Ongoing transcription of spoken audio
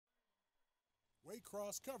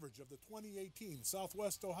Waycross coverage of the 2018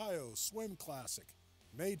 Southwest Ohio Swim Classic,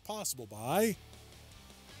 made possible by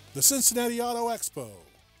the Cincinnati Auto Expo,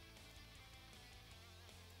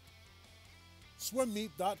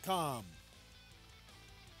 SwimMeet.com,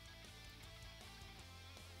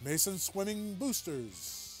 Mason Swimming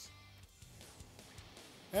Boosters,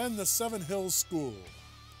 and the Seven Hills School.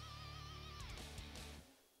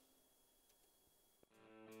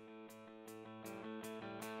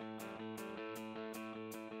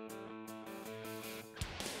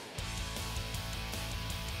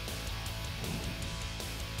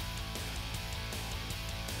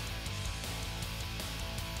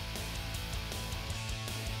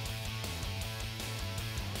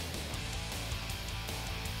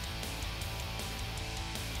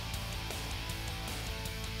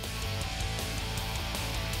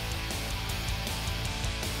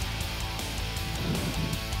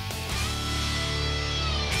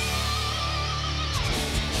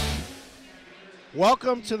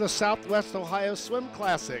 Welcome to the Southwest Ohio Swim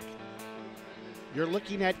Classic. You're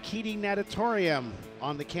looking at Keating Natatorium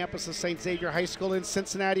on the campus of St. Xavier High School in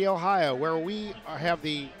Cincinnati, Ohio, where we have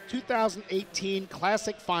the 2018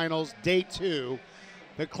 Classic Finals, Day 2.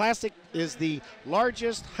 The Classic is the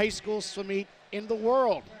largest high school swim meet in the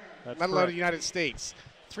world, let alone the United States.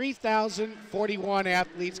 3,041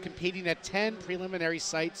 athletes competing at 10 preliminary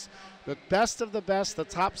sites. The best of the best, the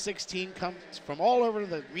top 16 comes from all over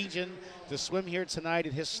the region to swim here tonight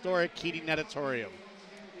at historic Keating Natatorium.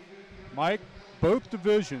 Mike, both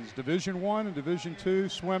divisions, Division I and Division II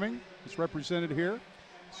swimming is represented here.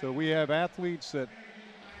 So we have athletes that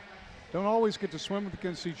don't always get to swim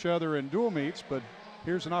against each other in dual meets, but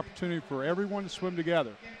here's an opportunity for everyone to swim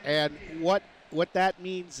together. And what that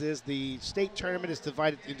means is the state tournament is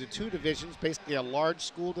divided into two divisions, basically a large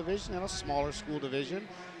school division and a smaller school division.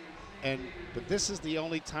 But this is the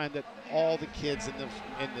only time that all the kids in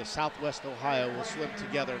the Southwest Ohio will swim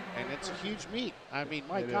together, and it's a huge meet. I mean,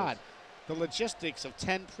 my God, the logistics of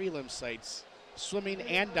 10 prelim sites, swimming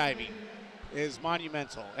and diving, is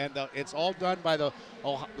monumental, and it's all done by the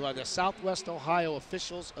Southwest Ohio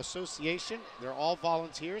Officials Association. They're all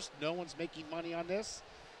volunteers. No one's making money on this.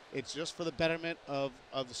 It's just for the betterment of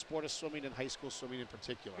the sport of swimming and high school swimming in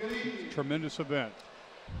particular. Tremendous event.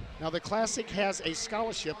 Now, the Classic has a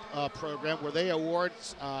scholarship program where they award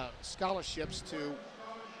scholarships to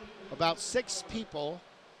about 6 people,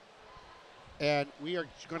 and we are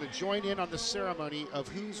going to join in on the ceremony of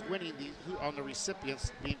who's winning on the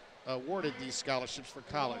recipients being awarded these scholarships for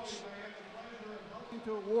college.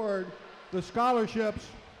 To award the scholarships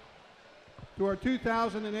to our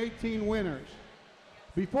 2018 winners.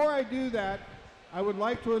 Before I do that, I would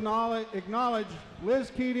like to acknowledge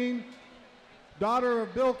Liz Keating, daughter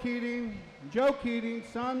of Bill Keating, Joe Keating,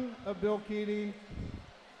 son of Bill Keating,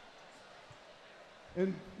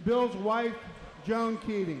 and Bill's wife, Joan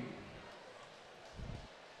Keating.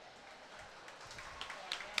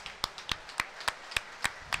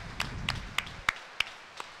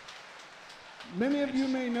 Many of you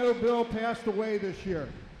may know Bill passed away this year.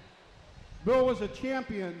 Bill was a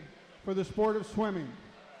champion for the sport of swimming.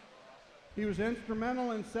 He was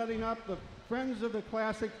instrumental in setting up the Friends of the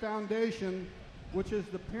Classic Foundation, which is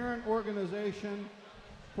the parent organization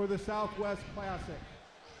for the Southwest Classic.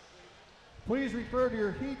 Please refer to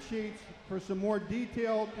your heat sheets for some more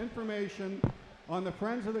detailed information on the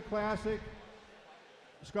Friends of the Classic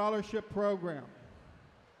scholarship program.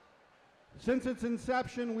 Since its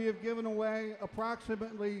inception, we have given away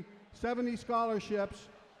approximately 70 scholarships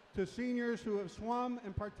to seniors who have swum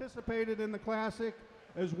and participated in the Classic,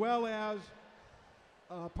 as well as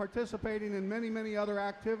participating in many, many other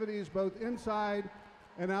activities, both inside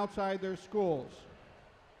and outside their schools.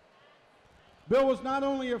 Bill was not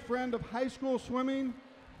only a friend of high school swimming,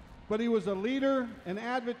 but he was a leader and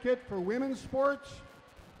advocate for women's sports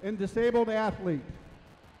and disabled athletes.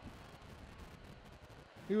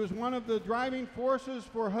 He was one of the driving forces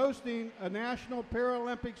for hosting a National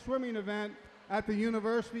Paralympic swimming event at the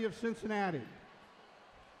University of Cincinnati.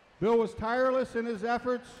 Bill was tireless in his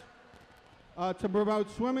efforts to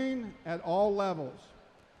promote swimming at all levels.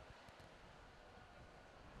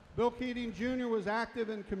 Bill Keating Jr. was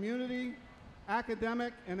active in community,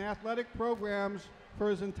 academic, and athletic programs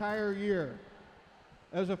for his entire year.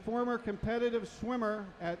 As a former competitive swimmer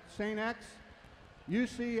at St. X,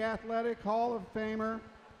 UC Athletic Hall of Famer,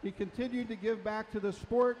 he continued to give back to the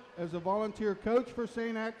sport as a volunteer coach for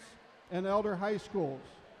St. X and Elder High Schools.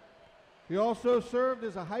 He also served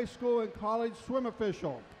as a high school and college swim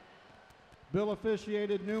official. Bill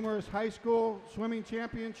officiated numerous high school swimming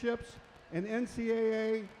championships and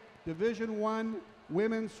NCAA Division I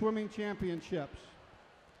women's swimming championships.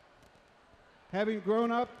 Having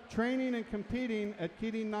grown up training and competing at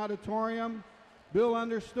Keating Natatorium, Bill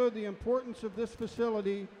understood the importance of this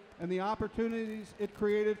facility and the opportunities it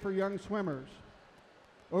created for young swimmers.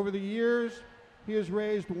 Over the years, he has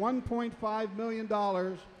raised $1.5 million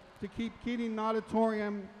to keep Keating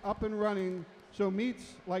Natatorium up and running so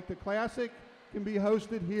meets like the Classic can be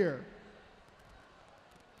hosted here.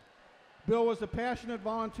 Bill was a passionate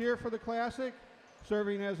volunteer for the Classic,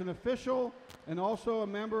 serving as an official and also a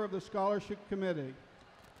member of the scholarship committee.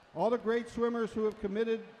 All the great swimmers who have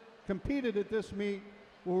competed at this meet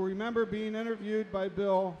will remember being interviewed by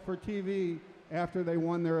Bill for TV after they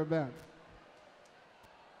won their event.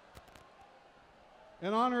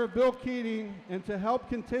 In honor of Bill Keating and to help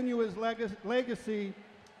continue his legacy,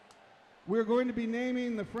 we're going to be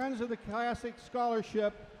naming the Friends of the Classic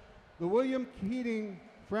Scholarship the William Keating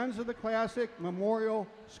Friends of the Classic Memorial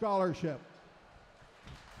Scholarship.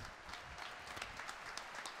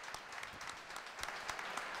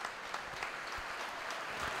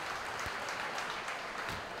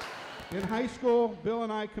 In high school, Bill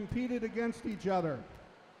and I competed against each other.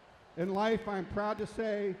 In life, I'm proud to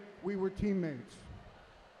say we were teammates.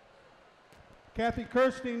 Kathy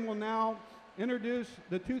Kirstein will now introduce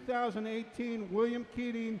the 2018 William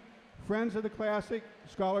Keating Friends of the Classic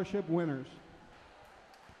Scholarship winners.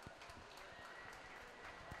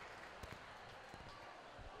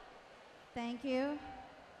 Thank you.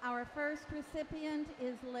 Our first recipient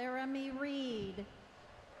is Laramie Reed.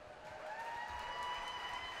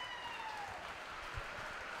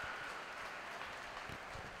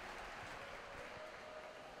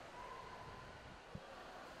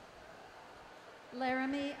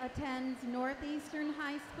 Laramie attends Northeastern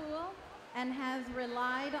High School and has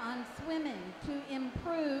relied on swimming to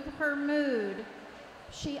improve her mood.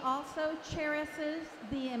 She also cherishes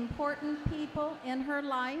the important people in her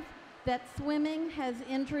life that swimming has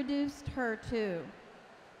introduced her to.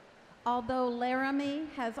 Although Laramie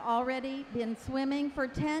has already been swimming for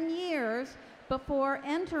 10 years before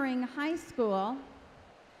entering high school,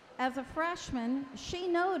 as a freshman, she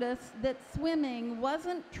noticed that swimming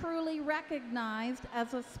wasn't truly recognized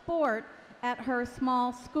as a sport at her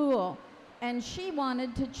small school, and she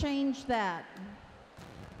wanted to change that.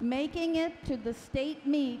 Making it to the state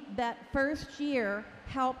meet that first year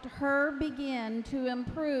helped her begin to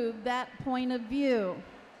improve that point of view.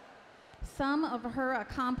 Some of her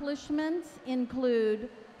accomplishments include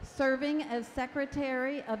serving as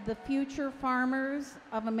secretary of the Future Farmers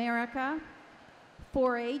of America,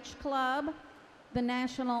 4-H Club, the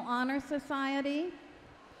National Honor Society.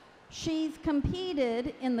 She's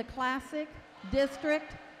competed in the Classic,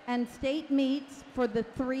 District, and State meets for the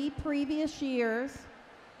 3 previous years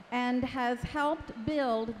and has helped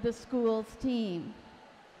build the school's team.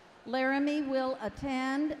 Laramie will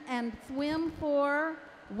attend and swim for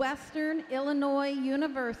Western Illinois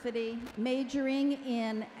University, majoring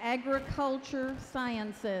in agriculture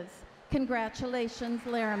sciences. Congratulations,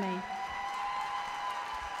 Laramie.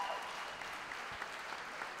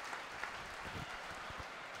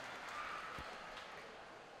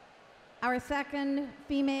 Our second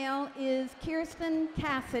female is Kirsten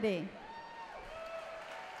Cassidy.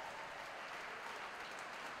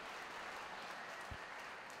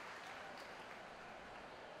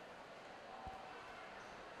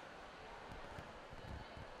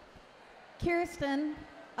 Kirsten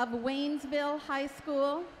of Waynesville High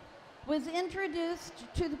School was introduced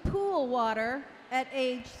to the pool water at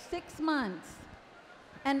age 6 months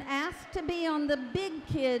and asked to be on the big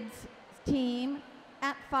kids team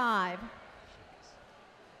at 5.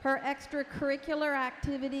 Her extracurricular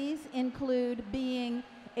activities include being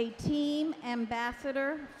a team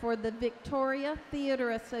ambassador for the Victoria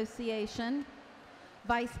Theater Association,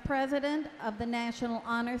 vice president of the National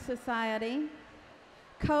Honor Society,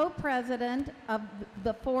 co-president of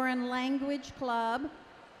the Foreign Language Club,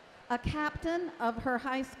 a captain of her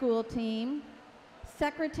high school team,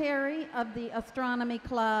 secretary of the Astronomy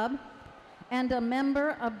Club, and a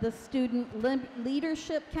member of the Student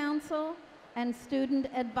Leadership Council and Student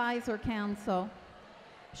Advisor Council.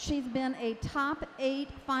 She's been a top 8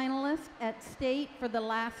 finalist at state for the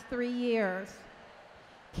last 3 years.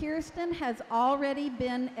 Kirsten has already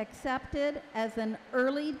been accepted as an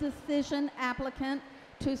early decision applicant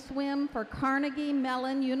to swim for Carnegie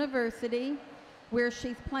Mellon University, where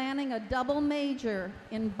she's planning a double major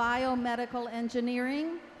in biomedical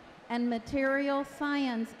engineering and material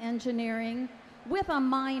science engineering with a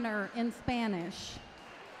minor in Spanish.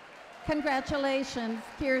 Congratulations,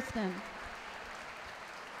 Kirsten.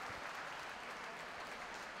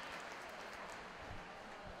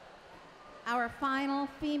 Our final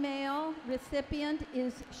female recipient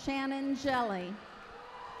is Shannon Jelly.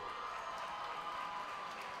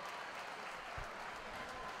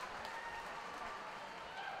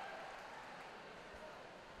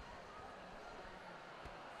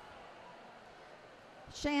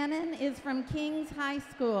 Shannon is from Kings High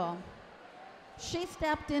School. She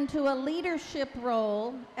stepped into a leadership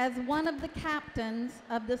role as one of the captains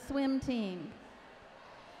of the swim team.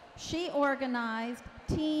 She organized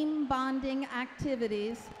team bonding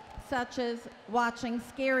activities such as watching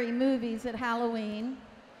scary movies at Halloween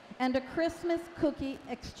and a Christmas cookie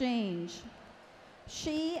exchange.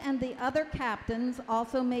 She and the other captains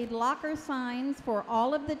also made locker signs for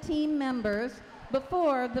all of the team members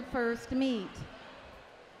before the first meet.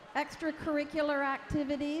 Extracurricular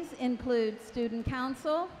activities include student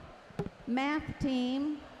council, math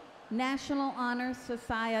team, National Honor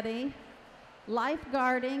Society,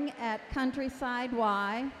 lifeguarding at Countryside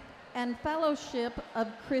Y, and Fellowship of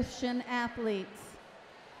Christian Athletes.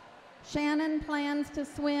 Shannon plans to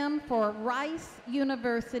swim for Rice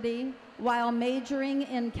University while majoring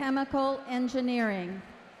in chemical engineering.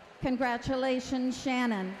 Congratulations,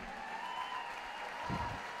 Shannon.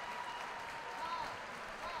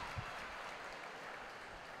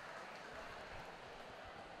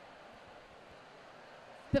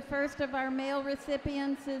 The first of our male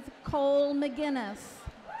recipients is Cole McGinnis.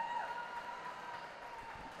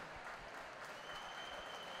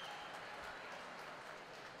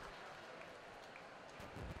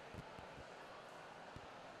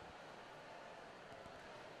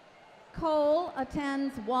 Cole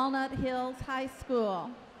attends Walnut Hills High School.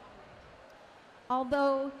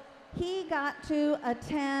 Although he got to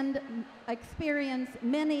experience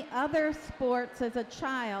many other sports as a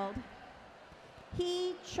child,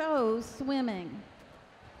 he chose swimming.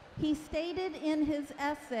 He stated in his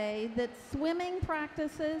essay that swimming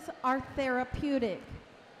practices are therapeutic,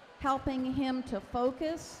 helping him to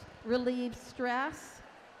focus, relieve stress,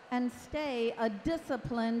 and stay a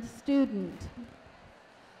disciplined student.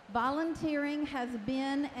 Volunteering has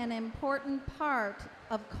been an important part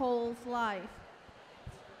of Cole's life,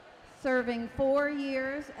 serving 4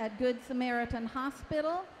 years at Good Samaritan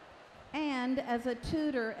Hospital and as a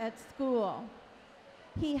tutor at school.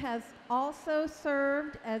 He has also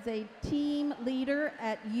served as a team leader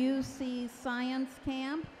at UC Science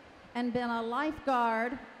Camp and been a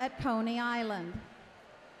lifeguard at Coney Island.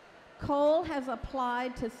 Cole has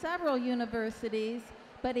applied to several universities,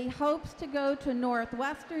 but he hopes to go to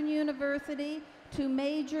Northwestern University to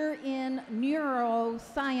major in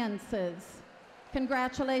neurosciences.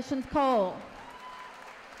 Congratulations, Cole.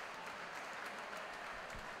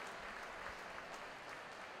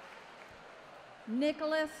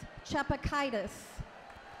 Nicholas Chepakaitis.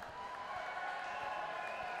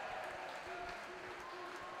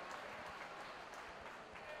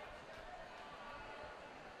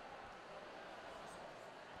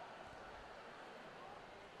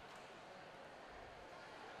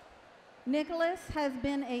 Nicholas has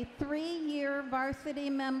been a 3-year varsity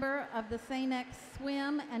member of the St. X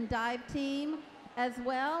swim and dive team, as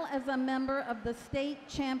well as a member of the state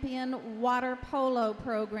champion water polo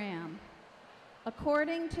program.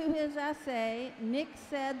 According to his essay, Nick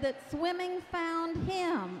said that swimming found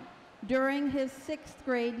him during his 6th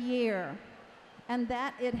grade year, and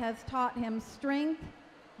that it has taught him strength,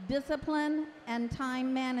 discipline, and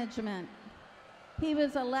time management. He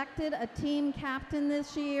was elected a team captain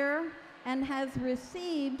this year and has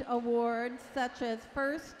received awards such as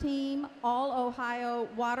First Team All-Ohio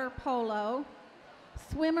Water Polo,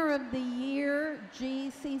 Swimmer of the Year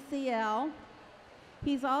GCCL.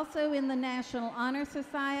 He's also in the National Honor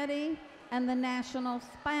Society and the National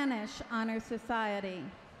Spanish Honor Society.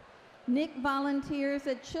 Nick volunteers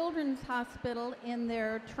at Children's Hospital in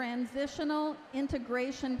their Transitional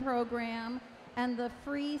Integration Program and the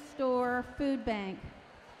Free Store Food Bank.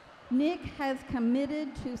 Nick has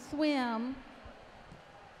committed to swim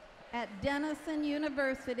at Denison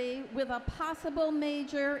University with a possible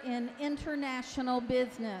major in international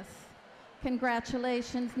business.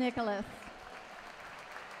 Congratulations, Nicholas.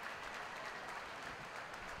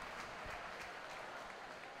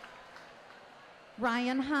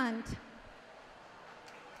 Ryan Hunt.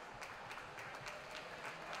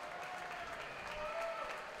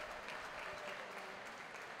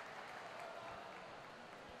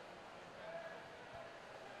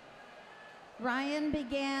 Ryan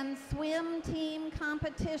began swim team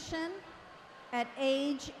competition at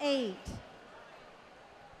age 8.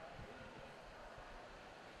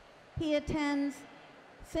 He attends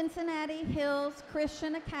Cincinnati Hills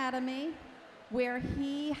Christian Academy, where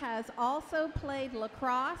he has also played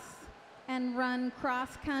lacrosse and run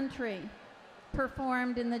cross country,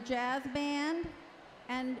 performed in the jazz band,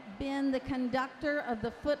 and been the conductor of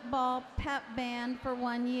the football pep band for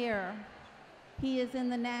 1 year. He is in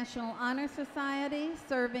the National Honor Society,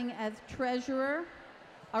 serving as treasurer,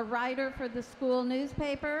 a writer for the school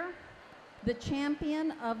newspaper, the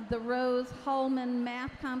champion of the Rose Holman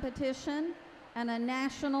Math Competition, and a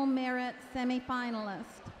National Merit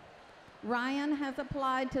semifinalist. Ryan has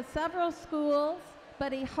applied to several schools,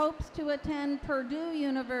 but he hopes to attend Purdue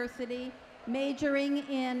University, majoring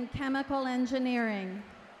in chemical engineering.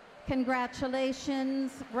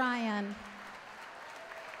 Congratulations, Ryan.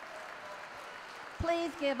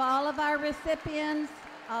 Please give all of our recipients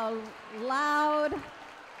a loud,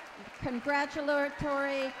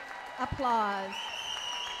 congratulatory applause.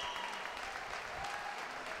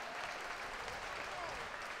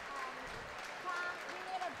 Tom, we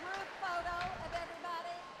need a group photo of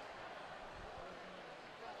everybody.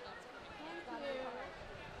 Thank you.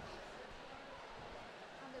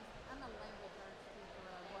 I'm a language arts teacher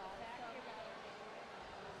as well.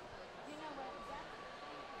 You know what?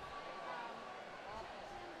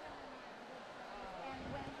 And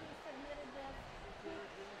when he submitted this, he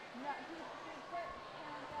put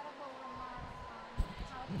parenthetical remarks on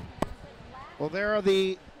how to pronounce it. Well, there are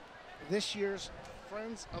this year's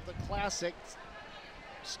Friends of the Classic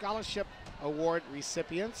Scholarship Award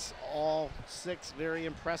recipients, all 6 very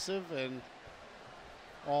impressive and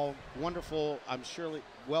all wonderful, I'm sure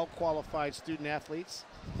well-qualified student athletes.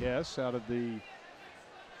 Yes, out of the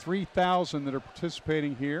 3,000 that are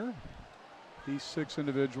participating here, these 6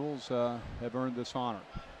 individuals have earned this honor.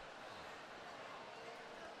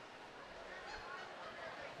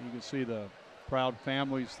 You can see the proud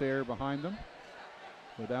families there behind them.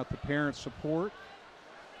 Without the parents' support,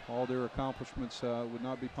 all their accomplishments would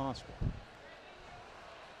not be possible.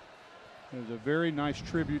 There's a very nice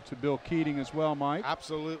tribute to Bill Keating as well, Mike.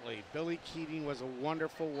 Absolutely. Billy Keating was a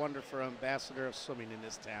wonderful, wonderful ambassador of swimming in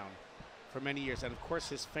this town for many years. And, of course,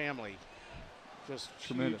 his family, just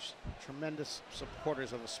Tremendous. huge, tremendous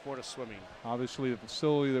supporters of the sport of swimming. Obviously, the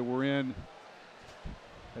facility that we're in,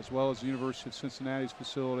 as well as the University of Cincinnati's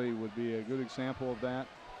facility, would be a good example of that.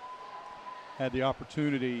 Had the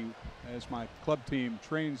opportunity, as my club team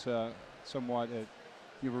trains somewhat at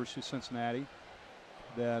University of Cincinnati,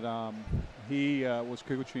 that he was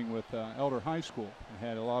coaching with Elder High School and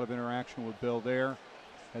had a lot of interaction with Bill there,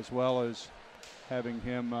 as well as having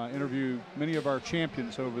him interview many of our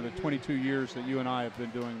champions over the 22 years that you and I have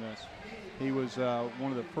been doing this. He was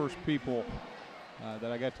one of the first people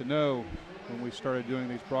that I got to know when we started doing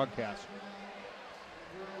these broadcasts.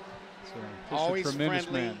 So, just Always a tremendous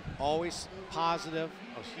friendly, man. always positive,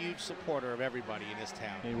 a huge supporter of everybody in this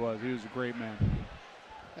town. He was a great man.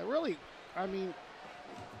 It really, I mean,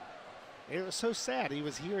 it was so sad. He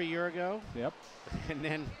was here a year ago, Yep. and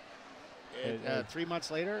then 3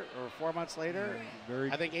 months later or 4 months later,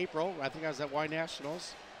 Very, I think April, I think I was at Y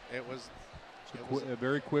Nationals. It was a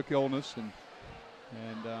very quick illness, and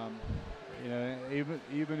you know,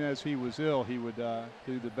 even as he was ill, he would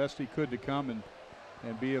do the best he could to come and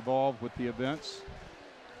be involved with the events.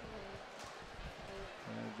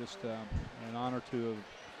 Just an honor to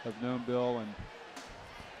have known Bill, and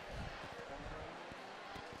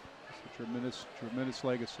it's a tremendous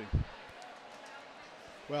legacy.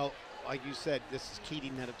 Well, like you said, this is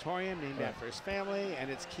Keating Natatorium, named after his family, and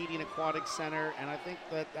it's Keating Aquatic Center, and I think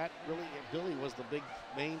that really, Billy was the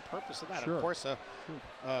main purpose of that. Sure. Of course,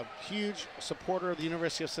 a huge supporter of the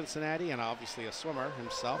University of Cincinnati, and obviously a swimmer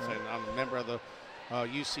himself, and I'm a member of the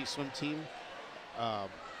UC swim team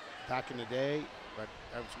back in the day. But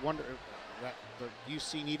I was wondering that the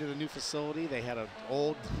UC needed a new facility. They had an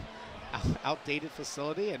old, outdated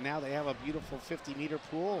facility, and now they have a beautiful 50-meter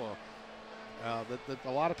pool that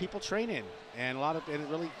a lot of people train in, and it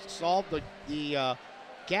really solved the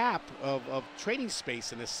gap of training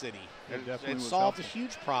space in this city. It solved a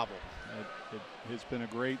huge problem. It has been a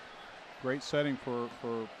great setting for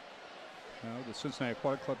the Cincinnati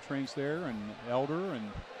Aquatic Club trains there, and Elder,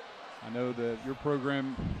 and I know that your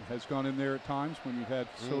program has gone in there at times when you've had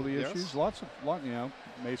facility issues.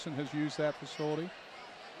 Mason has used that facility.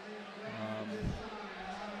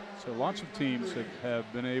 So lots of teams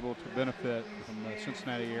have been able to benefit from the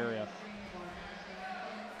Cincinnati area.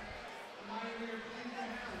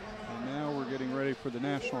 And now we're getting ready for the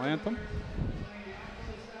national anthem.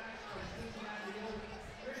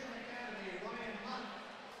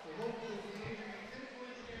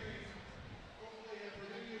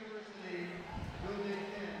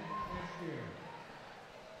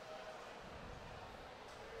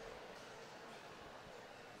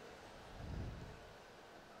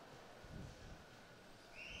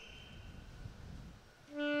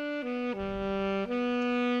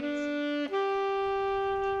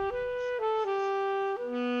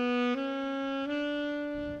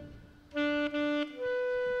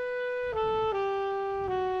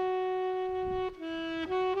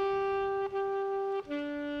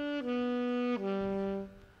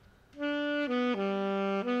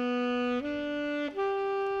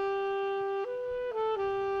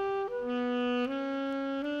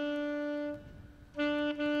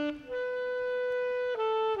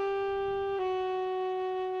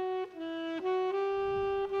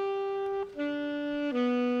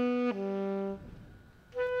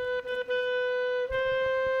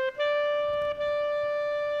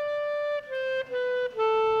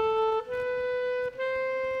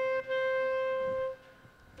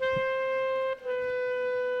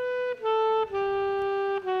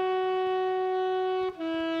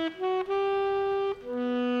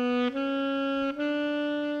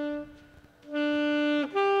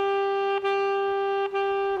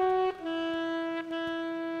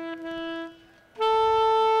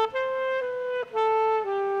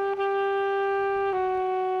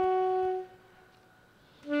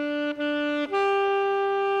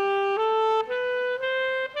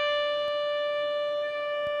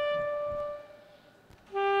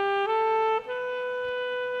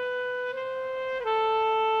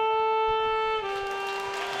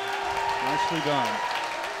 Nicely done.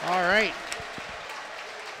 All right.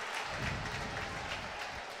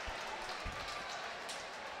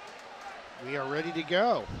 We are ready to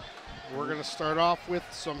go. We're going to start off with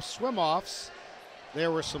some swim-offs.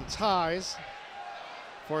 There were some ties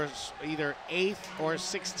for either 8th or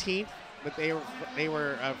 16th, but they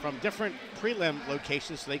were from different prelim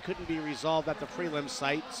locations, so they couldn't be resolved at the prelim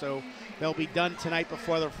site. So they'll be done tonight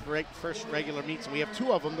before the first regular meets. And we have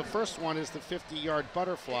 2 of them. The first one is the 50-yard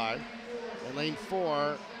butterfly. In lane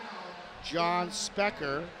 4, John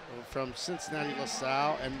Specker from Cincinnati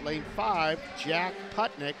LaSalle, and lane 5, Jack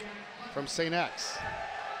Putnick from St. X.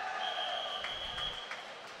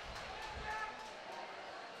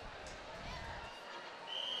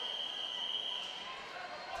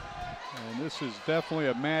 And this is definitely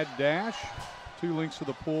a mad dash. 2 lengths of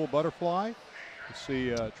the pool butterfly. You see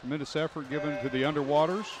a tremendous effort given to the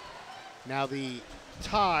underwaters. Now they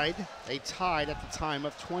tied at the time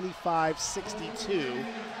of 25:62.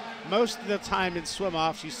 Most of the time in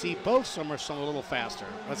swim-offs, you see both swimmers swim a little faster.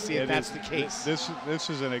 Let's see if that's the case. This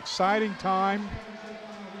is an exciting time,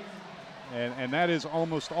 and that is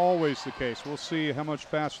almost always the case. We'll see how much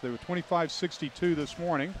faster they were. 25:62 this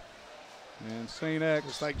morning, and St. X.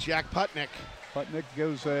 Looks like Jack Putnick. Putnick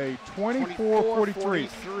goes a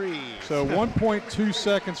 24:43. So 1.2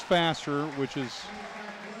 seconds faster, which is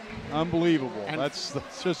unbelievable. And that's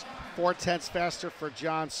just 0.4 faster for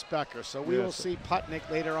John Specker. So we will see Putnick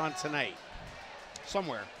later on tonight,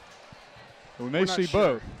 somewhere. We may see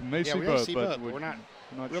both. We may see both, but we're not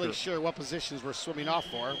really sure what positions we're swimming off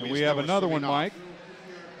for. And we have another one, Mike.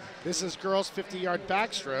 This is girls 50-yard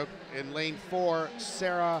backstroke. In lane 4,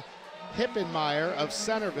 Sarah Hippenmeyer of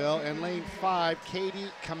Centerville, and lane 5, Katie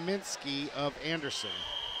Kaminsky of Anderson.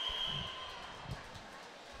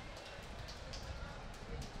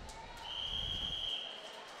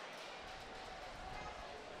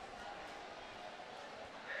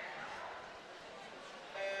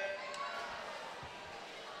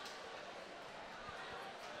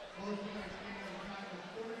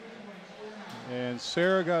 And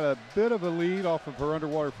Sarah got a bit of a lead off of her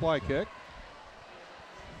underwater fly kick.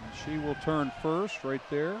 And she will turn first right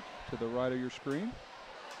there to the right of your screen.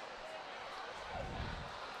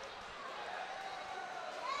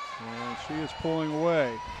 And she is pulling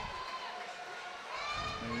away.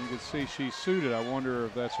 And you can see she's suited. I wonder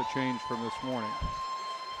if that's a change from this morning.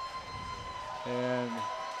 And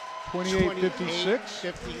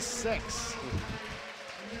 28:56.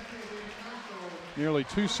 Nearly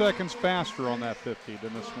 2 seconds faster on that 50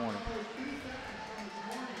 than this morning.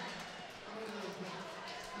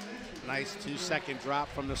 Nice 2-second drop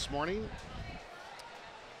from this morning.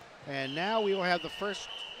 And now we will have the first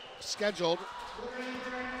scheduled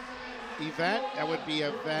event. That would be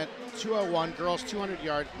event 201, girls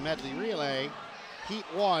 200-yard medley relay. Heat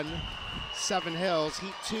 1, Seven Hills.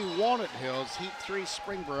 Heat 2, Walnut Hills. Heat 3,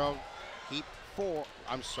 Springboro.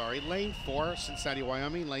 Lane 4, Cincinnati,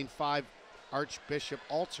 Wyoming. Lane 5, Archbishop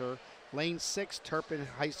Alter. Lane 6, Turpin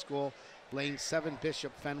High School. Lane 7,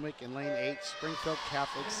 Bishop Fenwick. And lane 8, Springfield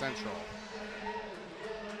Catholic Central.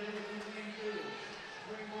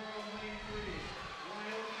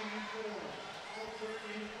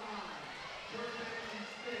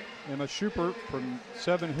 Emma Schubert from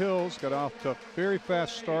Seven Hills got off to a very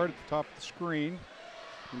fast start at the top of the screen.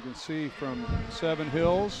 You can see from Seven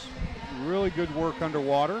Hills, really good work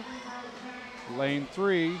underwater. Lane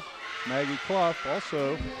 3, Maggie Clough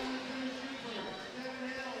also.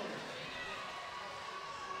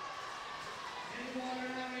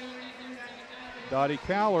 Dottie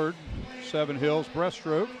Callard, Seven Hills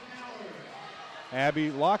breaststroke. Abby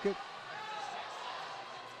Lockett.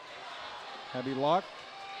 Abby Locke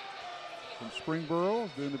from Springboro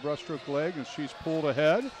doing the breaststroke leg, and she's pulled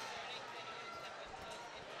ahead.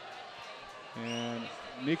 And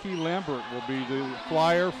Nikki Lambert will be the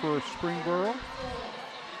flyer for Springboro.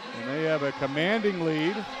 And they have a commanding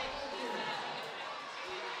lead.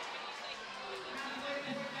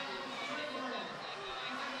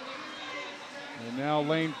 And now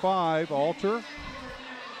lane 5, Alter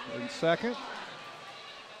in second.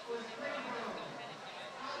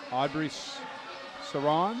 Audrey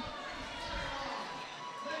Saran.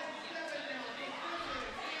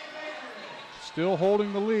 Still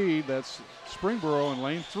holding the lead. That's Springboro in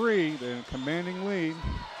lane 3. They're in a commanding lead.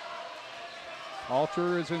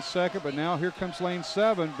 Alter is in second, but now here comes lane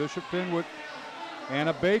 7. Bishop Fenwick,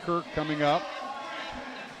 Anna Baker coming up.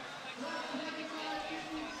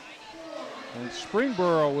 And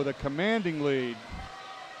Springboro with a commanding lead.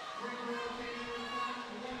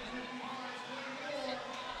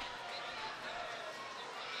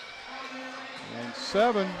 And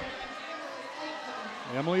 7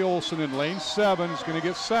 Emily Olson in lane 7 is going to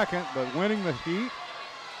get second, but winning the heat,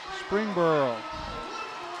 Springboro.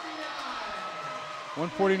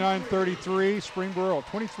 149.33, Springboro.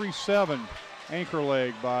 23.7 anchor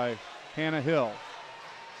leg by Hannah Hill.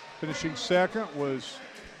 Finishing second was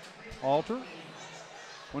Alter,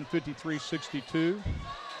 153.62.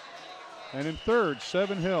 And in third,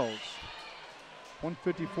 Seven Hills,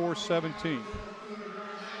 154.17.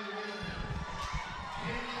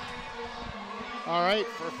 All right,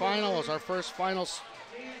 for finals, our first finals,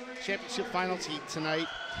 championship finals heat tonight.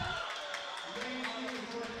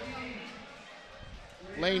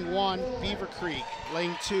 Lane 1, Beaver Creek.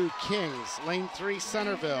 Lane 2, Kings. Lane 3,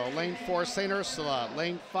 Centerville. Lane 4, St. Ursula.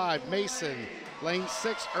 Lane 5, Mason. Lane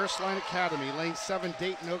 6, Ursuline Academy. Lane 7,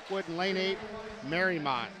 Dayton Oakwood. And lane 8,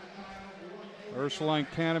 Marymont. Ursuline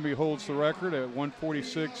Academy holds the record at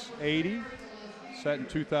 146.80, set in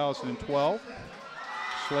 2012.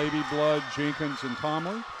 Slavey, Blood, Jenkins, and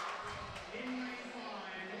Tomley.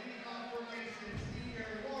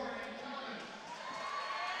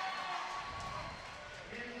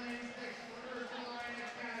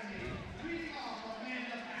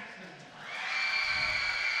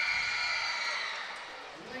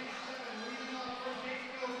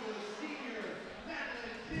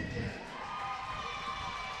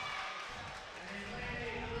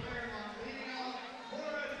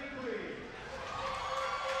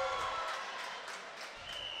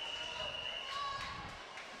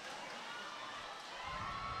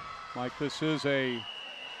 Mike, this is a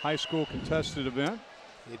high school contested event.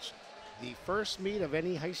 It's the first meet of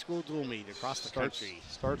any high school dual meet across the country.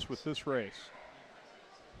 Starts with this race.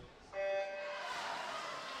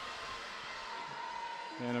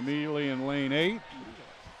 And immediately in lane 8.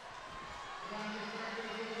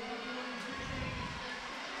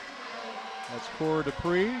 That's Cora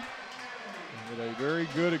Dupree with a very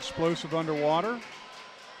good explosive underwater.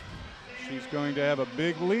 She's going to have a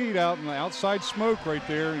big lead out in the outside smoke right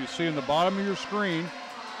there. You see in the bottom of your screen.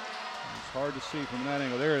 It's hard to see from that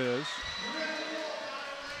angle. There it is.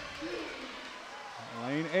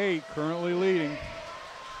 Lane 8 currently leading.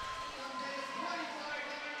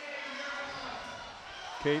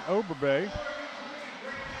 Kate Oberbay.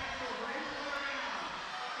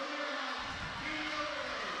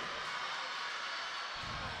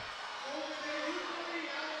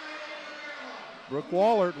 Brooke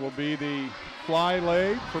Wallert will be the fly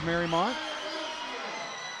leg for Marymont.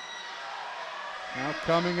 Now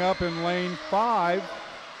coming up in lane 5.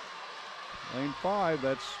 Lane 5,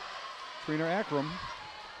 that's Trina Akram.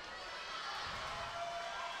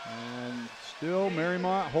 And still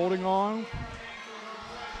Marymont holding on.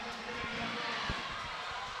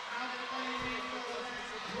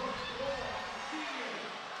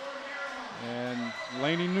 And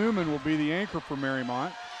Lainey Newman will be the anchor for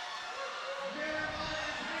Marymont.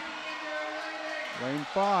 Lane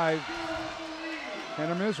 5,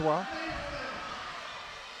 Hannah Mizwa.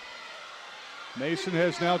 Mason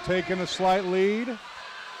has now taken a slight lead.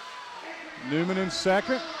 Newman in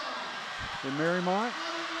second for Marymont.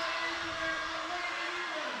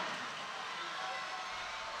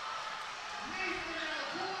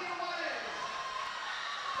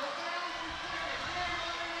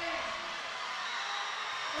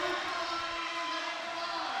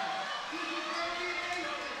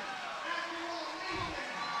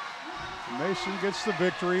 Mason gets the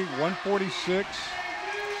victory, 146-17.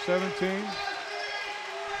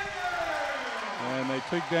 And they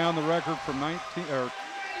take down the record from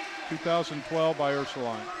 2012 by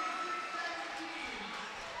Ursuline.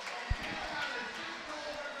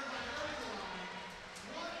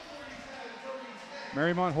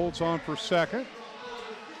 Marymont holds on for second,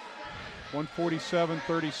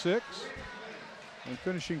 147-36. And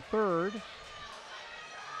finishing third,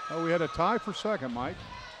 oh, we had a tie for second, Mike.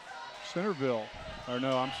 Centerville, or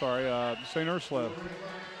no, I'm sorry, St. Ursula,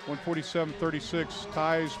 147-36,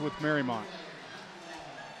 ties with Marymont.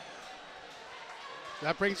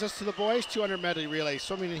 That brings us to the boys 200 medley relay.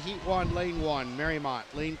 Swimming in heat 1, lane 1, Marymont.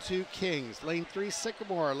 Lane 2, Kings. Lane 3,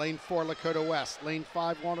 Sycamore. Lane 4, Lakota West. Lane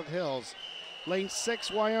 5, Walnut Hills. Lane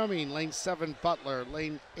 6, Wyoming. Lane 7, Butler.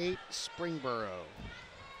 Lane 8, Springboro.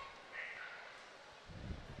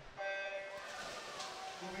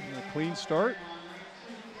 And a clean start.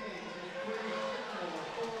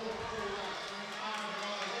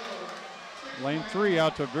 Lane 3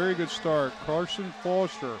 out to a very good start. Carson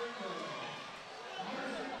Foster.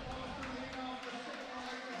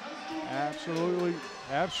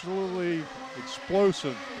 Absolutely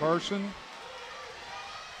explosive. Carson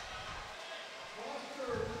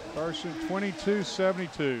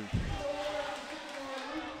 22.72.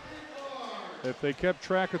 If they kept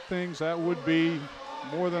track of things, that would be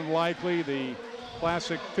more than likely the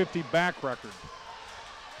classic 50 back record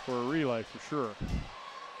for a relay for sure.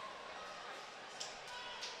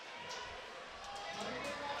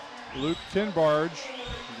 Luke Tinbarge,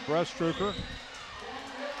 the breaststroker.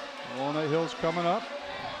 Walnut Hills coming up.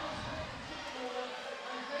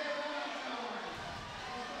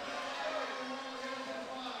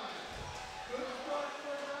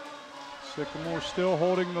 Sycamore still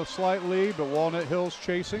holding the slight lead, but Walnut Hills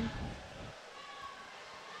chasing.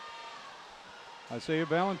 Isaiah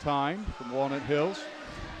Valentine from Walnut Hills.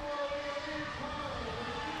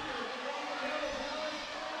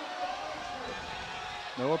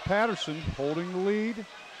 Noah Patterson holding the lead.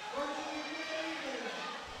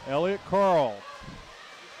 Elliott Carl,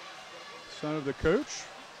 son of the coach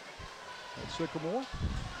at Sycamore.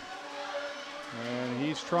 And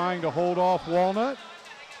he's trying to hold off Walnut.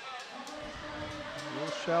 A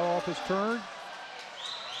little shallow off his turn.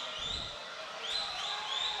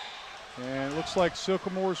 And it looks like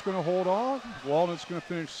Sycamore's going to hold on. Walnut's going to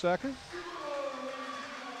finish second.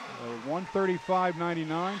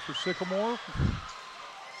 135.99 for Sycamore.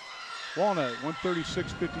 Walnut,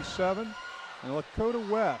 136.57. And Lakota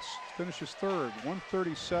West finishes third,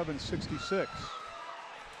 137.66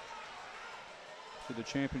 for the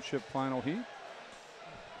championship final heat.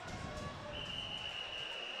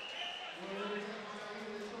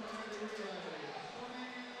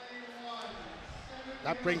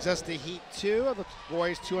 That brings us to Heat 2 of the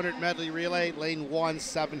boys 200 medley relay. Lane 1,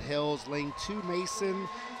 Seven Hills. Lane 2, Mason.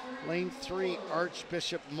 Lane 3,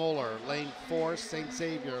 Archbishop Moeller. Lane 4, St.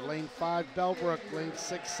 Xavier. Lane 5, Bellbrook. Lane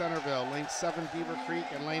 6, Centerville. Lane 7, Beaver Creek.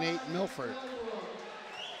 And Lane 8, Milford.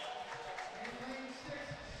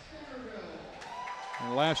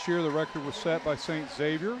 And last year, the record was set by St.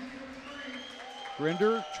 Xavier.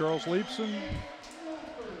 Grinder, Charles Leipson,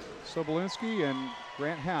 Sobolinski, and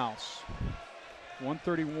Grant House.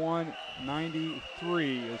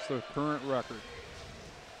 131.93 is the current record.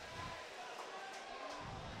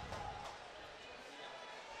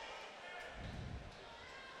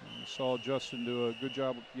 And we saw Justin do a good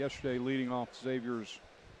job yesterday leading off Xavier's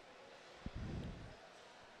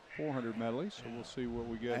 400 medley, so we'll see what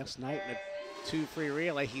we get. Last night in the 2 free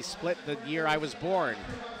relay, he split the year I was born,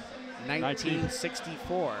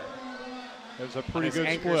 1964. It was a pretty good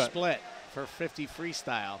anchor split for 50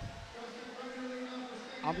 freestyle.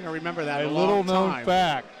 I'm going to remember that a a long little known time.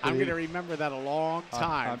 fact. I'm going to remember that a long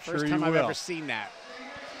time. I'm First sure time you I've will. ever seen that.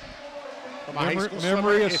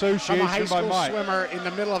 Memory association I'm a high by school Mike. swimmer in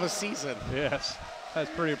the middle of a season. Yes,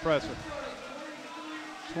 that's pretty impressive.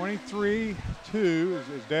 23-2,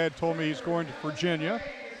 his dad told me he's going to Virginia.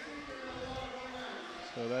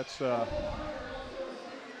 So that's going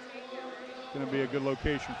to be a good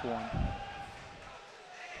location for him.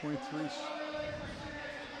 23.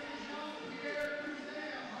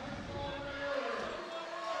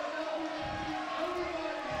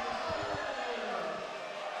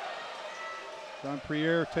 John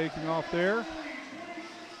Priere taking off there.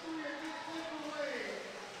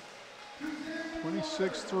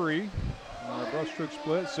 26-3. Breaststroke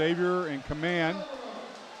split. Xavier in command.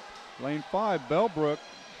 Lane 5, Bellbrook.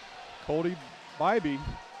 Cody Bybee,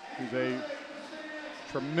 who's a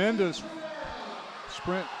tremendous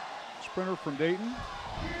sprinter from Dayton.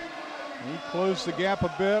 And he closed the gap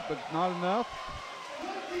a bit, but not enough.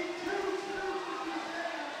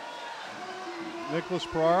 Nicholas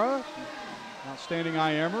Pereira, outstanding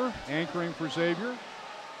IMer, anchoring for Xavier.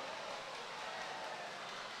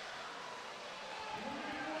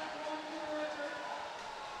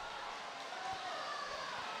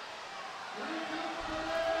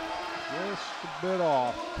 Just a bit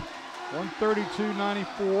off.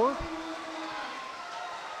 132.94.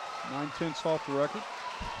 9/10 off the record.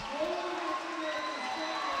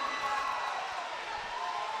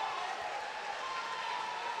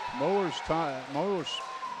 Moeller's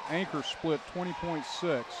anchor split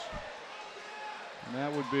 20.6. And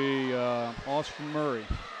that would be Austin Murray.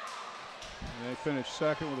 And they finished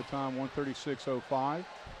second with a time 136.05.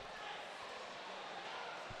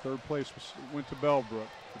 Third place went to Bellbrook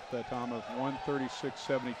at that time of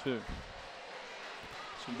 136.72.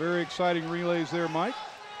 Some very exciting relays there, Mike.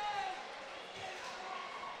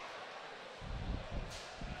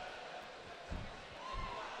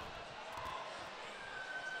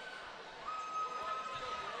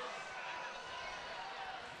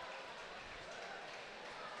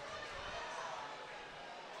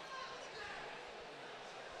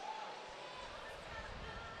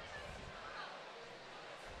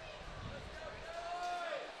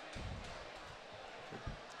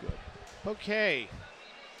 Okay,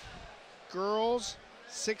 girls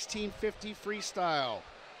 1650 freestyle.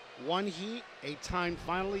 One heat, a timed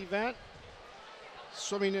final event.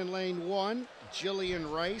 Swimming in lane 1,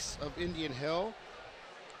 Jillian Rice of Indian Hill.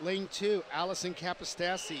 Lane 2, Allison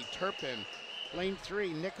Capostasi, Turpin. Lane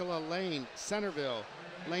 3, Nicola Lane, Centerville.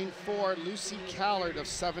 Lane 4, Lucy Callard of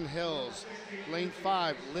Seven Hills. Lane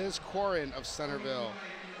 5, Liz Corin of Centerville.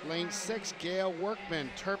 Lane 6, Gail Workman,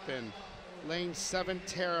 Turpin. Lane 7,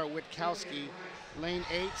 Tara Witkowski. Lane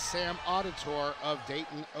 8, Sam Auditor of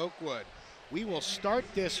Dayton Oakwood. We will start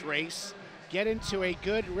this race, get into a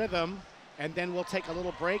good rhythm, and then we'll take a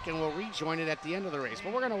little break and we'll rejoin it at the end of the race.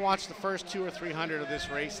 But we're going to watch the first 200 or 300 of this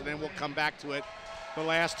race, and then we'll come back to it the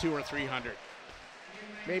last 200 or 300.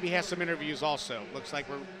 Maybe have some interviews also. Looks like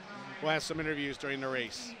we'll have some interviews during the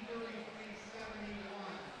race.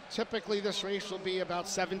 Typically, this race will be about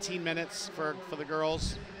 17 minutes for the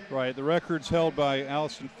girls. Right, the record's held by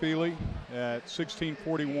Allison Feely at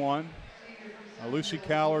 16:41. Lucy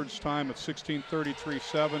Callard's time at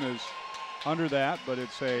 16:33.7 is under that, but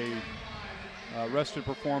it's a rested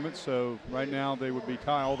performance. So right now they would be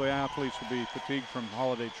tied. All the athletes would be fatigued from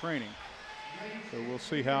holiday training. So we'll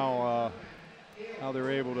see how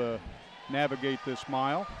they're able to navigate this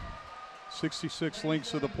mile. 66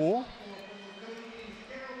 lengths of the pool.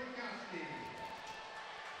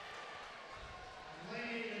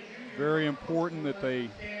 Very important that they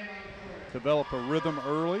develop a rhythm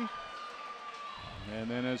early. And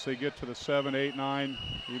then as they get to the 7, 8, 9,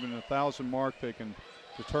 even 1,000 mark, they can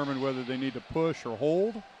determine whether they need to push or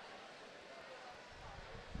hold.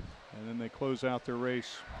 And then they close out their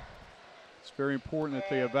race. It's very important that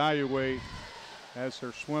they evaluate as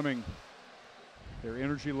they're swimming their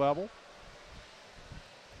energy level.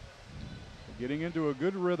 They're getting into a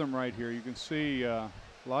good rhythm right here. You can see a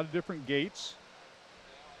lot of different gaits.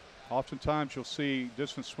 Oftentimes you'll see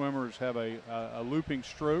distance swimmers have a looping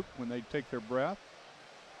stroke when they take their breath,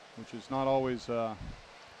 which is not always the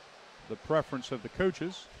preference of the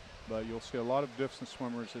coaches, but you'll see a lot of distance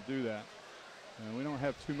swimmers that do that. And we don't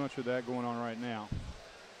have too much of that going on right now.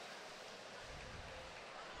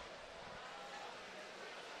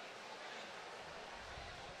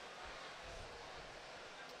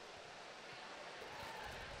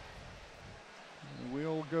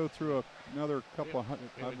 We'll go through another couple of hundred.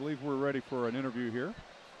 I believe we're ready for an interview here.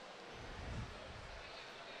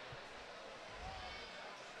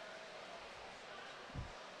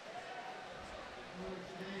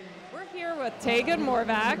 We're here with Tegan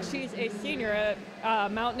Morvac. She's a senior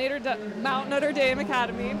at Mount Notre Dame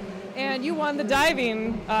Academy, and you won the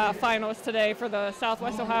diving finals today for the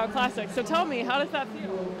Southwest Ohio Classic. So tell me, how does that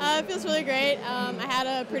feel? It feels really great. I had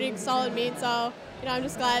a pretty solid meet, so I'm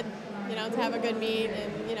just glad to have a good meet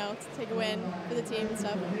and to take a win for the team and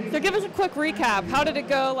stuff. So give us a quick recap. How did it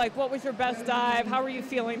go? Like, what was your best dive? How were you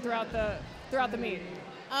feeling throughout the meet?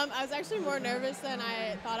 I was actually more nervous than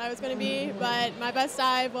I thought I was going to be, but my best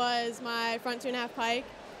dive was my front 2.5 pike.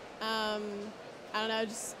 I don't know,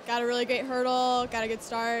 just got a really great hurdle, got a good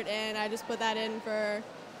start, and I just put that in for a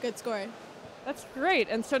good score. That's great.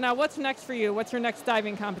 And so now what's next for you? What's your next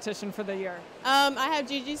diving competition for the year? I have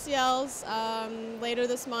GGCLs later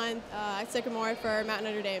this month at Sycamore for Mount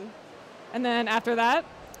Notre Dame. And then after that?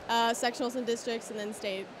 Sectionals and districts and then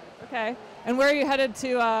state. Okay. And where are you headed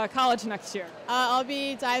to college next year? I'll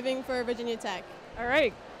be diving for Virginia Tech. All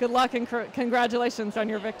right. Good luck and congratulations on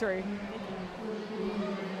your victory.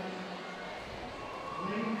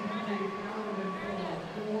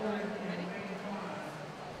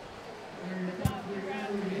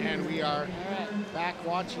 And we are back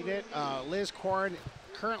watching it. Liz Corin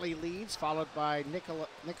currently leads, followed by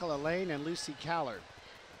Nicola Lane and Lucy Callard.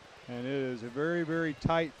 And it is a very, very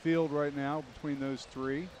tight field right now between those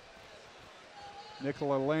three.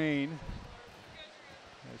 Nicola Lane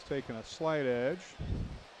has taken a slight edge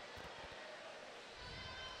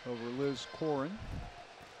over Liz Corin.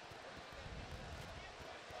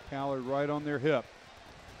 Callard right on their hip.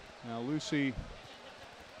 Now Lucy,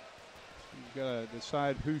 she's got to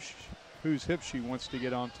decide whose hip she wants to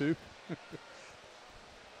get onto. Good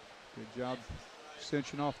job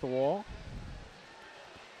cinching off the wall.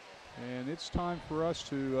 And it's time for us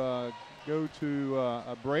to go to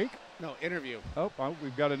a break. No, interview. Oh,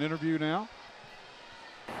 we've got an interview now.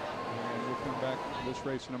 And we'll come back to this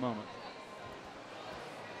race in a moment.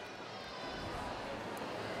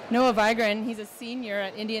 Noah Vigran, he's a senior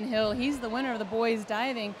at Indian Hill. He's the winner of the boys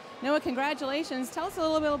diving. Noah, congratulations. Tell us a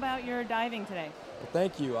little bit about your diving today. Well,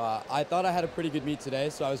 thank you. I thought I had a pretty good meet today,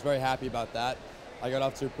 so I was very happy about that. I got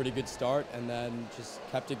off to a pretty good start and then just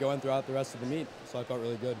kept it going throughout the rest of the meet, so I felt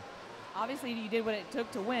really good. Obviously, you did what it took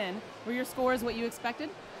to win. Were your scores what you expected?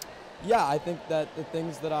 Yeah, I think that the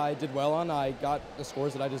things that I did well on, I got the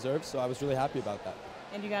scores that I deserved, so I was really happy about that.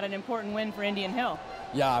 and you got an important win for Indian Hill.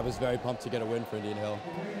 Yeah, I was very pumped to get a win for Indian Hill.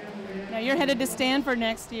 Now you're headed to Stanford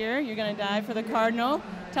next year. You're going to dive for the Cardinal.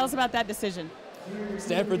 Tell us about that decision.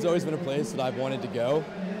 Stanford's always been a place that I've wanted to go,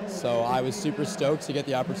 so I was super stoked to get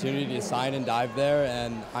the opportunity to sign and dive there,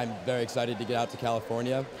 and I'm very excited to get out to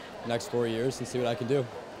California the next 4 years and see what I can do.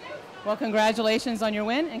 Well, congratulations on your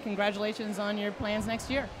win, and congratulations on your plans next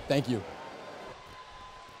year. Thank you.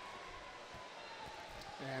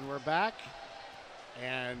 And we're back.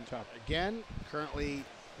 And again, currently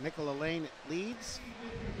Nicola Lane leads,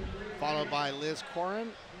 followed by Liz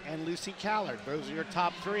Corin and Lucy Callard. Those are your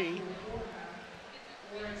top three.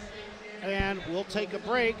 And we'll take a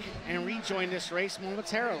break and rejoin this race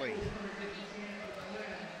momentarily.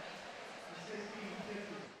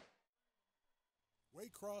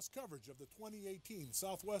 Waycross coverage of the 2018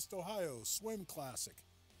 Southwest Ohio Swim Classic,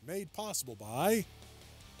 made possible by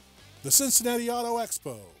the Cincinnati Auto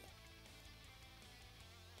Expo,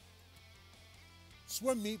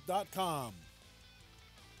 SwimMeet.com,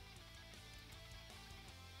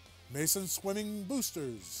 Mason Swimming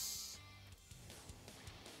Boosters,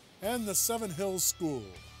 and the Seven Hills School.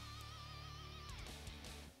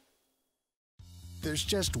 There's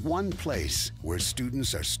just one place where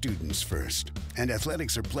students are students first, and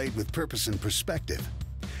athletics are played with purpose and perspective.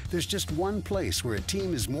 There's just one place where a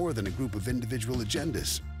team is more than a group of individual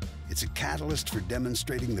agendas. It's a catalyst for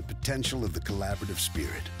demonstrating the potential of the collaborative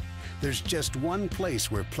spirit. There's just one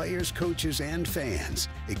place where players, coaches, and fans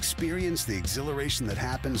experience the exhilaration that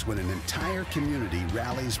happens when an entire community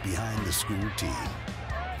rallies behind the school team.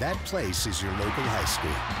 That place is your local high school.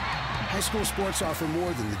 High school sports offer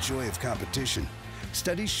more than the joy of competition.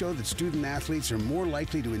 Studies show that student athletes are more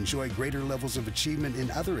likely to enjoy greater levels of achievement in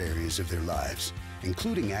other areas of their lives,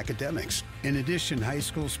 including academics. In addition, high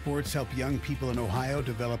school sports help young people in Ohio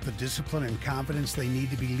develop the discipline and confidence they need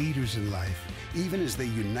to be leaders in life, even as they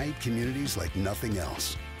unite communities like nothing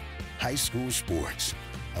else. High school sports,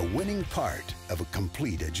 a winning part of a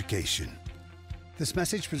complete education. This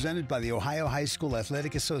message presented by the Ohio High School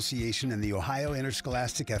Athletic Association and the Ohio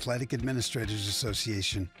Interscholastic Athletic Administrators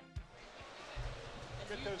Association.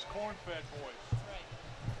 Get those corn-fed boys.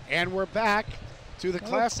 And we're back to the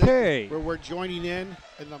Classic, where we're joining in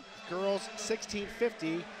the girls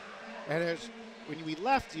 1650. And when we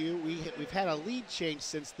left you, we've had a lead change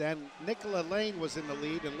since then. Nicola Lane was in the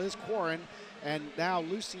lead, and Liz Corin, and now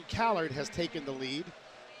Lucy Callard has taken the lead.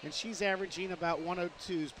 And she's averaging about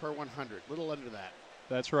 102s per 100, a little under that.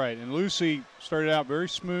 That's right. And Lucy started out very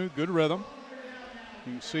smooth, good rhythm.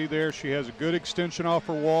 You can see there she has a good extension off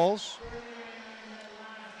her walls.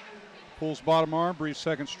 Pulls bottom arm, breathes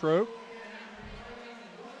second stroke.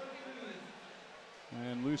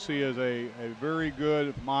 And Lucy is a very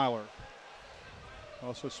good miler.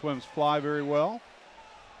 Also swims fly very well,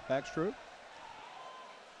 backstroke.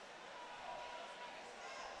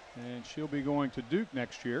 And she'll be going to Duke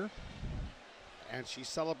next year. And she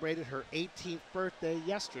celebrated her 18th birthday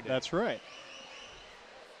yesterday. That's right.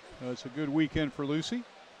 So it's a good weekend for Lucy.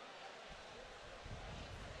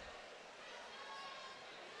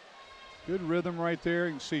 Good rhythm right there.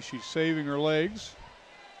 You can see she's saving her legs.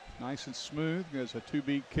 Nice and smooth. There's a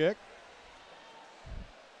two-beat kick.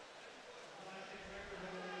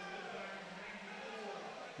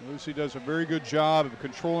 Lucy does a very good job of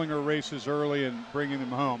controlling her races early and bringing them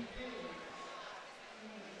home.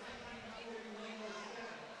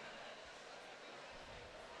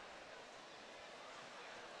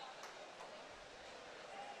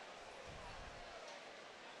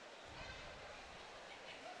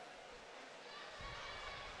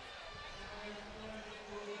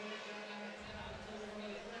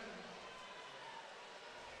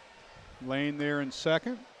 Lane there in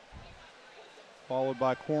second, followed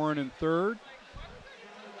by Corin in third.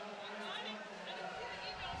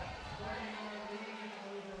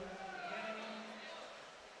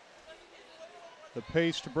 The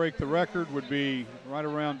pace to break the record would be right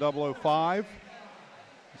around 005.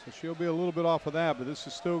 So she'll be a little bit off of that, but this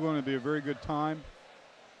is still going to be a very good time.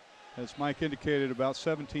 As Mike indicated, about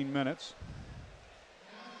 17 minutes.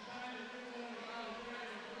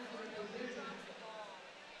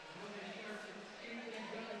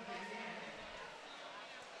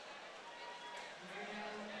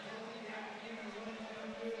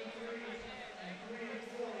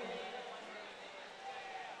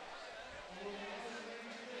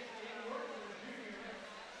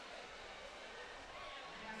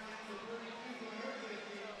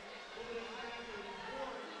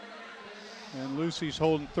 And Lucy's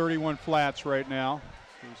holding 31 flats right now.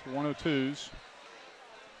 There's 102s.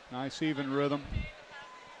 Nice even rhythm.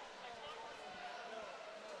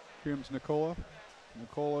 Here's Nicola.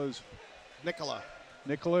 Nicola.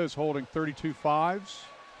 Nicola is holding 32.5s.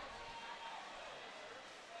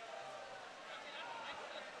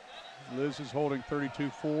 Liz is holding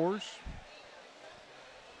 32.4s.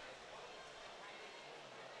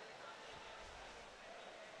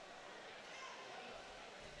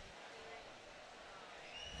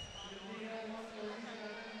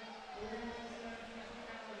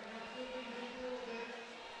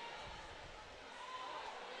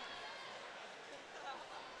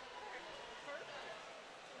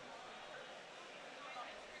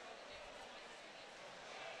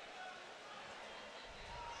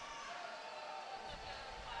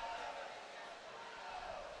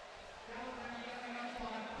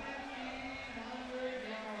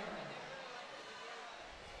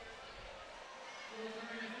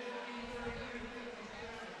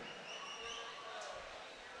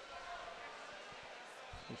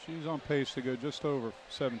 She's on pace to go just over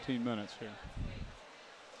 17 minutes here.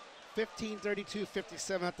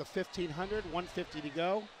 15:32.57 at the 1500, 150 to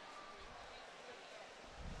go.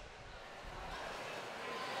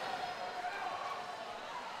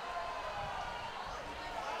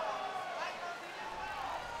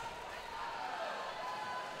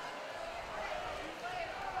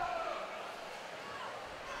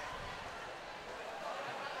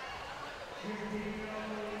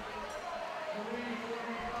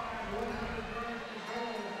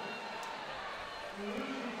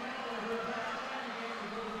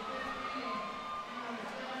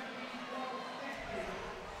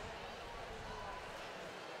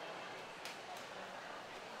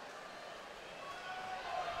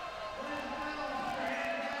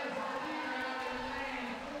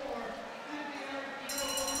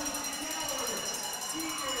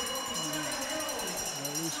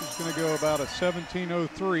 Lucy's going to go about a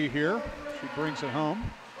 17:03 here. She brings it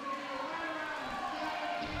home.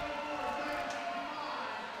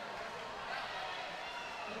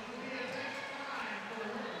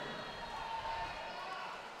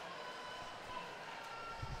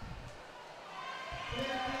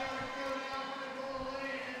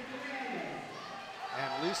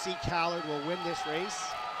 And Lucy Callard will win this race.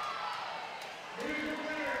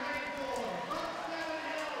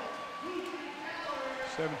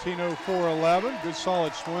 (17:04.11). Good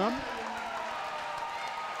solid swim.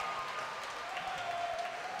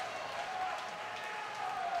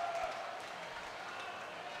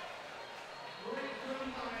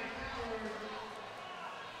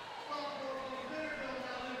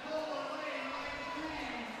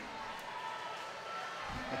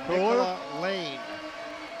 Nicola Lane.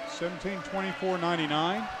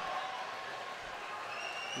 17:24.99.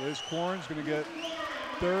 Liz Corrin's going to get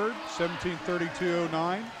third,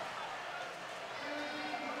 17:32.09.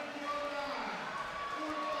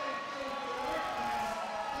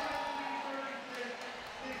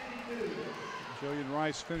 Jillian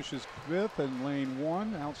Rice finishes fifth and lane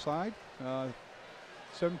one outside,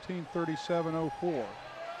 17:37.04.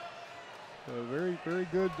 So very, very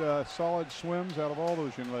good solid swims out of all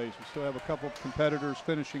those young ladies. We still have a couple of competitors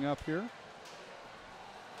finishing up here.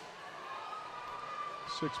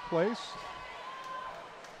 Sixth place.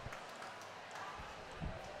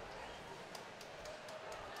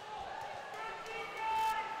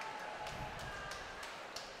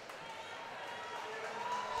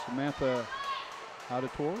 Samantha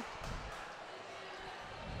Auditor.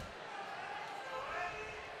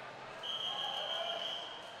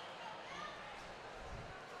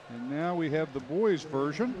 And now we have the boys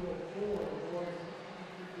version.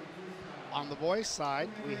 On the boys side,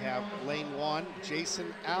 we have lane one,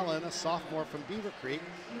 Jason Allen, a sophomore from Beaver Creek.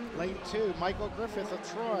 Lane two, Michael Griffith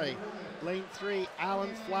of Troy. Lane three,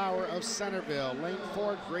 Alan Flower of Centerville. Lane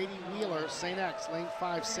four, Grady Wheeler, St. X. Lane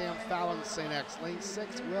five, Sam Fallon, St. X. Lane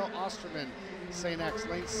six, Will Osterman, St. X.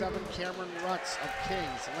 Lane seven, Cameron Rutz of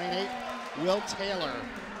Kings. Lane eight, Will Taylor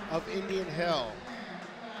of Indian Hill.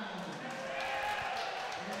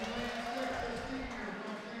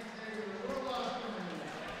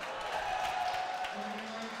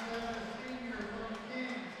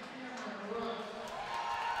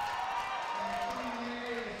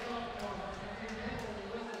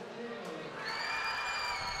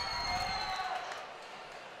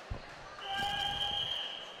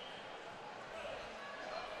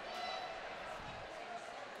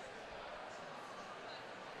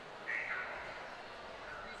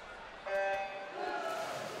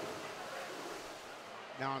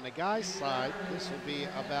 Now on the guys' side, this will be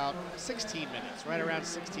about 16 minutes, right around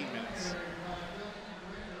 16 minutes.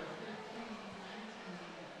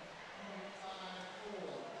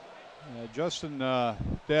 Justin,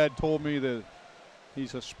 Dad told me that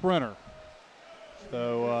he's a sprinter.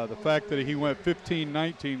 So the fact that he went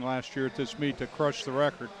 15:19 last year at this meet to crush the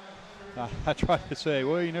record, I tried to say,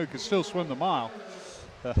 well, you know, he can still swim the mile.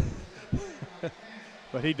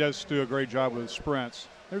 But he does do a great job with his sprints.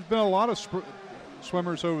 There's been a lot of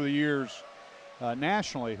swimmers over the years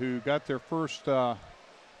nationally who got their first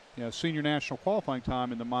senior national qualifying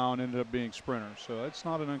time in the mile and ended up being sprinters. So it's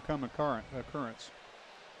not an uncommon occurrence.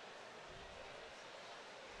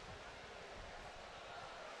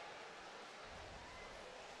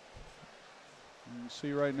 You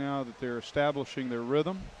see right now that they're establishing their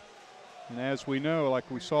rhythm. And as we know, like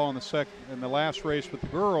we saw in the last race with the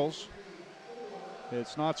girls,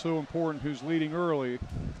 it's not so important who's leading early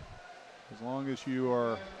as long as you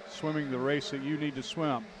are swimming the race that you need to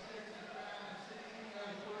swim.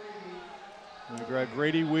 We've got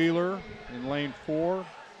Grady Wheeler in lane 4,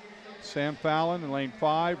 Sam Fallon in lane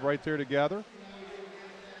 5, right there together.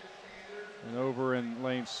 And over in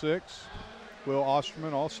lane 6, Will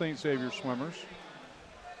Osterman, all St. Xavier swimmers.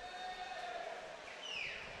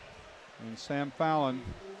 And Sam Fallon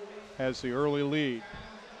has the early lead.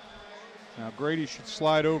 Now Grady should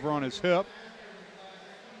slide over on his hip.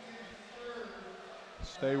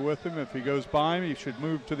 Stay with him. If he goes by him, he should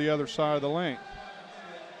move to the other side of the lane.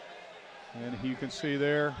 And you can see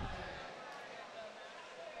there,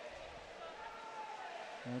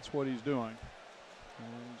 that's what he's doing.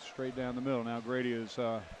 And straight down the middle. Now Grady is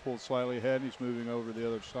pulled slightly ahead and he's moving over to the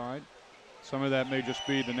other side. Some of that may just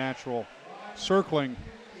be the natural circling.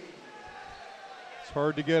 It's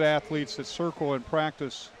hard to get athletes that circle in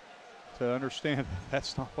practice to understand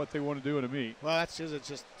that's not what they want to do in a meet. Well, that's because it's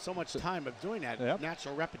just so much time of doing that. Yep.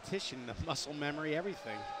 Natural repetition, the muscle memory,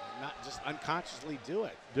 everything. Not just unconsciously do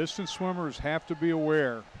it. Distance swimmers have to be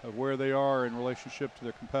aware of where they are in relationship to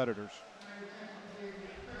their competitors.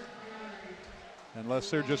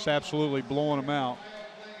 Unless they're just absolutely blowing them out.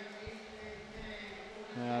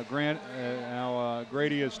 Now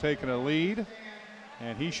Grady has taken a lead,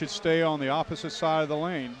 and he should stay on the opposite side of the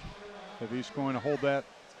lane if he's going to hold that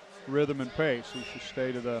rhythm and pace. He should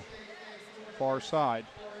stay to the far side.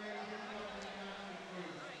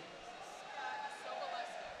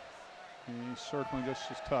 And he's circling just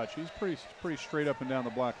his touch. He's pretty straight up and down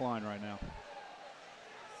the black line right now.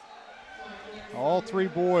 All three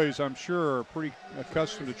boys, I'm sure, are pretty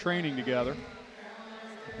accustomed to training together.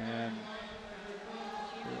 And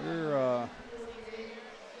we're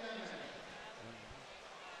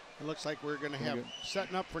it looks like we're going to have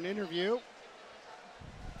setting up for an interview.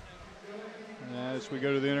 As we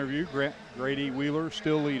go to the interview, Grady Wheeler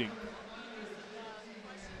still leading.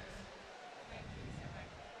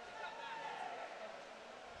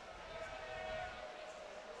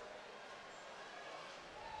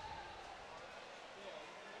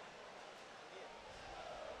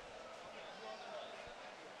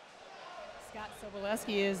 Scott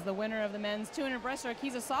Sobolewski is the winner of the men's 200 breaststroke.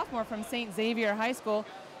 He's a sophomore from St. Xavier High School.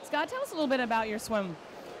 Scott, tell us a little bit about your swim.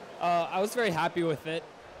 I was very happy with it.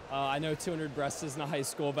 I know 200 breast isn't a high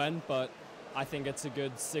school event, but I think it's a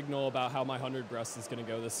good signal about how my 100 breast is going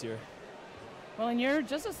to go this year. Well, and you're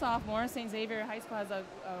just a sophomore. St. Xavier High School has a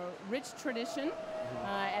rich tradition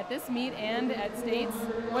at this meet and at states.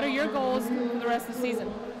 What are your goals for the rest of the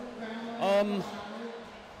season?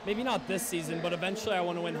 Maybe not this season, but eventually I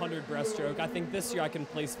want to win 100 breaststroke. I think this year I can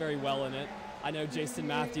place very well in it. I know Jason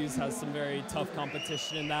Matthews has some very tough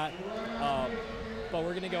competition in that, but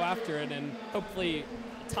we're going to go after it, and hopefully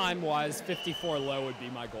time-wise, 54 low would be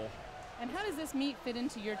my goal. And how does this meet fit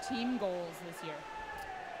into your team goals this year?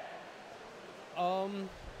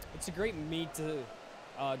 It's a great meet to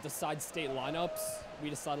decide state lineups. We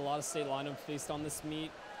decide a lot of state lineups based on this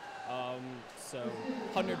meet. So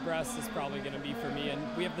 100 breast is probably going to be for me. And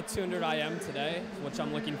we have the 200 IM today, which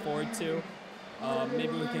I'm looking forward to.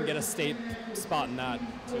 Maybe we can get a state spot in that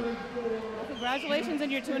too. Well, congratulations on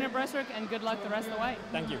your 200 breaststroke and good luck the rest of the way.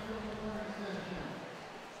 Thank you.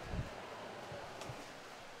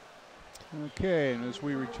 Okay, and as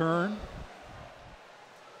we return,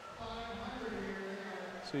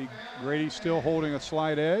 see Grady still holding a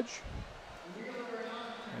slight edge.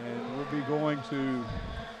 And we'll be going to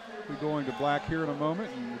black here in a moment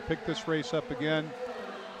and we'll pick this race up again.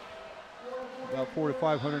 About 400 to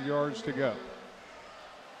 500 yards to go.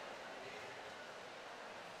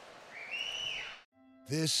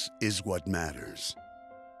 This is what matters.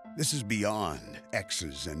 This is beyond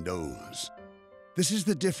X's and O's. This is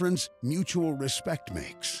the difference mutual respect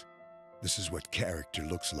makes. This is what character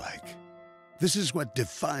looks like. This is what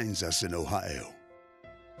defines us in Ohio.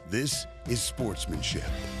 This is sportsmanship.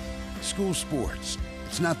 School sports,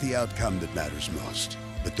 it's not the outcome that matters most,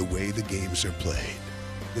 but the way the games are played.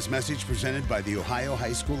 This message presented by the Ohio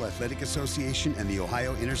High School Athletic Association and the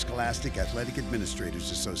Ohio Interscholastic Athletic Administrators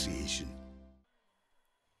Association.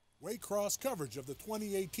 Waycross coverage of the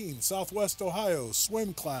 2018 Southwest Ohio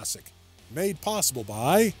Swim Classic, made possible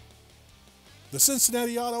by the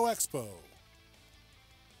Cincinnati Auto Expo,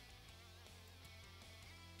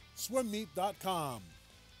 SwimMeet.com,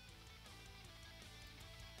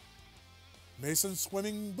 Mason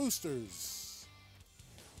Swimming Boosters,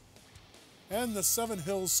 and the Seven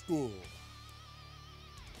Hills School.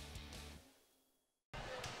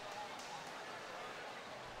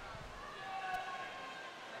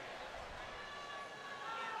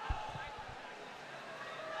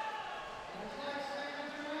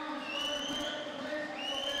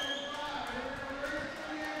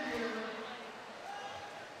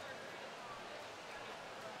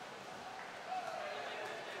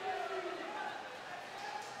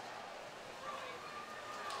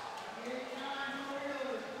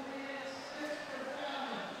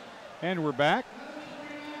 And we're back.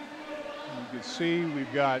 You can see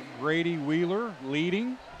we've got Grady Wheeler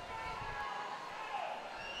leading.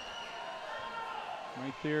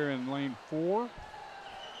 Right there in lane 4.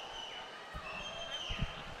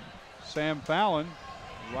 Sam Fallon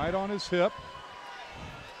right on his hip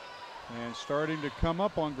and starting to come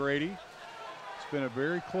up on Grady. It's been a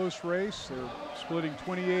very close race. They're splitting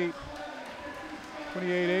 28-8,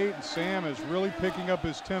 and Sam is really picking up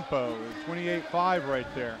his tempo. 28-5 right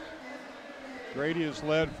there. Grady has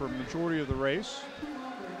led for a majority of the race.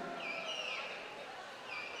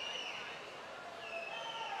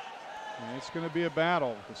 And it's going to be a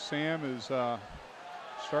battle because Sam is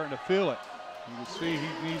starting to feel it. You can see he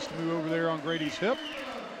needs to move over there on Grady's hip.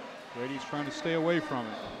 Grady's trying to stay away from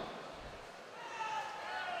it.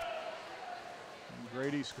 And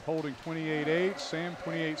Grady's holding 28-8, Sam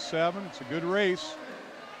 28-7. It's a good race.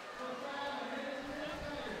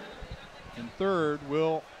 In third,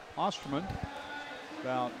 Will Osterman,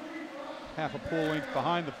 about half a full length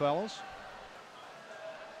behind the fellows.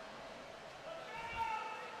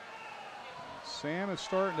 Sam is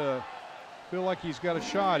starting to feel like he's got a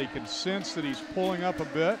shot. He can sense that he's pulling up a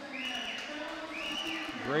bit.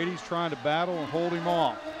 Grady's trying to battle and hold him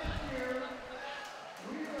off.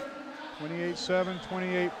 28-7,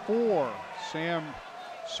 28-4. Sam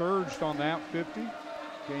surged on that 50,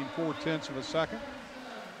 gained 0.4 of a second.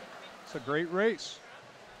 It's a great race.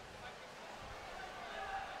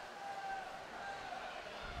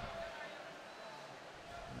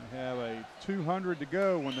 We have a 200 to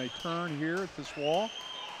go when they turn here at this wall.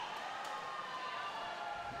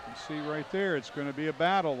 You can see right there, it's going to be a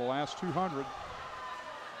battle, the last 200.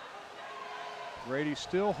 Grady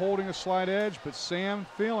still holding a slight edge, but Sam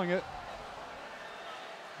feeling it.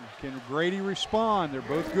 Can Grady respond? They're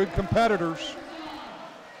both good competitors.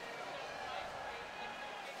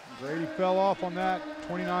 Grady fell off on that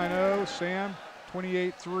 29-0, Sam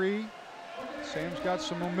 28-3. Sam's got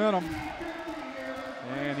some momentum.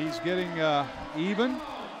 And he's getting even.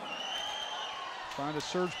 Trying to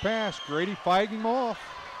surge past. Grady fighting him off.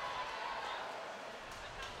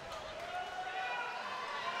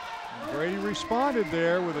 And Grady responded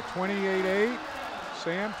there with a 28-8.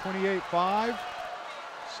 Sam 28-5.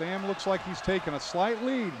 Sam looks like he's taking a slight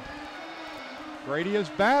lead. Grady is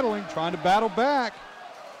battling, trying to battle back.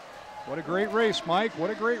 What a great race, Mike. What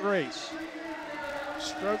a great race.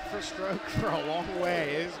 Stroke for a long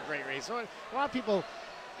way. It is a great race. So a lot of people,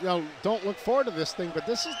 don't look forward to this thing, but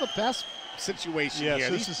this is the best situation here.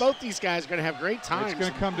 Both these guys are going to have great times. It's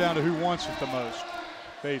going to come down to who wants it the most,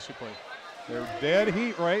 basically. They're dead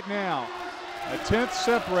heat right now. A 10th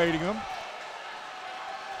separating them.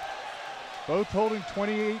 Both holding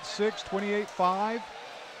 28-6, 28-5.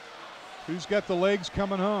 Who's got the legs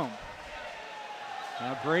coming home?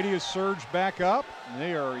 Now Grady has surged back up, and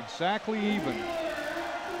they are exactly even.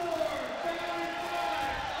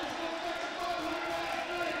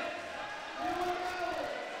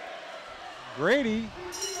 Grady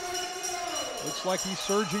looks like he's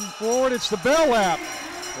surging forward. It's the bell lap.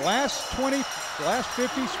 Last 50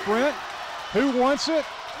 sprint. Who wants it?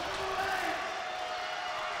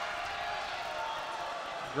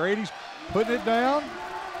 Grady's putting it down.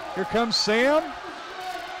 Here comes Sam.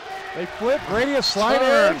 They flip. Grady a slight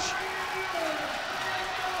edge.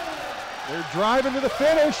 They're driving to the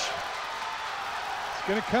finish. It's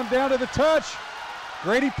going to come down to the touch.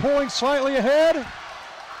 Grady pulling slightly ahead. And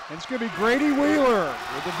it's going to be Grady Wheeler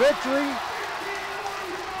with the victory.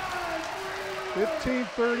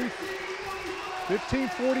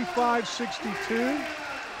 15:45.62.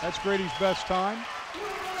 That's Grady's best time.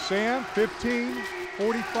 Sam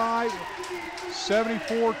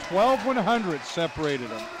 15:45.74. 12 100s separated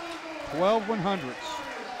them. 12 100s.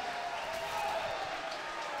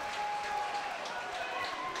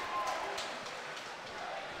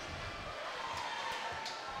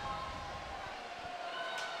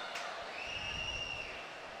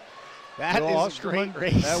 That is a great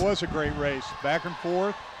race. That was a great race. Back and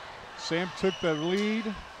forth. Sam took the lead,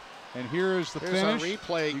 and here is the finish. Here's our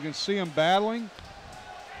replay. You can see them battling.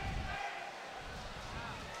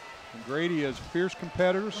 And Grady is a fierce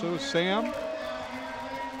competitor, so is Sam.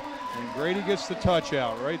 And Grady gets the touch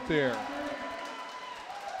out right there.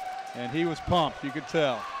 And he was pumped, you could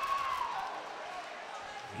tell.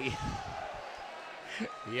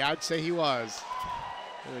 Yeah, I'd say he was.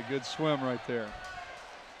 A good swim right there.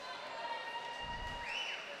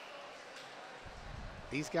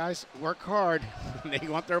 These guys work hard. They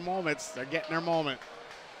want their moments. They're getting their moment.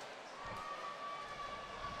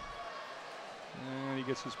 And he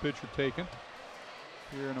gets his picture taken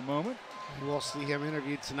here in a moment. We'll see him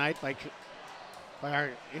interviewed tonight by our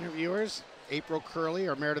interviewers, April Curley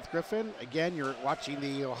or Meredith Griffin. Again, you're watching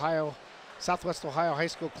the Southwest Ohio High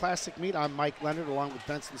School Classic meet. I'm Mike Leonard along with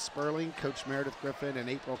Benson Sperling, Coach Meredith Griffin, and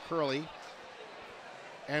April Curley.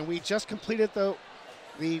 And we just completed the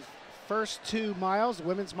first 2 miles, the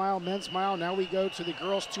women's mile, men's mile. Now we go to the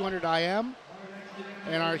girls 200 IM.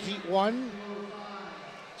 And our Heat 1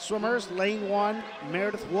 swimmers, lane 1,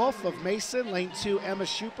 Meredith Wolf of Mason, lane 2, Emma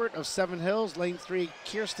Schubert of Seven Hills, lane 3,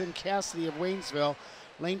 Kirsten Cassidy of Waynesville,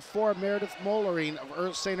 lane 4, Meredith Mollering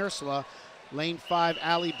of St. Ursula, lane 5,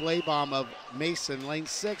 Allie Blaybaum of Mason, lane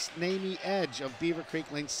 6, Namie Edge of Beaver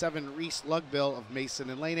Creek, lane 7, Reese Lugbill of Mason,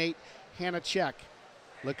 and lane 8, Hannah Check,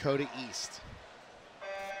 Lakota East.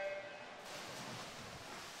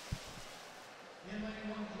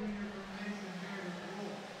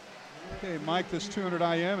 Okay, Mike, this 200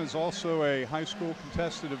 IM is also a high school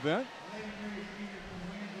contested event.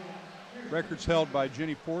 Records held by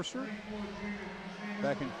Jenny Forster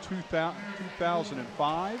back in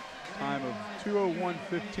 2005, time of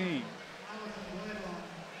 2:01:15.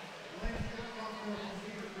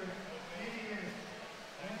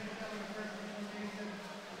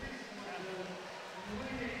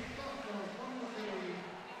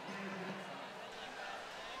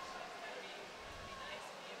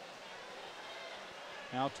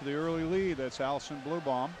 Out to the early lead, that's Allison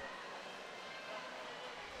Bluebaum.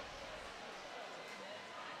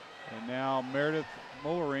 And now Meredith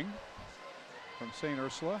Mollering from St.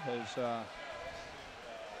 Ursula has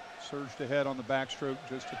surged ahead on the backstroke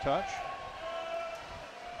just a touch.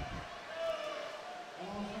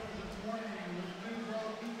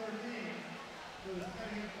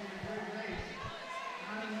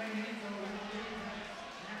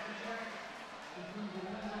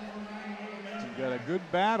 Got a good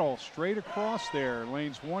battle straight across there.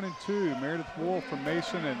 Lanes 1 and 2, Meredith Wolf from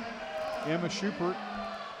Mason and Emma Schubert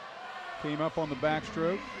came up on the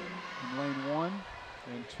backstroke in lane 1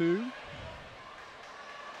 and 2.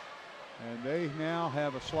 And they now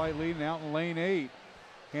have a slight lead, and out in lane 8,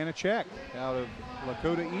 Hannah Check out of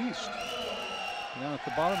Lakota East. Down at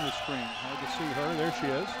the bottom of the screen, hard to see her, there she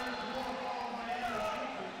is.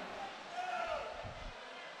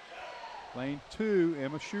 Lane 2,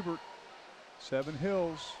 Emma Schubert, Seven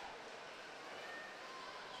Hills.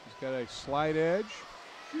 She's got a slight edge.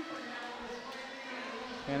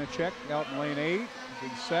 Hannah Check out in lane 8,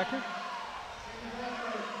 big second.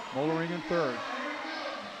 Mollering in third.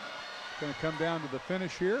 Going to come down to the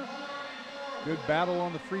finish here. Good battle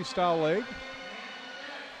on the freestyle leg.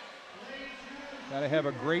 Got to have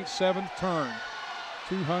a great 7th turn.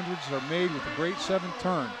 200s are made with a great 7th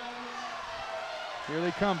turn. Here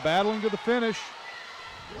they come, battling to the finish.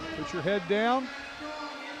 Put your head down.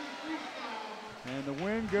 And the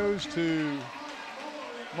win goes to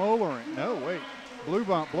Mollering. No, wait.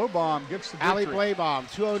 Bluebaum gets the victory. Allie Blaybaum,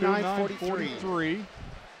 209.43.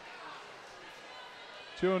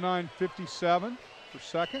 209.57 for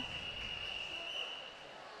second.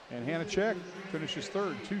 And Hannah Check finishes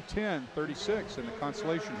third, 210.36 in the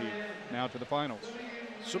consolation heat. Now to the finals.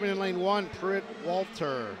 Swimming in lane 1, Pruitt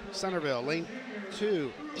Walter, Centerville. Lane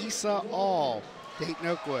 2, Issa All, Dayton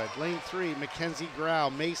Oakwood. Lane 3, Mackenzie Grau,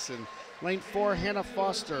 Mason. Lane 4, Hannah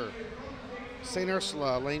Foster, St.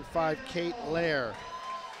 Ursula. Lane 5, Kate Lair,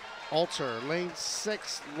 Alter. Lane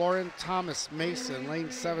 6, Lauren Thomas, Mason.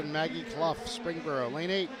 Lane 7, Maggie Clough, Springboro.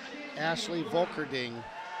 Lane 8, Ashley Volkerding,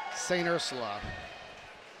 St. Ursula.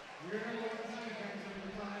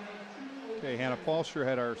 Okay, Hannah Foster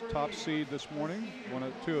had our top seed this morning, won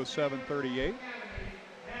at 207.38.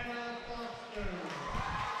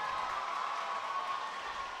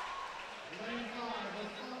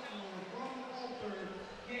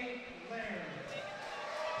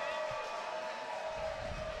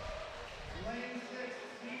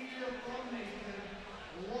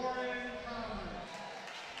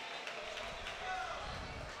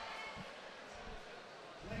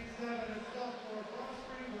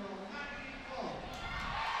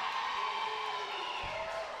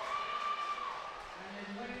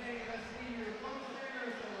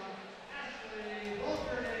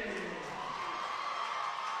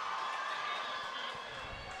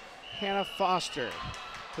 Hannah Foster,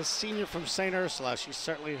 the senior from St. Ursula. She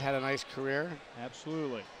certainly had a nice career.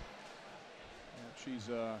 Absolutely. She's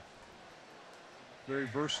very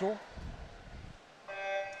versatile.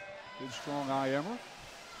 Good, strong IMer.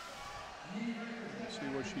 Let's see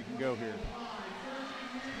where she can go here.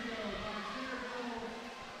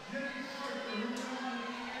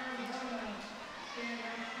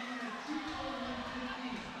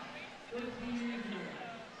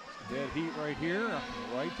 Dead heat right here,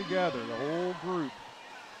 right together, the whole group.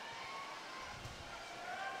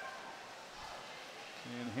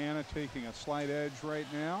 And Hannah taking a slight edge right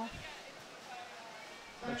now.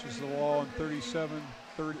 Touches the wall in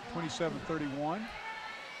 27-31.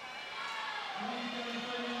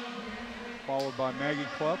 Followed by Maggie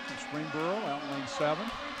Clough from Springboro out in lane 7.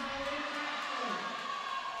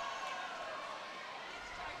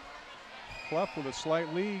 Clough with a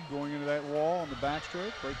slight lead going into that wall on the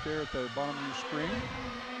backstroke right there at the bottom of your screen.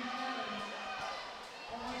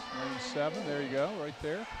 Lane 7, there you go, right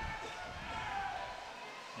there.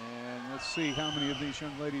 And let's see how many of these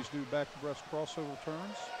young ladies do back-to-breast crossover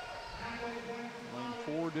turns. Lane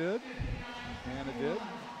 4 did, Hannah did,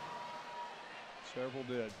 several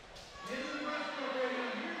did.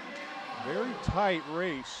 Very tight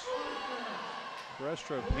race.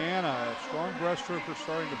 Breaststroke, Hannah, a strong breaststroker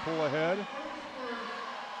starting to pull ahead.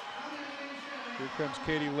 Here comes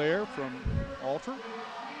Katie Lair from Alter.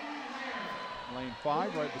 Lane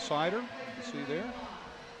 5 right beside her, you can see there.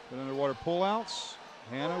 Good underwater pullouts.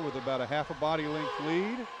 Hannah with about a half a body length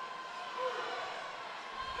lead.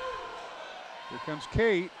 Here comes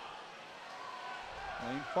Kate.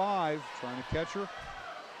 Lane 5, trying to catch her.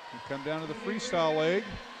 And come down to the freestyle leg.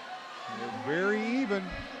 They're very even.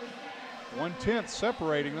 1/10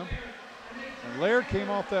 separating them. And Laird came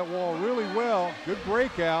off that wall really well. Good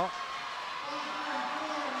breakout.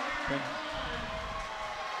 And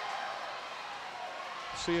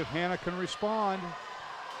see if Hannah can respond.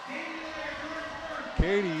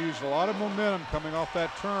 Katie used a lot of momentum coming off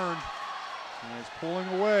that turn and is pulling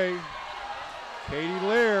away. Katie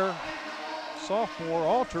Lair, sophomore,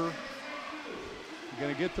 Alter,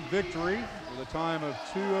 going to get the victory with a time of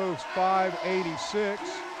 2:05.86.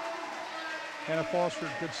 Hannah Foster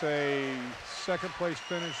gets a second place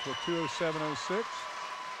finish with 2:07.06.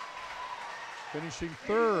 Finishing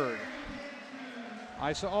third,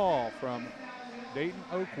 Isa All from Dayton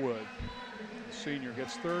Oakwood. The senior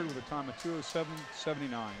gets third with a time of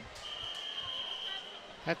 2:07.79.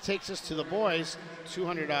 That takes us to the boys,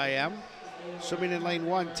 200 IM. Swimming in lane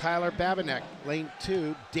 1, Tyler Babinek. Lane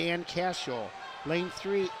 2, Dan Cashel. Lane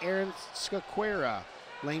 3, Aaron Skaquera.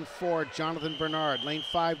 Lane 4, Jonathan Bernard. Lane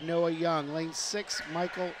 5, Noah Young. Lane 6,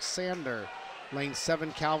 Michael Sander. Lane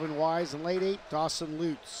 7, Calvin Wise. And lane 8, Dawson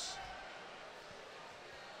Lutz.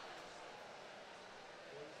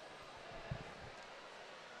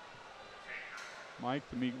 Mike,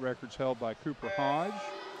 the meet records held by Cooper Hodge,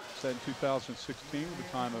 set in 2016 with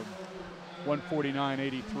a time of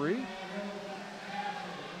 1:49.83.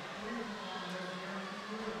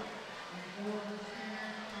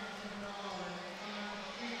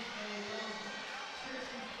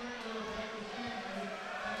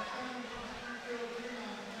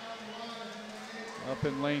 Up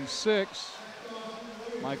in lane 6,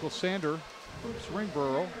 Michael Sander from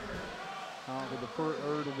Springboro. With the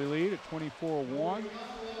third of the lead at 24:01.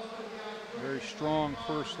 Very strong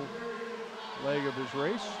first leg of his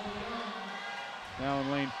race. Now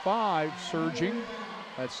in lane 5, surging,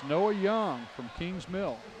 that's Noah Young from Kings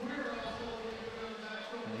Mill.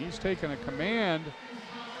 And he's taken a command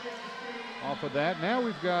off of that. Now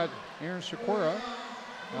we've got Aaron Sequeira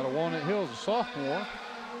out of Walnut Hills, a sophomore,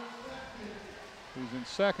 who's in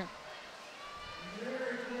second.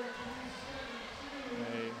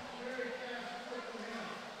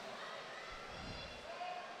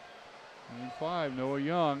 Lane 5, Noah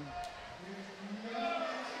Young,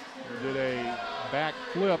 who did a back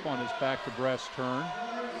flip on his back-to-breast turn.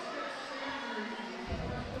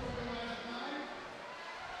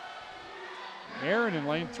 Aaron in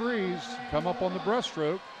lane 3's come up on the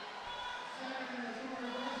breaststroke.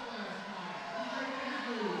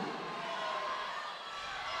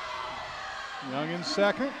 Young in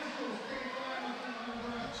second.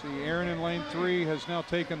 See, Aaron in lane 3 has now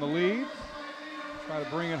taken the lead. Try to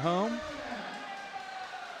bring it home.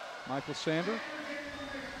 Michael Sander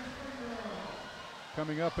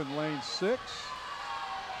coming up in lane 6. It's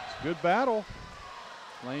a good battle.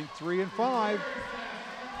 Lane 3 and 5.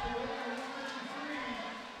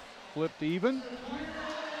 Flipped even. And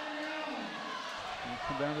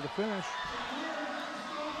come down to the finish.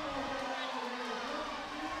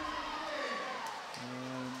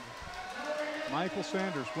 And Michael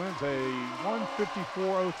Sanders wins a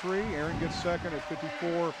 1:54.03. Aaron gets second at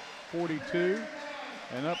 54.42.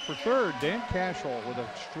 And up for third, Dan Cashel with a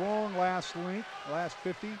strong last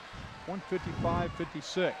 50,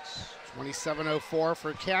 1:55.56. 27.04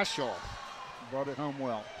 for Cashel. Brought it home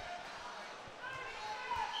well.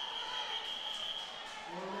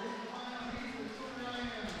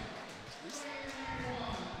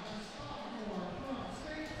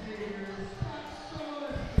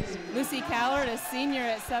 Lucy Callard, a senior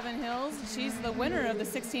at Seven Hills. She's the winner of the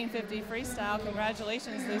 1650 freestyle.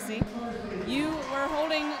 Congratulations, Lucy. You were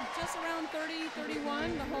holding just around 30,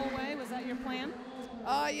 31 the whole way. Was that your plan?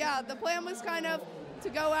 Yeah, the plan was kind of to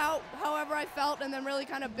go out however I felt and then really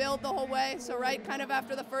kind of build the whole way. So right kind of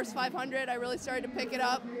after the first 500, I really started to pick it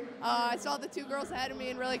up. I saw the two girls ahead of me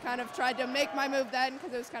and really kind of tried to make my move then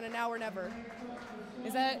because it was kind of now or never.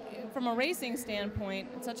 Is that, from a racing standpoint,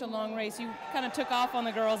 it's such a long race, you kind of took off on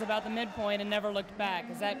the girls about the midpoint and never looked back.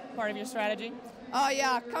 Is that part of your strategy?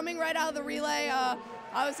 Yeah, coming right out of the relay,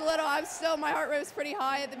 my heart rate was pretty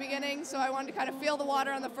high at the beginning, so I wanted to kind of feel the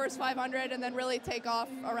water on the first 500 and then really take off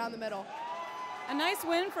around the middle. A nice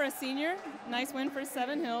win for a senior, nice win for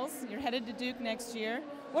Seven Hills. You're headed to Duke next year.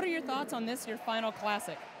 What are your thoughts on this, your final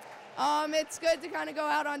classic? It's good to kind of go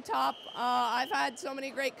out on top. I've had so many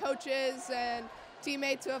great coaches and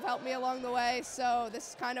teammates who have helped me along the way, so this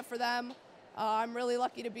is kind of for them. I'm really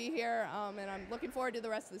lucky to be here, and I'm looking forward to the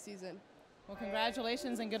rest of the season. Well,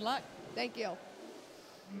 congratulations and good luck. Thank you.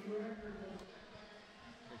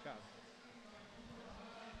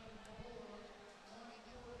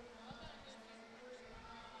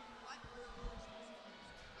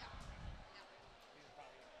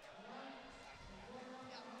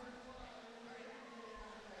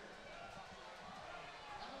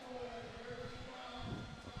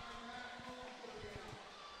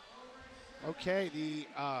 Okay, the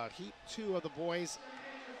heat 2 of the boys,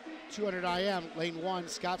 200 IM, lane 1,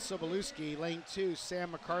 Scott Sobolewski, lane 2,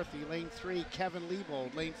 Sam McCarthy, lane 3, Kevin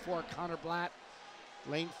Liebold, lane 4, Connor Blatt,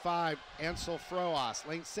 lane 5, Ansel Froas,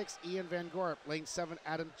 lane 6, Ian Van Gorp, lane 7,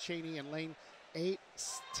 Adam Cheney, and lane 8,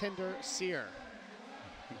 Tinder Sear.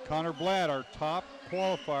 And Connor Blatt, our top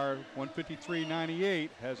qualifier,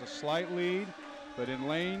 1:53.98, has a slight lead, but in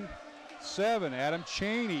lane 7, Adam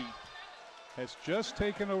Cheney has just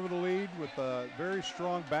taken over the lead with a very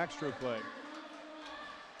strong backstroke leg.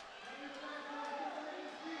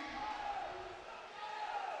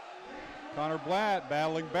 Connor Blatt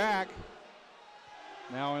battling back.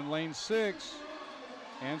 Now in lane 6,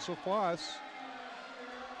 Ansel Foss.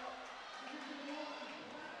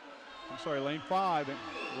 Lane 5, and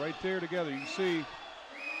right there together. You can see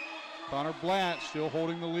Connor Blatt still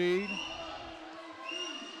holding the lead.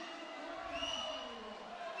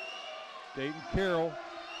 Dayton Carroll,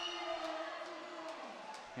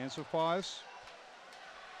 Ansel Foss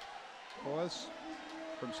from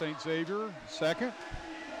St. Xavier, second.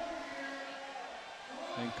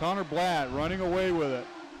 And Connor Blatt running away with it.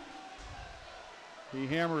 He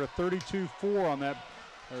hammered a 32.4 on that,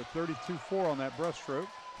 or 32.4 on that breaststroke.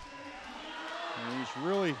 And he's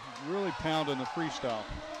really pounding the freestyle.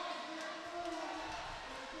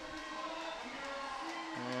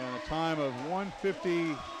 And a time of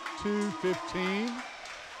 1:52.15.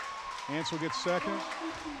 Ansel gets second,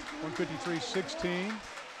 1:53.16.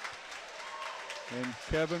 And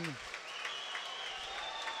Kevin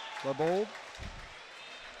Liebold,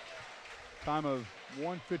 time of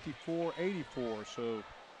 1:54.84. So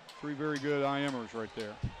 3 very good IMers right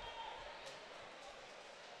there.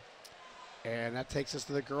 And that takes us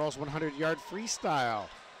to the girls' 100-yard freestyle.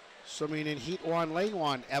 Swimming in heat 1, lane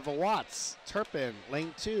 1, Eva Watts, Turpin.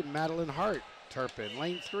 Lane 2, Madeline Hart, Turpin.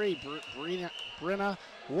 Lane 3, Brenna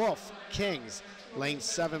Wolf, Kings. Lane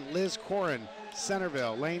 7, Liz Corin,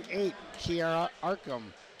 Centerville. Lane 8, Kiara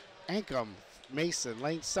Ankum, Mason.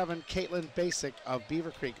 Lane 7, Caitlin Basic of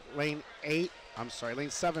Beaver Creek. Lane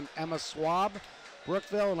 7, Emma Swab,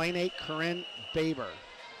 Brookville. Lane 8, Corinne Baber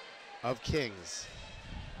of Kings.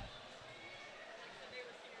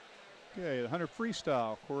 Okay, the 100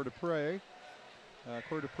 freestyle, Cora Dupre.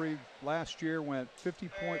 Cora Dupre last year went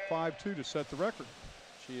 50.52 to set the record.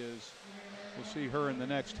 We'll see her in the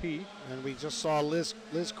next heat. And we just saw Liz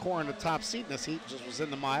Corin, the top seed in this heat, just was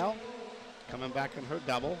in the mile, coming back in her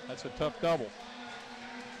double. That's a tough double.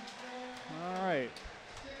 All right,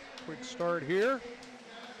 quick start here.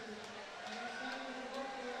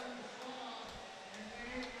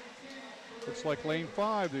 Looks like lane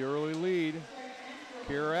 5, the early lead.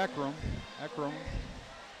 Kiera Ekram.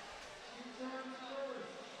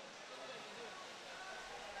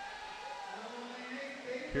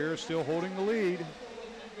 Kiera still holding the lead.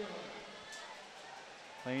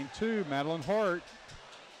 Lane 2, Madeline Hart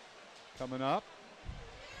coming up.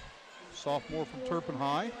 Sophomore from Turpin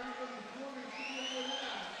High.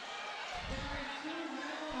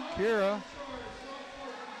 Kira,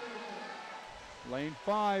 lane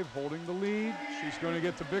 5, holding the lead. She's going to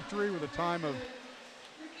get the victory with a time of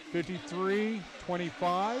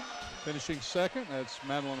 53:25. Finishing second, that's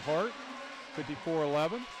Madeline Hart,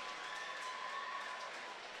 54:11.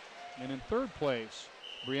 And in third place,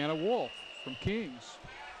 Brianna Wolf from Kings,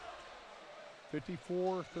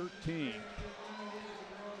 54:13.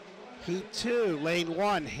 Heat 2, lane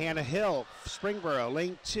 1, Hannah Hill, Springboro.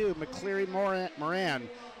 Lane 2, McCleary Moran,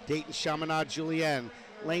 Dayton Chaminade Julienne.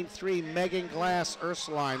 Lane 3, Megan Glass,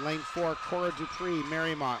 Ursuline. Lane 4, Cora Dupree,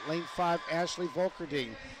 Marymount. Lane 5, Ashley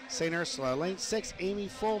Volkerding, St. Ursula. Lane 6, Amy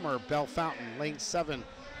Fulmer, Bell Fountain. Lane 7,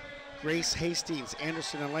 Grace Hastings,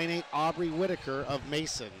 Anderson. And lane 8, Aubrey Whitaker of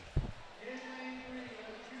Mason.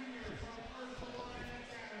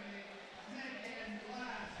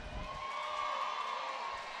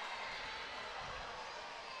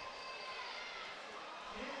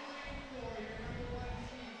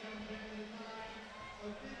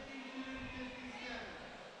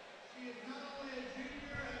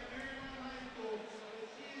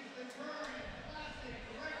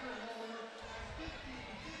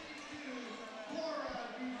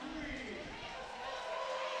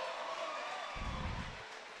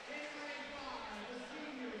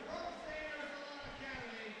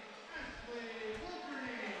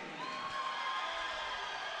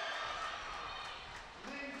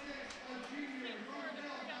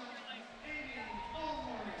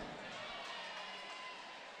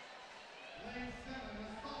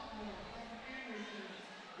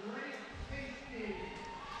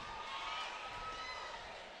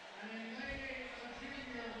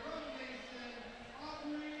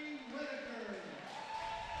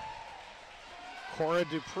 Cora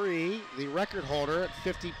Dupree, the record holder at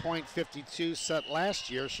 50.52 set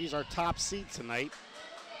last year. She's our top seed tonight.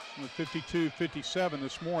 With 52:57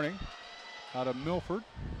 this morning out of Milford.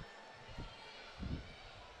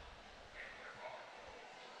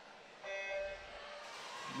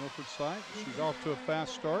 Milford side. She's off to a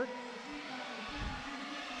fast start.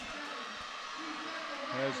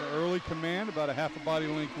 Has an early command, about a half a body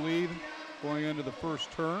length lead going into the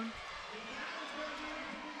first turn.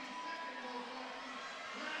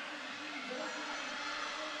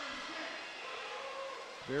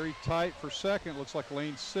 Very tight for second. Looks like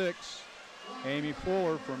lane 6, Amy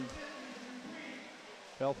Fuller from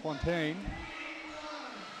Bellefontaine.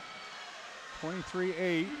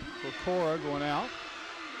 23.8 for Cora going out.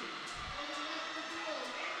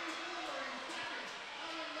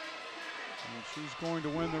 And she's going to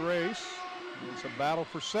win the race. It's a battle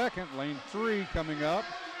for second. Lane 3 coming up.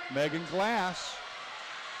 Megan Glass,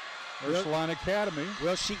 Ursuline Academy.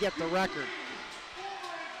 Will she get the record?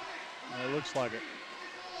 It looks like it.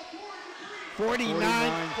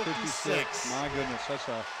 49.56. My goodness, that's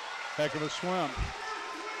a heck of a swim.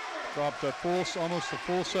 Dropped almost a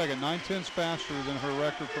full second, 9/10 faster than her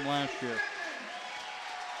record from last year.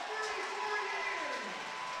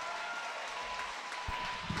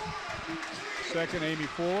 Second, Amy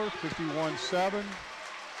Fuller, 51.7.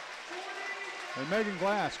 And Megan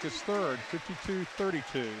Glass gets third,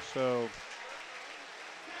 52.32. So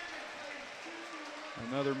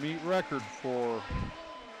another meet record for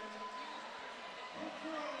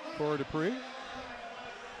Cora Dupree.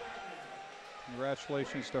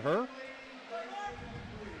 Congratulations to her.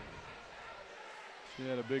 She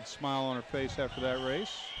had a big smile on her face after that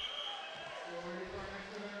race.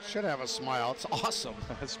 Should have a smile. It's awesome.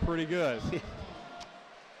 That's pretty good.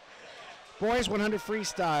 Boys 100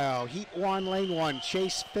 freestyle. Heat 1, lane 1,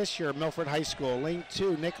 Chase Fisher, Milford High School. Lane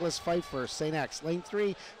 2, Nicholas Pfeiffer, St. X. Lane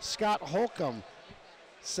 3, Scott Holcomb,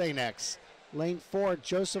 St. X. Lane 4,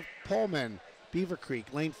 Joseph Pullman, Beaver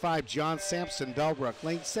Creek. Lane 5, John Sampson, Bellbrook.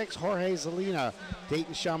 Lane 6, Jorge Zelina,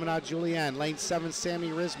 Dayton Chaminade Julienne. Lane 7, Sammy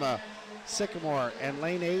Risma, Sycamore. And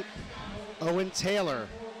lane 8, Owen Taylor,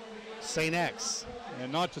 St. X.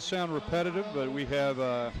 And not to sound repetitive, but we have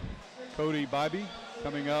Cody Bybee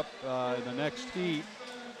coming up in the next heat.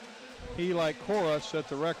 He, like Cora, set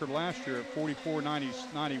the record last year at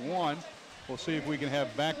 44.91. We'll see if we can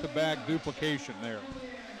have back-to-back duplication there.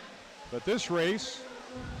 But this race,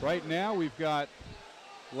 right now, we've got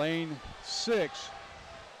lane 6,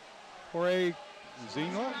 Jorge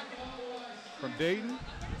Zelina from Dayton.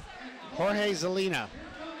 Jorge Zelina.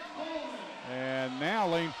 And now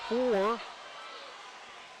lane 4,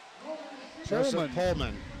 Joseph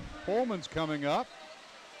Pullman. Pullman's coming up.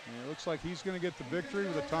 And it looks like he's going to get the victory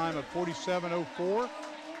with a time of 47.04.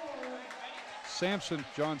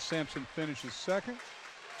 John Sampson finishes second.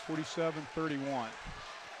 47-31.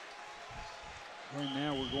 And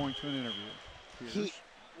now we're going to an interview. Peters.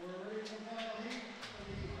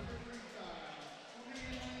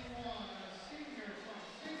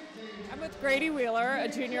 I'm with Grady Wheeler, a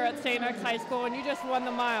junior at St. X High School, and you just won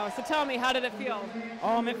the mile. So tell me, how did it feel?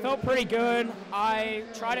 It felt pretty good. I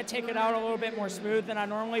tried to take it out a little bit more smooth than I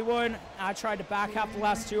normally would. I tried to back half the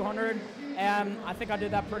last 200, and I think I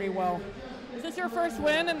did that pretty well. Is this your first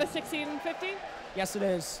win in the 1650? Yes, it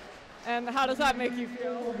is. And how does that make you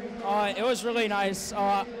feel? It was really nice.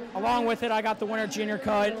 Along with it, I got the winter junior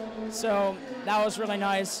cut, so that was really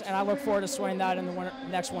nice, and I look forward to swinging that in the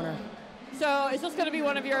next winter. So is this going to be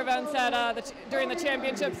one of your events at during the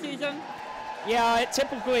championship season? Yeah, it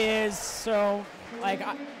typically is. So, like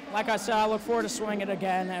I said, I look forward to swinging it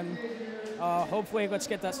again, and hopefully let's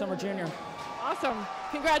get that summer junior. Awesome.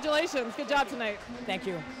 Congratulations. Good job tonight. Thank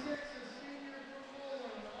you.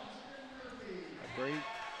 Great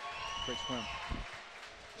swim.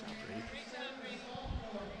 Good job, Brady.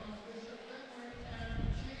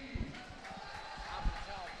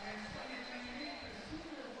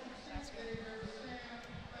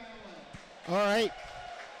 All right,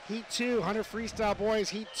 Heat 2, 100 freestyle boys,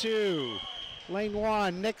 Heat 2. Lane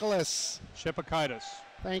 1, Nicholas Shipakaitis.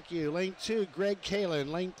 Thank you. Lane 2, Greg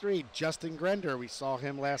Kalin. Lane 3, Justin Grender. We saw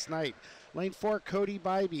him last night. Lane 4, Cody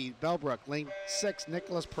Bybee, Bellbrook. Lane 6,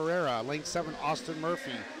 Nicholas Pereira. Lane 7, Austin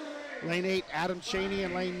Murphy. Lane 8, Adam Cheney,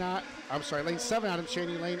 and lane 7, Adam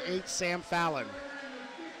Cheney. Lane 8, Sam Fallon.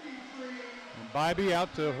 And Bybee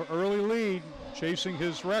out to early lead, chasing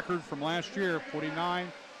his record from last year,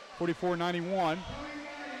 44.91.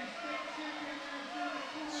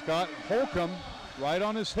 Scott Holcomb right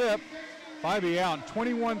on his hip. Bybee out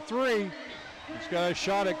 21-3. He's got a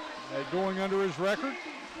shot at going under his record.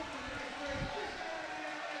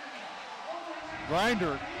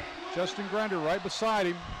 Grinder, Justin Grinder right beside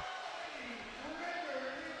him.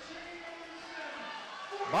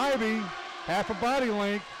 Bybee, half a body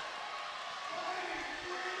length.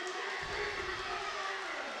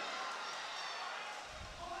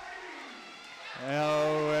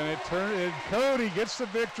 Oh, and and Cody gets the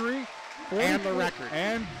victory. And the record.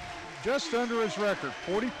 And just under his record,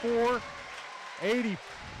 44-84.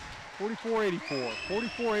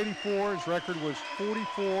 44-84. His record was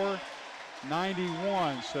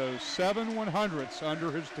 44.91, so 7 100ths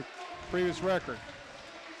under his previous record.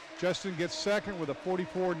 Justin gets second with a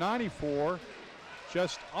 44.94,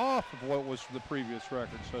 just off of what was the previous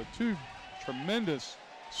record. So 2 tremendous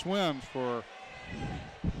swims for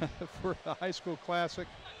for the high school classic.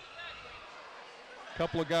 A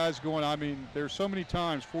couple of guys going, I mean, there's so many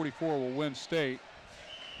times 44 will win state.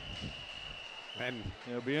 And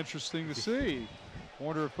it'll be interesting to see.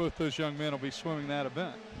 Wonder if both those young men will be swimming that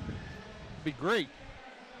event. It'd be great.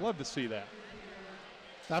 Love to see that.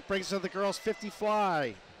 That brings us to the girls 50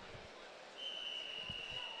 fly.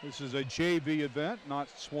 This is a JV event, not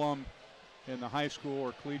swum in the high school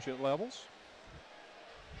or collegiate levels.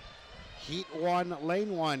 Heat 1,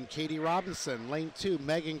 Lane 1, Katie Robinson. Lane 2,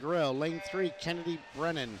 Megan Grill. Lane 3, Kennedy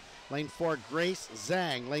Brennan. Lane 4, Grace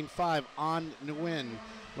Zhang. Lane 5, An Nguyen.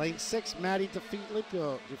 Lane 6, Maddie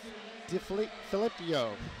DeFilippio.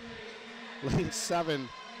 Lane 7,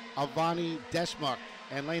 Avani Deshmukh.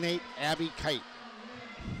 And lane 8, Abby Kite.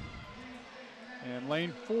 And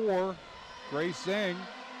lane 4, Grace Zhang.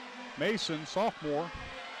 Mason, sophomore,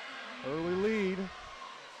 early lead.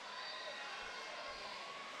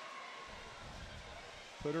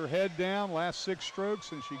 Put her head down, last 6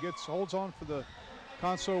 strokes, and she holds on for the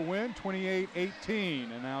console win,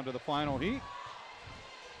 28-18. And now to the final heat.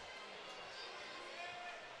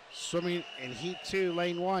 Swimming in Heat 2,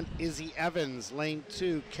 Lane 1, Izzy Evans. Lane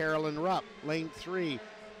 2, Carolyn Rupp. Lane 3,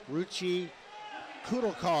 Ruchi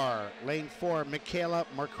Kudalkar. Lane 4, Michaela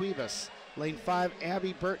Marquibas. Lane 5,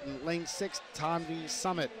 Abby Burton. Lane 6, Tanvi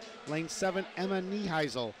Summit. Lane 7, Emma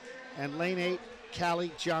Nieheisel. And lane 8,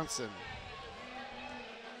 Callie Johnson.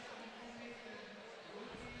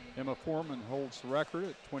 Emma Foreman holds the record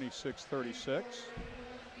at 26:36.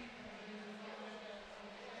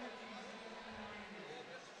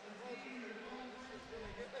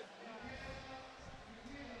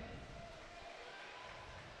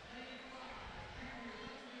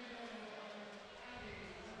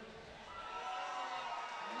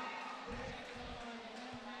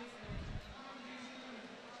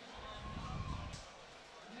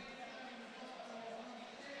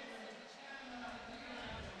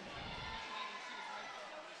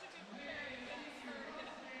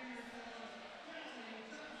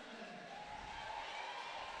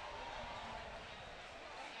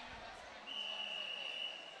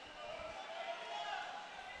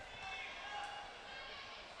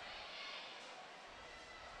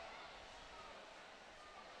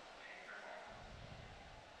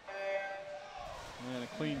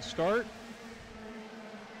 Clean start.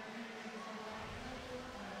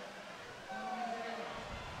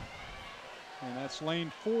 And that's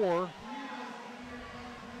lane 4.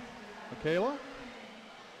 Michaela.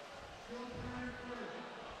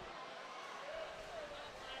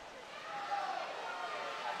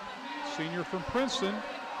 Senior from Princeton.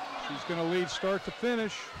 She's going to lead start to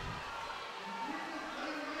finish.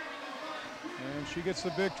 And she gets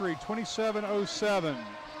the victory, 27:07.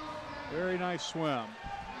 Very nice swim.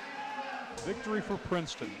 Victory for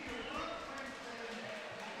Princeton.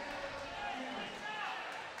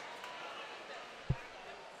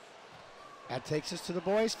 That takes us to the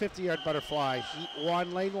boys' 50-yard butterfly. Heat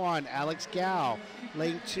 1, lane 1, Alex Gow.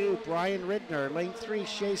 Lane 2, Brian Ridner. Lane 3,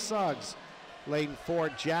 Shay Suggs. Lane 4,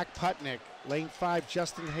 Jack Putnick. Lane 5,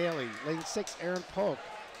 Justin Haley. Lane 6, Aaron Polk.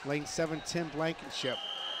 Lane 7, Tim Blankenship.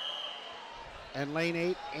 And lane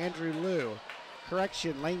 8, Andrew Liu.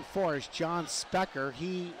 Correction, lane 4 is John Specker.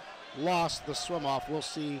 He lost the swim off. We'll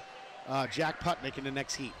see Jack Putnick in the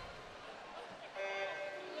next heat.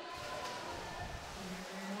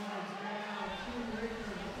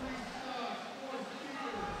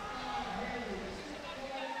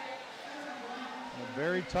 A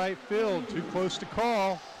very tight field, too close to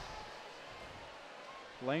call.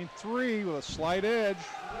 Lane 3 with a slight edge.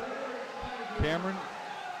 Cameron.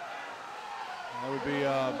 That would be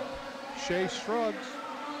Shay Scruggs.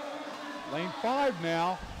 Lane 5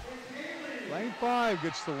 now. Lane 5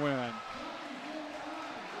 gets the win.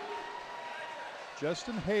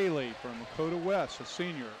 Justin Haley from Lakota West, a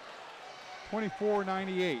senior.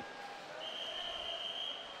 24:98.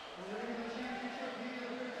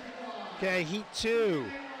 Okay, heat 2.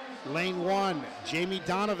 Lane 1, Jamie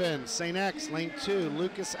Donovan, St. X. Lane 2,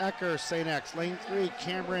 Lucas Ecker, St. X. Lane 3,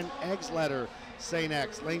 Cameron Eggsletter, St.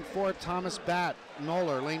 X. Lane 4, Thomas Batt,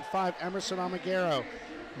 Moeller. Lane 5, Emerson Amagero,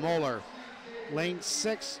 Moeller. Lane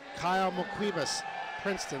 6, Kyle McQuibus,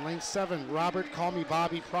 Princeton. Lane 7, Robert Call Me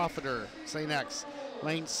Bobby Profiter, St. X.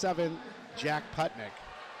 Lane 7, Jack Putnick.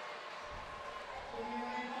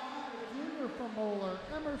 Junior from Moeller,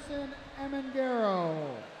 Emerson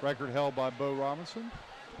Amangaro. Record held by Bo Robinson,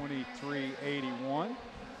 23:81.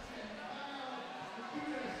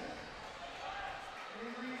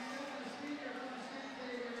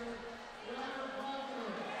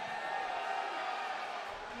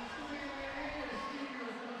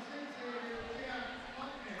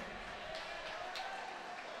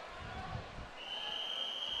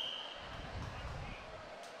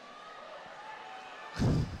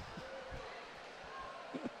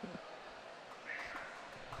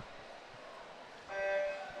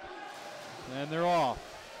 And they're off.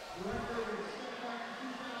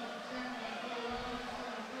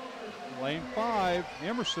 Lane 5,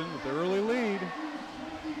 Emerson with the early lead.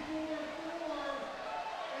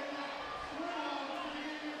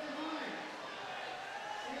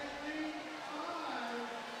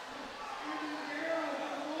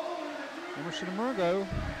 Emerson Emergo,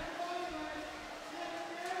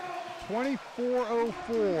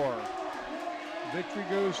 24:04. Victory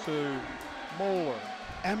goes to Moeller.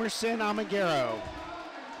 Emerson Amangaro.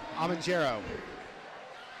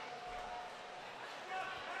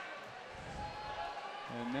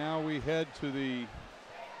 And now we head to the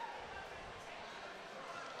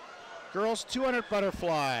girls 200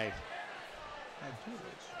 butterfly.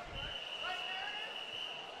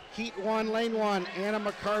 Heat 1, lane 1, Anna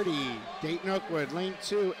McCarty, Dayton Oakwood. Lane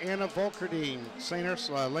 2, Anna Volkerdine, St.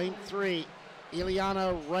 Ursula. Lane 3,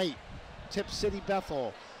 Ileana Wright, Tip City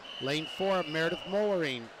Bethel. Lane 4, Meredith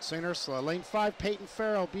Mollering, St. Ursula. Lane 5, Peyton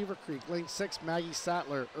Farrell, Beaver Creek. Lane 6, Maggie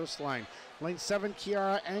Sattler, Ursuline. Lane 7,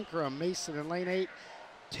 Kiara Ankrum, Mason. And lane 8,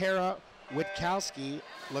 Tara Witkowski,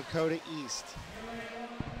 Lakota East.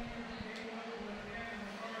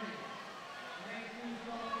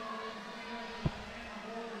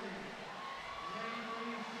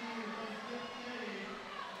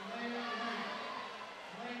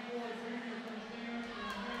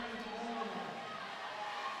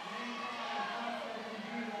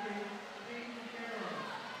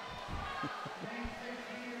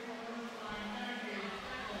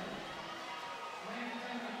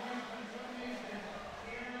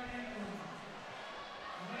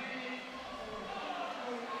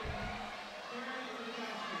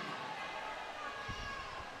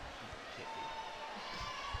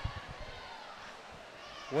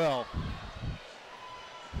 Well,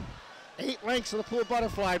 8 lengths of the pool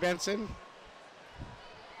butterfly, Benson.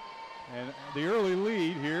 And the early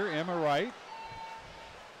lead here, Emma Wright,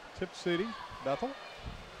 Tip City, Bethel.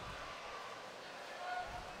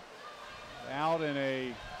 Out in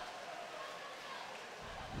a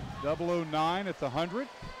 009 at the 100.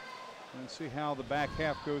 And see how the back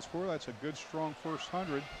half goes for her. That's a good, strong first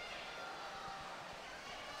 100.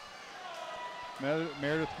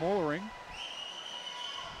 Meredith Mollering,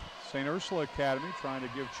 St. Ursula Academy, trying to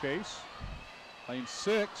give chase. Lane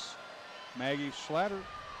 6, Maggie Schlatter.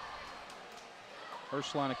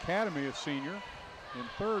 Ursuline Academy, a senior, in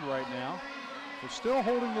third right now. They're still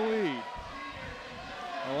holding the lead.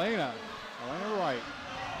 Elena Wright.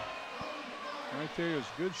 Right there is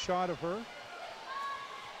a good shot of her.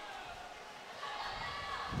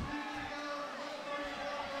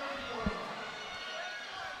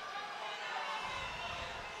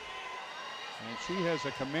 And she has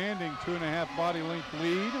a commanding 2.5 body length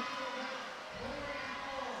lead.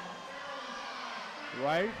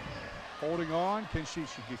 Wright holding on. She's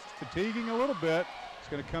fatiguing a little bit. It's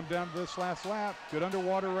going to come down to this last lap. Good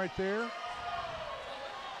underwater right there.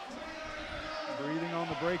 Breathing on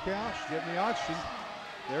the breakout. She's getting the oxygen.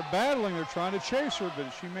 They're battling. They're trying to chase her,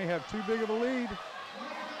 but she may have too big of a lead.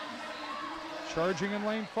 Charging in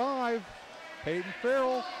lane 5, Peyton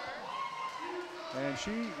Farrell.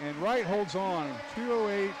 And Wright holds on,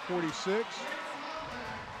 2:08.46.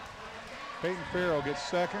 Peyton Farrell gets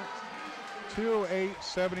second,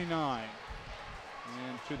 2:08.79.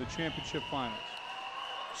 And to the championship finals.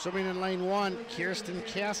 Swimming in lane 1, Kirsten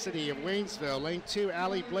Cassidy of Waynesville. Lane 2,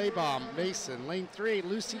 Allie Blaybaum, Mason. Lane 3,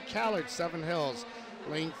 Lucy Callard, Seven Hills.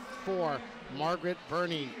 Lane 4, Margaret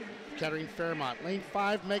Burney, Kettering Fairmont. Lane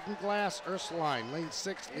 5, Megan Glass, Ursuline. Lane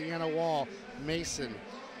 6, Leanna Wall, Mason.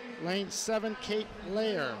 Lane 7, Kate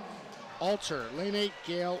Lair, Alter. Lane 8,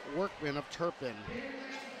 Gail Workman of Turpin.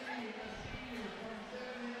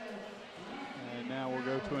 And now we'll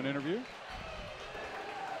go to an interview.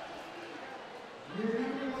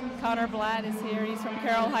 Connor Blatt is here. He's from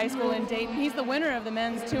Carroll High School in Dayton. He's the winner of the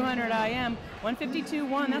men's 200 IM,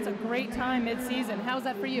 152.1. That's a great time mid-season. How's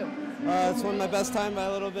that for you? It's one of my best time by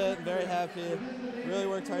a little bit. Very happy. Really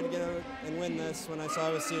worked hard to get out and win this when I saw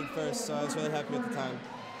I was seeded first, so I was really happy with the time.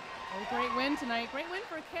 A great win tonight. Great win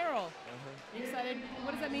for Carroll. You excited?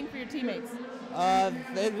 What does that mean for your teammates?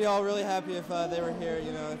 They'd be all really happy if they were here.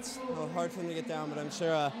 You know, it's hard for them to get down, but I'm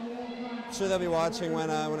sure they'll be watching when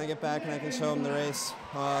I get back and I can show them the race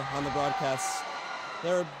on the broadcasts.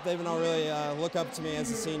 They've been all really look up to me as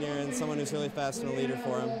a senior and someone who's really fast and a leader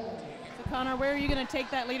for them. So Connor, where are you going to take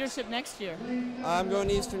that leadership next year? I'm going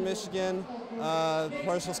to Eastern Michigan,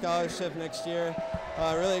 partial scholarship next year.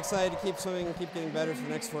 Really excited to keep swimming and keep getting better for the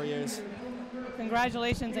next 4 years.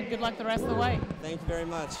 Congratulations and good luck the rest of the way. Thank you very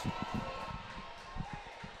much.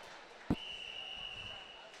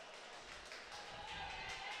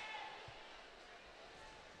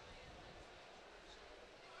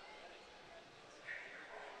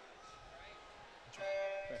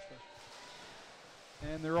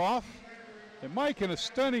 And they're off. And Mike in a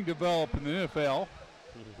stunning development in the NFL.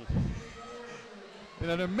 In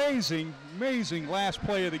an amazing, amazing last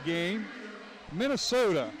play of the game.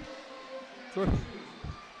 Minnesota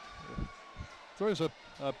throws a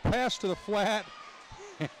pass to the flat,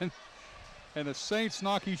 and the Saints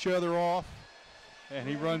knock each other off, and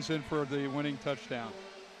he runs in for the winning touchdown.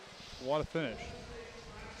 What a finish.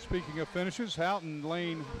 Speaking of finishes, Houghton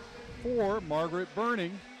lane 4, Margaret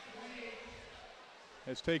Burning,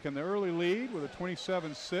 has taken the early lead with a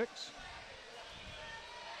 27-6.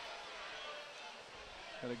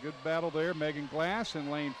 Got a good battle there. Megan Glass in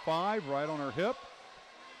lane 5, right on her hip.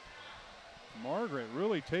 Margaret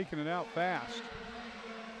really taking it out fast.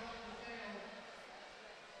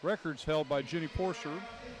 Records held by Jenny Porser,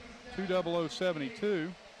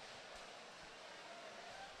 2:00.72.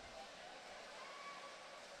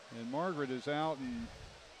 And Margaret is out in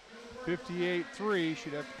 58.3.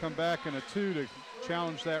 She'd have to come back in a 2 to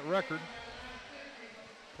challenge that record.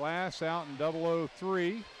 Glass out in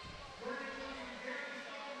 0:03.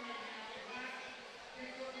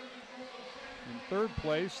 In third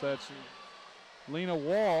place, that's Lena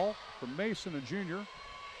Wall from Mason, a junior.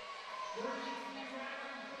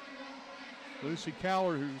 Lucy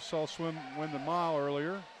Callard, who saw win the mile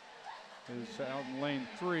earlier, is out in lane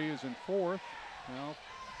 3, is in 4th. Now,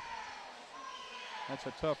 that's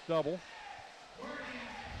a tough double.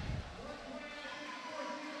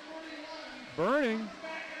 Burning,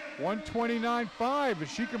 129.5.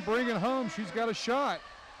 If she can bring it home, she's got a shot.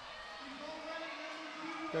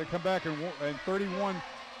 Got to come back and 31-2.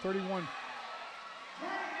 It's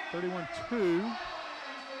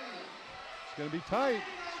going to be tight.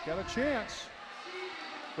 It's got a chance.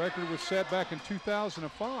 Record was set back in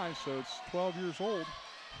 2005, so it's 12 years old.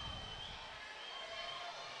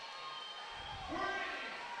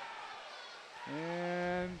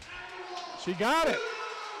 And she got it.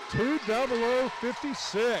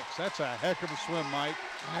 2:00.56. That's a heck of a swim, Mike.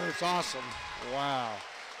 That is awesome. Wow.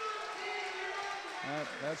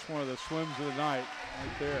 That's one of the swims of the night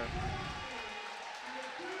right there.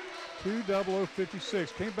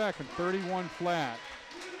 2:00:56. Came back in 31 flat.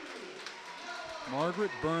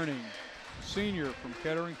 Margaret Burning, senior from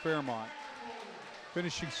Kettering Fairmont.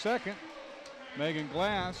 Finishing second, Megan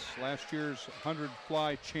Glass, last year's 100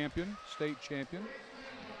 fly champion, state champion.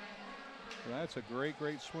 So that's a great,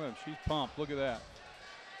 great swim. She's pumped. Look at that.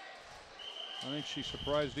 I think she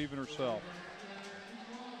surprised even herself.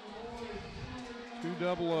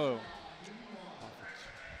 2:00.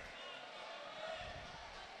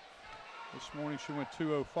 This morning she went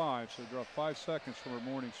 2:05, so dropped 5 seconds from her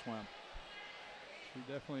morning swim. She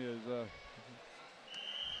definitely is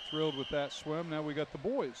thrilled with that swim. Now we got the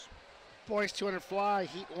boys. Boys 200 fly,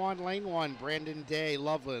 heat 1, lane 1, Brandon Day,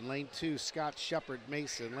 Loveland. Lane 2, Scott Shepard,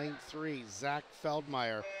 Mason. Lane 3, Zach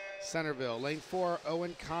Feldmeyer, Centerville. Lane 4,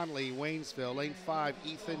 Owen Conley, Waynesville. Lane 5,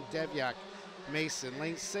 Ethan Devyak, Mason.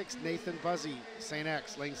 Lane 6, Nathan Buzzy, St.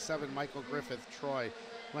 X. Lane 7, Michael Griffith, Troy.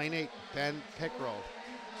 Lane 8, Ben Pickrell,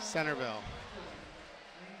 Centerville.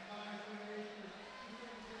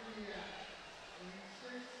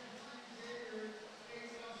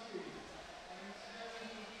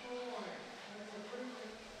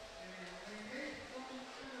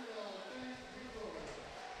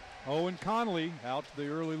 Owen Conley out to the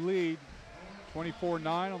early lead,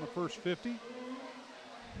 24.9 on the first 50.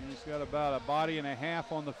 He's got about a body and a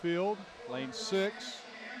half on the field. Lane 6,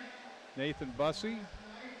 Nathan Bussey,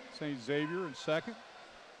 St. Xavier in second.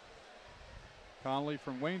 Conley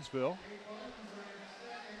from Waynesville.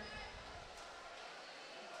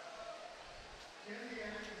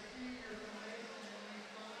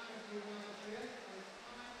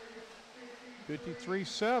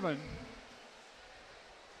 .53.7.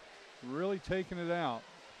 Really taking it out.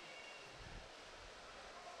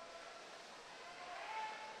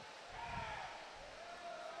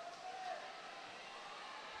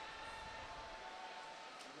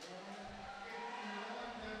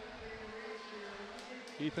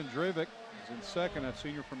 Ethan Drivik is in second, a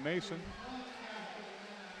senior from Mason.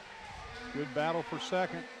 Good battle for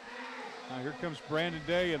second. Now here comes Brandon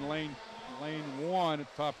Day in lane 1 at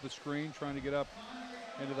the top of the screen, trying to get up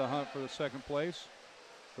into the hunt for the second place.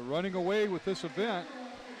 The running away with this event,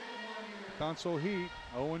 console heat,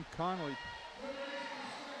 Owen Conley.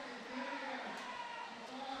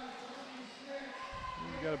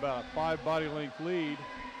 He's got about a 5 body length lead.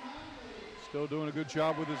 Still doing a good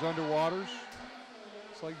job with his underwaters.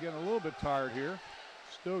 Looks like getting a little bit tired here.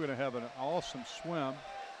 Still going to have an awesome swim.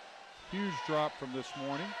 Huge drop from this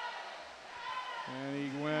morning. And he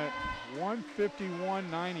went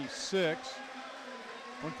 151.96.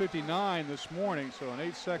 159 this morning, so an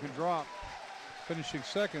 8-second drop. Finishing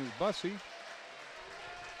second is Bussey.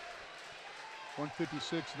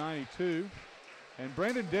 156.92. And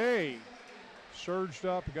Brandon Day surged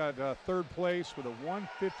up, got third place with a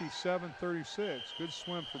 157.36. Good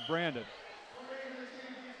swim for Brandon.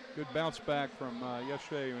 Good bounce back from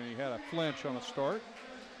yesterday when he had a flinch on the start.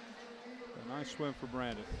 A nice swim for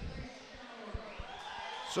Brandon.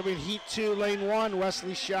 Swimming heat 2, lane 1,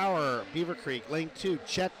 Wesley Shower, Beaver Creek. Lane 2,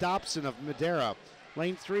 Chet Dobson of Madera.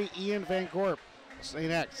 Lane 3, Ian Van Gorp, St.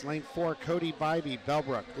 X. Lane 4, Cody Bybee,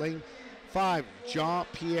 Bellbrook. Lane 5,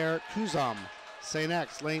 Jean-Pierre Kuzam, St.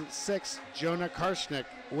 X. Lane 6, Jonah Karshnick,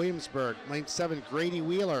 Williamsburg. Lane 7, Grady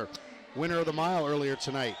Wheeler, winner of the mile earlier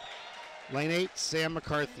tonight. Lane 8, Sam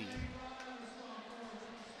McCarthy.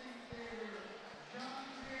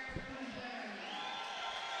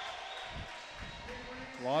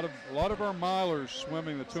 A lot of our milers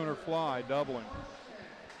swimming the 200 fly, doubling.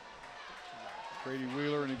 Grady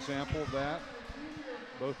Wheeler, an example of that.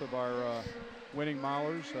 Both of our winning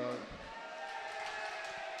milers.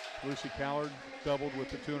 Lucy Callard doubled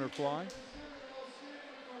with the 200 fly.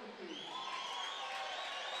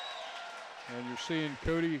 And you're seeing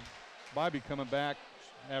Cody Bybee coming back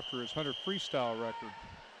after his 100 freestyle record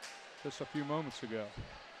just a few moments ago.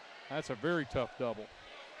 That's a very tough double,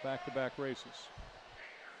 back-to-back races.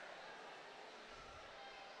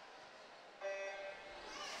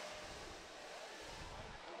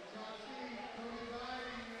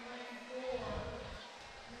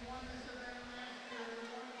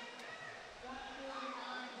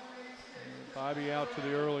 Bybee out to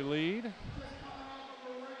the early lead.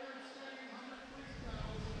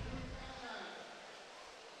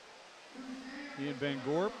 Ian Van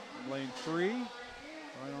Gorp, lane 3,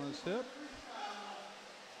 right on his hip.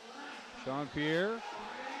 Jean-Pierre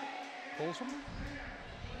Colson,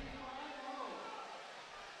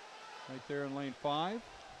 right there in lane 5.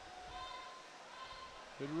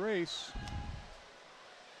 Good race.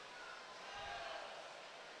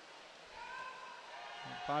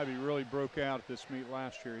 Ivy really broke out at this meet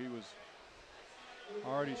last year. He was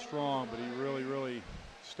already strong, but he really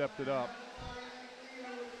stepped it up.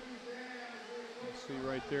 You see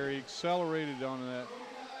right there, he accelerated on that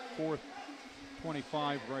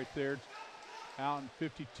 4:25 right there, out in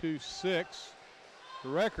 52.6. The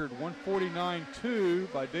record 149.2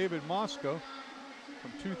 by David Mosco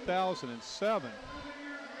from 2007.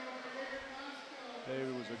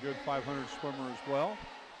 David was a good 500 swimmer as well.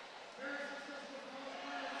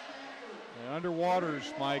 The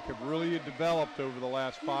underwaters, Mike, have really developed over the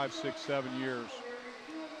last 5, 6, 7 years.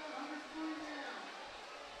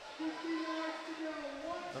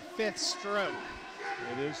 The 5th stroke.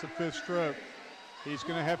 It is the 5th stroke. He's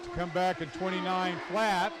going to have to come back in 29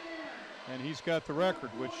 flat, and he's got the record,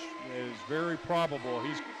 which is very probable.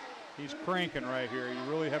 He's cranking right here. You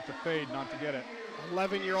really have to fade not to get it.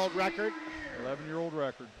 11-year-old record. 11-year-old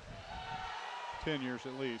record. 10 years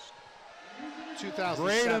at least. 2007.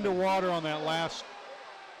 Great underwater on that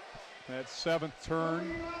 7th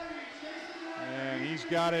turn. And he's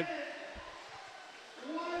got it.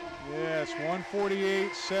 Yes,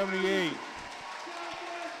 148.78.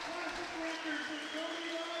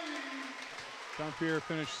 Jean-Pierre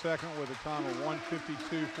finished second with a time of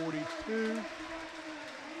 152.42.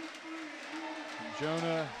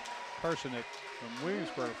 Jonah Karsenik from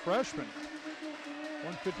Williamsburg, freshman,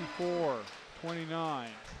 154.29.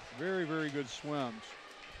 Very good swims.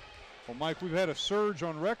 Well, Mike, we've had a surge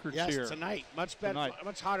on records here. Yes, tonight. Much better,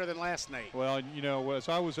 much hotter than last night. Well, you know, as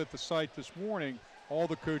I was at the site this morning, all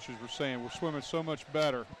the coaches were saying we're swimming so much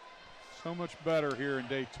better here in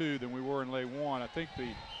day 2 than we were in day 1. I think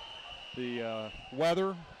the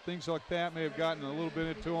weather, things like that may have gotten a little bit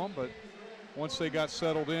into them, but once they got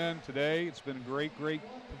settled in today, it's been great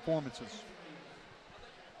performances.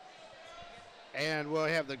 And we'll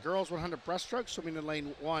have the girls 100 breaststroke swimming in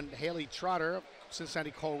lane 1, Haley Trotter,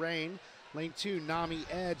 Cincinnati Coleraine. Lane 2, Nami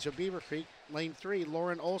Edge of Beaver Creek. Lane 3,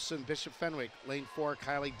 Lauren Olson, Bishop Fenwick. Lane 4,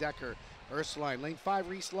 Kylie Decker, Ursuline. Lane 5,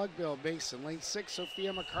 Reese Lugbill, Mason. Lane 6,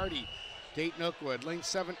 Sophia McCarty, Dayton Oakwood. Lane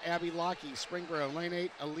 7, Abby Lockey, Springboro. Lane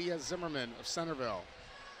 8, Aaliyah Zimmerman of Centerville.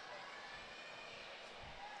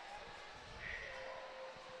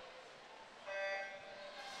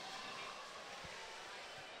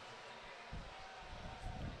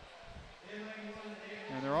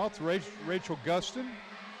 And they're all Rachel Guston,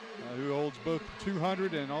 who holds both the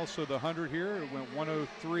 200 and also the 100 here. It went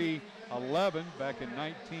 103.11 back in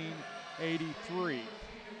 1983.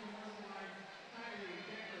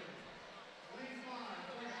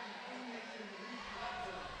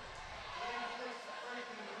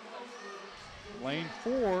 Lane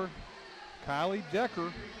 4, Kylie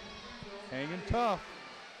Decker, hanging tough.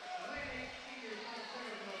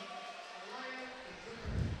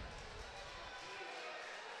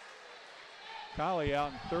 Kylie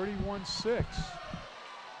out in 31.6.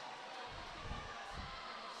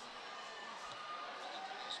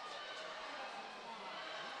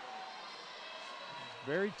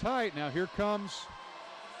 Very tight. Now here comes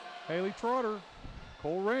Haley Trotter,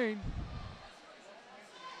 Coleraine.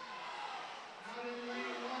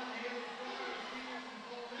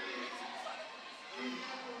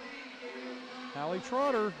 Haley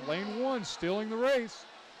Trotter, lane 1, stealing the race.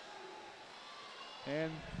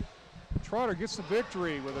 And Trotter gets the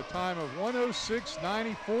victory with a time of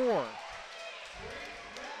 106.94.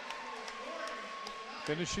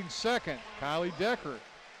 Finishing second, Kylie Decker.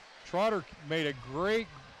 Trotter made a great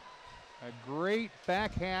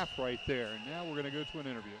back half right there. And now we're going to go to an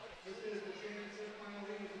interview.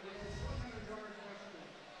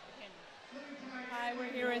 Hi, we're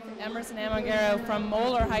here with Emerson Amangaro from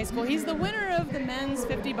Moeller High School. He's the winner of the men's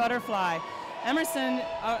 50 butterfly. Emerson,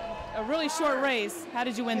 a really short race. How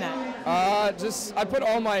did you win that? I put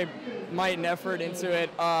all my might and effort into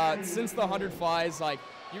it. Since the 100 flies, like,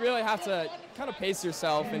 you really have to kind of pace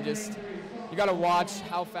yourself and just, you got to watch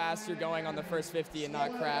how fast you're going on the first 50 and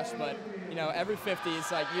not crash. But, you know, every 50,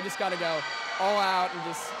 it's like you just got to go all out and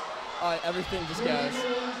just everything just goes.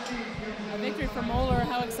 A victory for Moeller.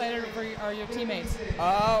 How excited are your teammates?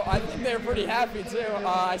 I think they're pretty happy too.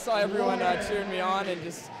 I saw everyone cheering me on and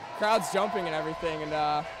just crowds jumping and everything, and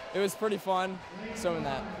it was pretty fun swimming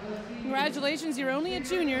that. Congratulations, you're only a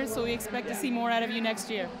junior, so we expect to see more out of you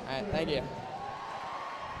next year. All right, thank you.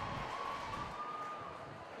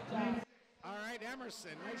 All right,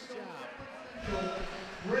 Emerson, nice job.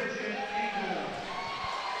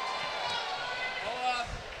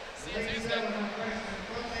 See you Tuesday.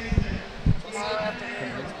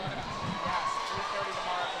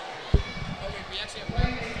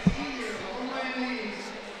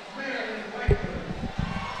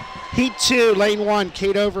 Heat 2, lane 1,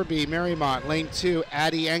 Kate Overby, Marymount. Lane 2,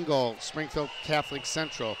 Addie Engel, Springfield Catholic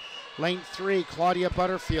Central. Lane 3, Claudia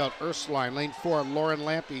Butterfield, Ursuline. Lane 4, Lauren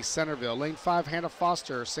Lampy, Centerville. Lane 5, Hannah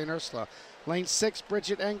Foster, St. Ursula. Lane 6,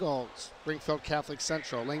 Bridget Engel, Springfield Catholic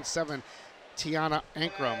Central. Lane 7, Tiana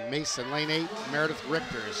Ankrum, Mason. Lane 8, Meredith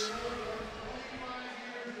Richters.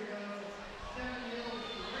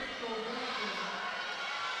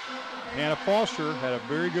 Hannah Foster had a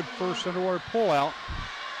very good first underwater pullout,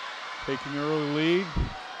 taking the early lead,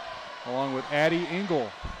 along with Addie Engel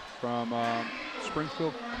from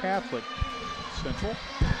Springfield Catholic Central.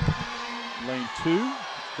 Lane 2,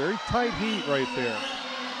 very tight heat right there.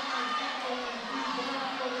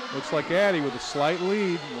 Looks like Addie with a slight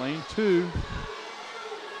lead, lane 2.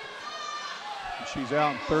 And she's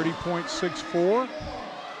out in 30.64.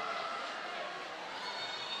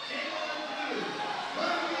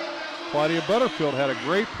 Claudia Butterfield had a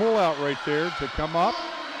great pullout right there to come up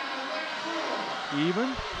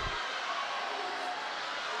even.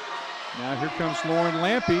 Now here comes Lauren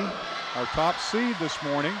Lampy, our top seed this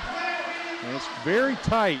morning. And it's very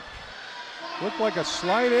tight. Looked like a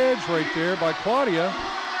slight edge right there by Claudia.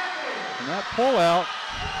 And that pullout,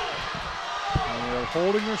 and they're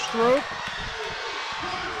holding their stroke.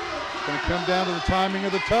 It's going to come down to the timing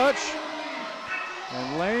of the touch.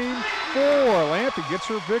 And lane 4, Lampy gets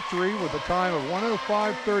her victory with a time of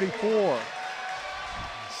 1:05.34.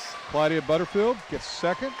 Claudia Butterfield gets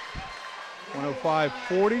second,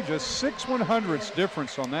 1:05.40, just 6 100ths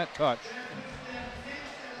difference on that touch.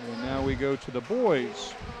 And now we go to the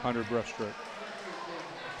boys' 100 breaststroke.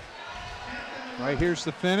 Right here's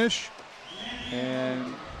the finish,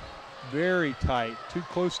 and very tight, too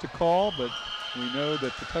close to call, but we know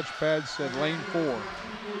that the touchpad said lane 4.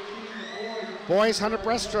 Boys 100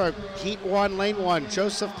 breaststroke, heat 1, lane 1,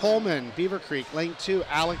 Joseph Pullman, Beaver Creek. Lane 2,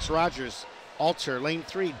 Alex Rogers, Alter. Lane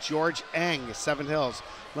 3, George Eng, Seven Hills.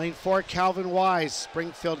 Lane 4, Calvin Wise,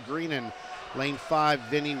 Springfield Greenan. Lane 5,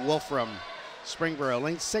 Vinnie Wolfram, Springboro.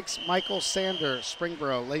 Lane 6, Michael Sander,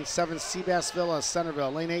 Springboro. Lane 7, Seabass Villa,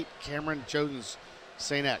 Centerville. Lane 8, Cameron Jones,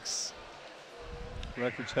 St. X.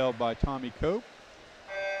 Records held by Tommy Cope,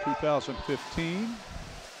 2015,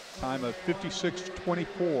 time of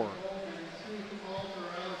 56:24.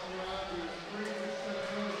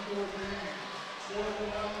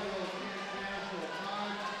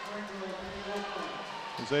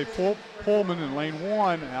 Jose Pullman in lane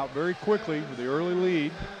 1 out very quickly with the early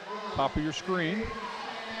lead, top of your screen.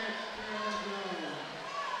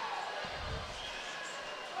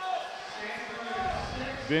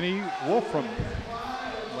 Vinnie Wolfram,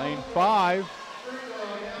 lane 5,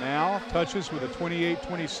 now touches with a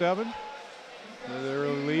 28-27 with the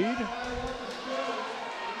early lead.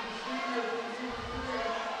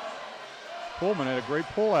 Pullman had a great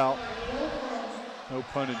pullout, no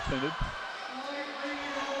pun intended.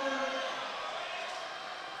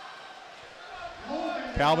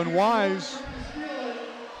 Calvin Wise,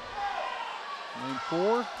 lane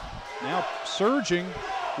 4, now surging,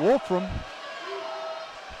 Wolfram,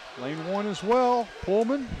 lane 1 as well.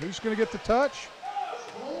 Pullman, who's going to get the touch?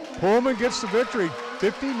 Pullman gets the victory,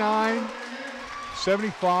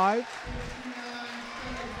 59-75.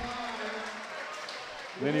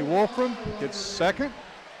 Vinnie Wolfram gets second,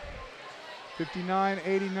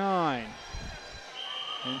 59-89.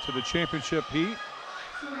 Into the championship heat.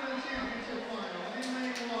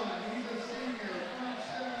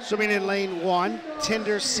 Swimming in lane 1,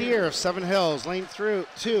 Tinder Sear of Seven Hills. Lane 2,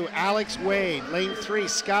 Alex Wade. Lane 3,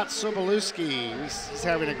 Scott Sobolewski. He's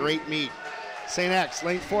having a great meet. St. X.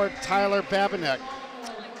 Lane 4, Tyler Babinek,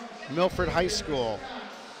 Milford High School.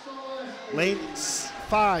 Lane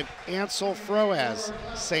 5, Ansel Froaz,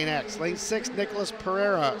 St. X. Lane 6, Nicholas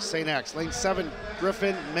Pereira, St. X. Lane 7,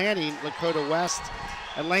 Griffin Manning, Lakota West.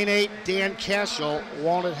 And lane 8, Dan Cashel,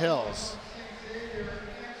 Walnut Hills.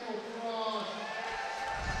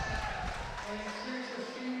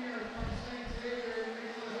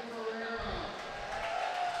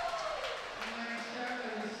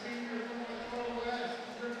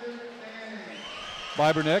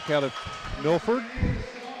 Biberneck out of Milford,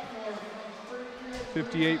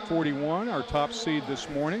 58-41, our top seed this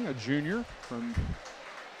morning, a junior from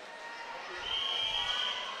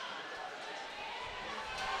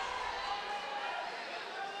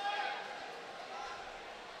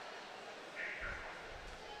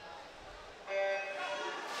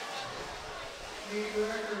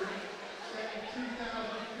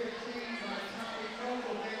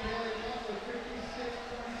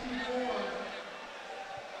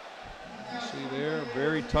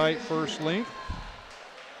very tight first link.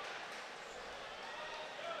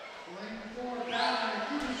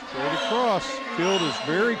 Straight across. Field is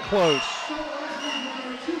very close.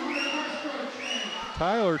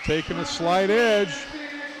 Tyler taking a slight edge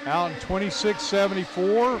out in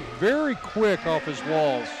 26.74. Very quick off his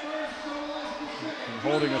walls. And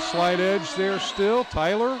holding a slight edge there still.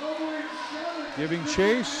 Tyler giving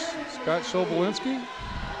chase. Scott Sobolinski.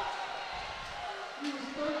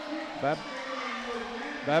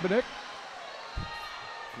 Babinick.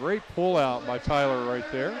 Great pull out by Tyler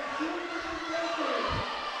right there.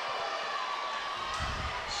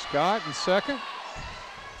 Scott in second.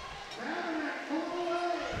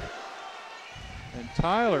 And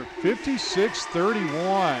Tyler,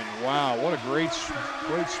 56.31. Wow, what a great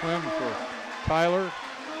swim for Tyler.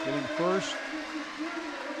 Getting first.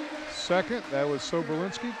 Second, that was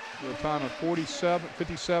Soberlinski with a time of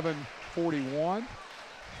 57.41.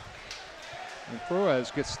 And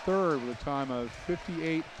Flores gets third with a time of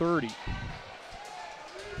 58.30.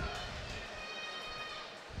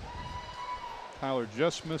 Tyler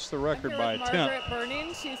just missed the record by a tenth. Margaret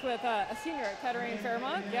Burning, she's with a senior at Kettering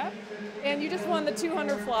Fairmont, yep. And you just won the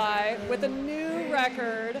 200 fly with a new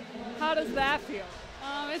record. How does that feel?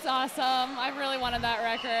 It's awesome. I really wanted that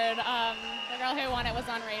record. The girl who won it was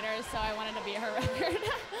on Raiders, so I wanted to be her record.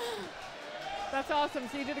 That's awesome.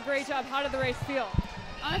 So you did a great job. How did the race feel?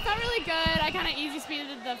 It felt really good. I kind of easy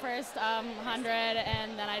speeded the first 100,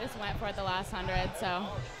 and then I just went for it the last 100, so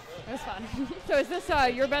it was fun. So is this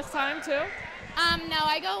your best time too? No,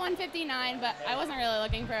 I go 1:59, but I wasn't really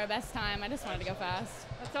looking for a best time. I just wanted to go fast.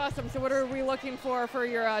 That's awesome. So what are we looking for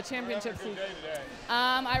your championship season?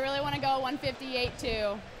 I really want to go 1:58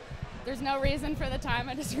 too. There's no reason for the time.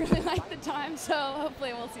 I just really like the time, so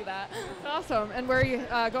hopefully we'll see that. That's awesome. And where are you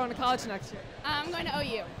going to college next year? I'm going to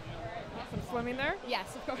OU. Awesome. Swimming there?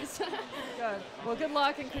 Yes, of course. Good. Well, good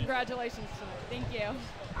luck and congratulations tonight. Thank you.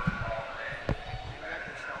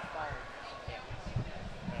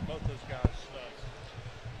 Both those guys.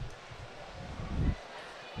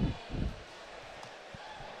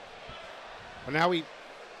 Well, now we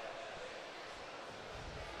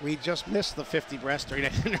just missed the 50 breast during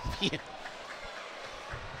that interview.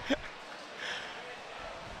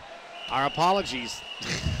 Our apologies.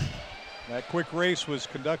 That quick race was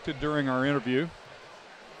conducted during our interview.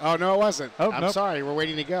 Oh, no, it wasn't. Oh, I'm nope. sorry. We're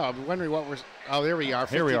waiting to go. I'm wondering what we're. Oh, there we are.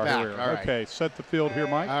 50 Here we are. back. Here we are. All right. Okay, set the field here,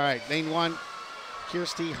 Mike. All right. Lane 1,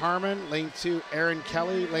 Kirsty Harmon. Lane 2, Erin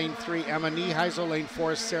Kelly. Lane 3, Emma Nieheisel. Lane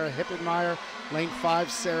 4, Sarah Hippenmeyer. Lane 5,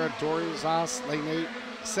 Sarah Dorizas. Lane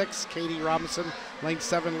 6, Katie Robinson. Lane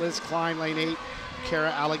 7, Liz Klein. Lane 8,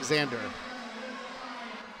 Kara Alexander.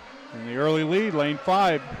 In the early lead, lane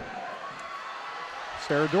 5,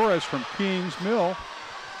 Sarah Doris from Kings Mill.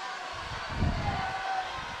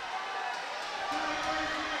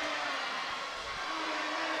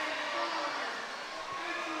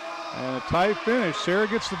 And a tight finish. Sarah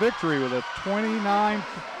gets the victory with a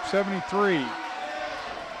 29.73.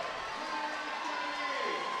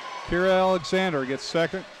 Kira Alexander gets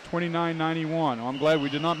second, 29.91. I'm glad we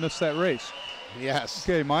did not miss that race. Yes.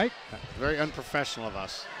 Okay, Mike. Very unprofessional of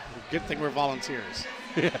us. Good thing we're volunteers.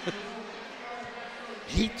 Yeah.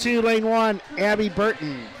 Heat 2, lane 1, Abby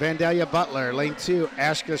Burton, Vandalia Butler. Lane 2,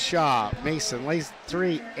 Ashka Shaw, Mason. Lane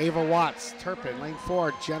 3, Ava Watts, Turpin. Lane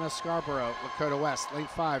 4, Jenna Scarborough, Lakota West. Lane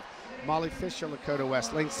 5, Molly Fisher, Lakota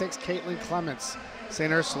West. Lane 6, Caitlin Clements,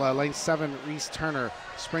 St. Ursula. Lane 7, Reese Turner,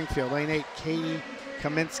 Springfield. Lane 8, Katie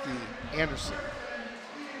Kaminsky, Anderson.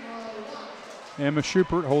 Emma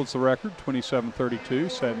Schubert holds the record,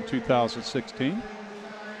 27.32, set in 2016.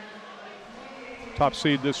 Top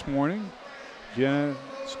seed this morning, Jenna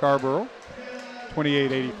Scarborough,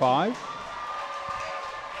 28.85.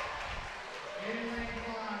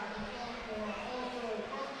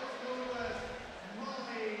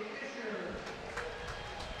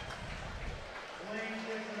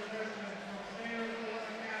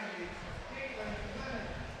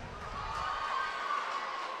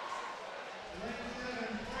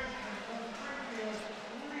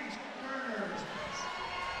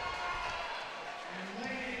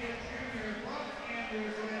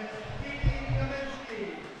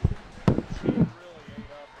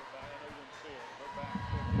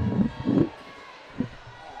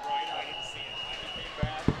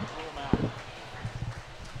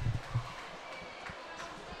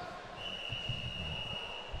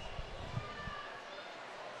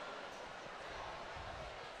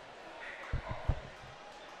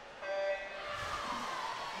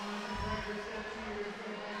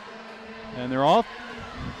 And they're off.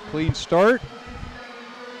 Clean start.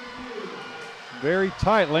 Very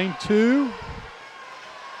tight. Lane 2.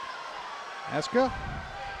 Ashka.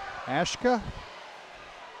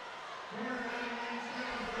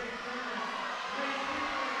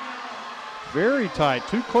 Very tight,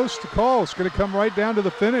 too close to call. It's going to come right down to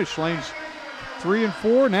the finish. Lanes 3 and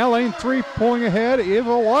 4. Now lane 3 pulling ahead.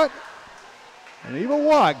 Eva Watt. And Eva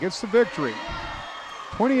Watt gets the victory.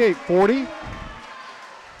 28-40.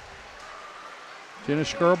 Jenna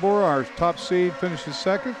Scarborough, our top seed, finishes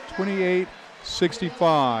second.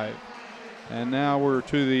 28-65. And now we're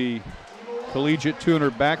to the collegiate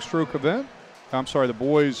 200 backstroke event. I'm sorry, the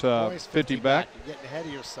boys 50 back. You're getting ahead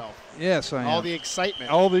of yourself. Yes, I am. All the excitement.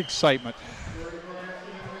 All the excitement.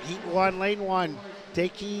 Heat 1, lane 1,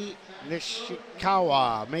 Daiki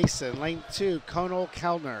Nishikawa, Mason. Lane 2, Kono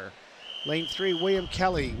Kellner. Lane 3, William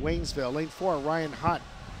Kelly, Waynesville. Lane 4, Ryan Hunt,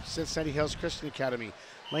 Cincinnati Hills Christian Academy.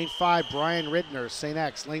 Lane 5, Brian Ridner, St.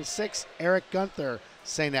 X. Lane 6, Eric Gunther,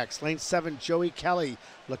 St. X. Lane 7, Joey Kelly,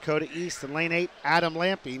 Lakota East. And lane 8, Adam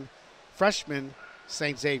Lamping, freshman,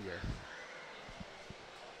 St. Xavier.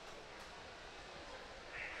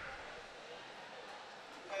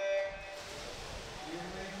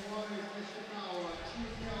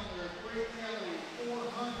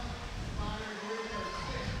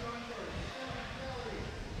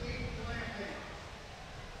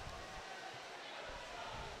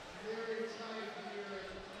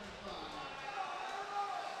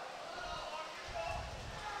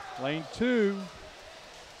 Lane 2,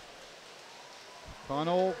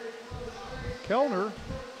 Connell Kellner.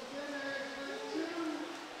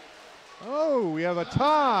 Oh, we have a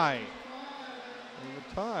tie.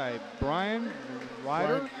 Brian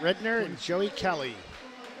Ryder. Redner and Joey Kelly.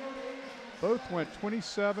 Both went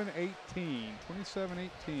 27-18.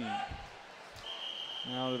 27-18.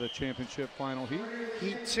 Now to the championship final heat.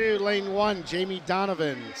 Heat 2, lane 1, Jamie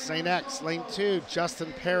Donovan, St. X. Lane 2,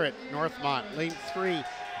 Justin Parrott, Northmont. Lane 3,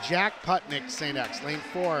 Jack Putnick, St. X. Lane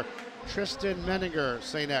 4, Tristan Menninger,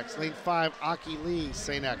 St. X. Lane 5, Aki Lee,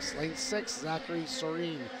 St. X. Lane 6, Zachary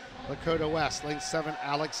Soreen, Lakota West. Lane 7,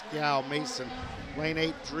 Alex Gao, Mason. Lane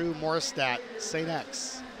 8, Drew Morstadt, St.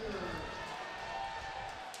 X.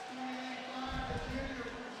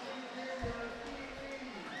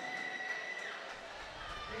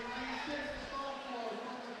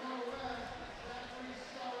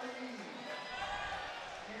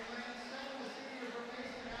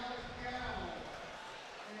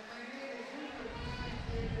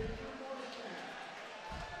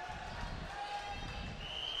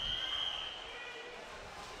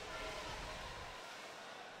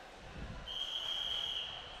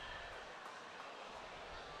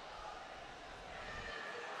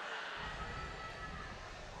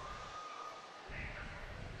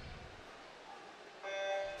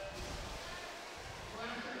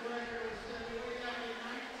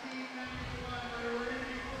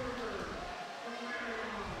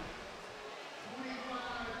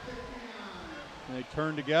 They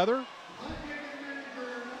turn together.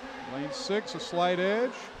 Lane 6, a slight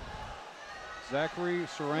edge. Zachary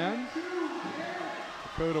Soren,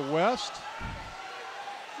 Dakota West.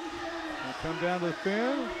 They come down to the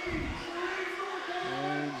fin.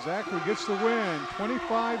 And Zachary gets the win,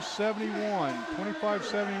 25-71,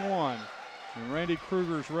 25-71. And Randy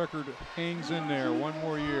Kruger's record hangs in there one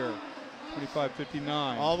more year,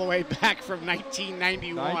 25-59. All the way back from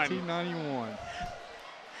 1991. 1991.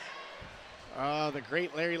 The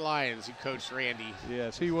great Larry Lyons, who coached Randy.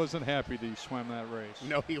 Yes, he wasn't happy that he swam that race.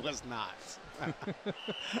 No, he was not.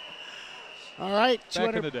 All right,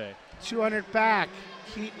 back in the day. 200 back.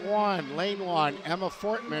 Heat 1, lane 1, Emma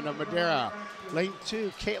Fortman of Madera. Lane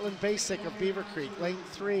 2, Caitlin Basic of Beaver Creek. Lane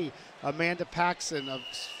 3, Amanda Paxson of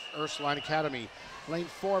Ursuline Academy. Lane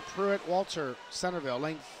 4, Pruitt Walter, Centerville.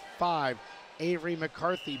 Lane 5, Avery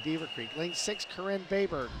McCarthy, Beaver Creek. Lane 6, Corinne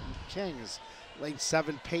Baber, Kings. Lane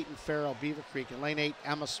 7, Peyton Farrell, Beaver Creek. And lane 8,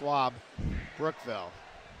 Emma Swab, Brookville.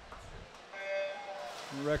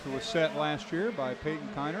 The record was set last year by Peyton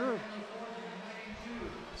Kiner of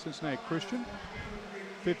Cincinnati Christian,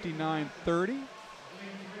 59-30.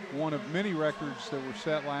 One of many records that were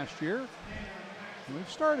set last year. And we've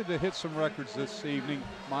started to hit some records this evening,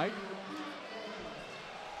 Mike.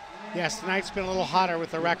 Yes, tonight's been a little hotter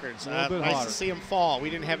with the records. A little bit nice hotter. to see them fall. We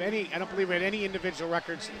didn't have any, I don't believe we had any individual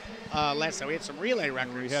records last night. We had some relay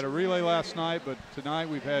records. We had a relay last night, but tonight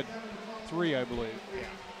we've had 3, I believe.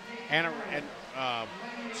 Yeah. And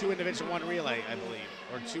 2 individual, 1 relay, I believe.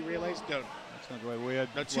 Or 2 relays? No. That's not right. We had,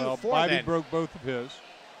 No, 2, well, 4 Bobby then. broke both of his.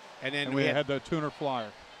 And then we had the tuner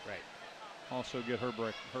flyer. Right. Also get her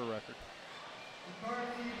record.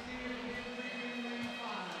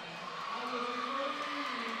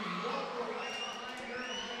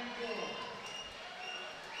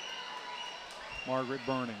 Margaret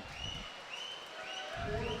Burning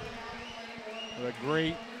with a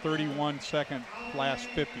great 31-second last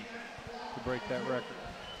 50 to break that record.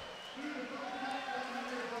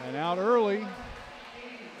 And out early,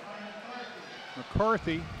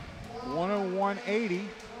 McCarthy, 101.80.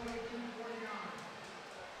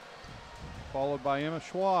 Followed by Emma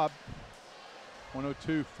Schwab,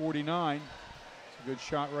 102.49. It's a good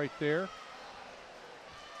shot right there.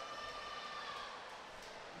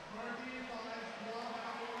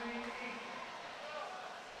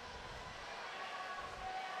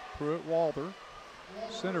 Pruitt Walther,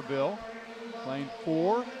 Centerville, lane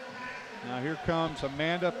 4. Now here comes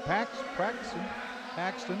Amanda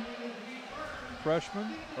Paxton, freshman,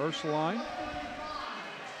 Ursuline.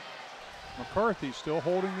 McCarthy still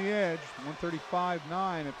holding the edge, 135.9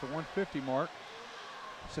 at the 150 mark.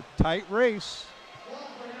 It's a tight race.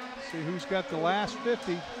 See who's got the last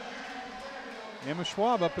 50. Emma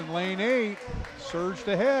Schwab up in lane 8, surged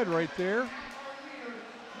ahead right there.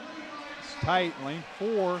 It's tight, lane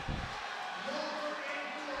 4.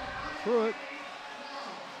 Pruitt.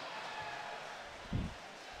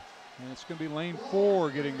 And it's going to be lane 4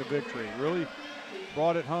 getting the victory. Really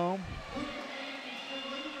brought it home.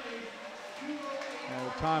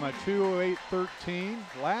 At a time of 2:08.13.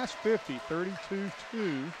 Last 50,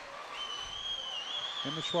 32.2.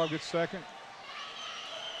 Emma Schwab gets second.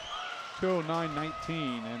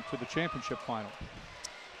 2:09.19 and to the championship final.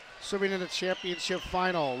 Swimming in the championship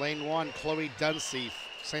final, lane 1, Chloe Dunsey,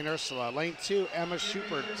 St. Ursula. Lane 2, Emma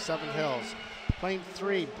Schubert, Seven Hills. Lane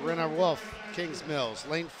 3, Brenna Wolf, Kings Mills.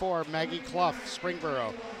 Lane 4, Maggie Clough,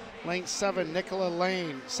 Springboro. Lane 7, Nicola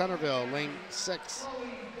Lane, Centerville. Lane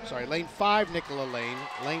 5, Nicola Lane.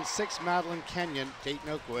 Lane 6, Madeline Kenyon, Dayton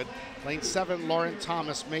Oakwood. Lane 7, Lauren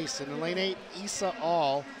Thomas, Mason. And lane 8, Issa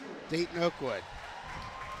All, Dayton Oakwood.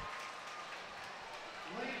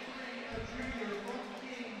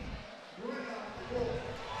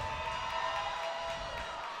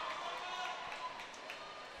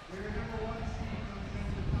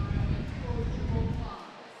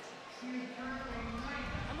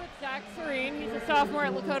 He's a sophomore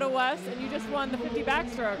at Lakota West, and you just won the 50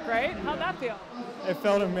 backstroke, right? How'd that feel? It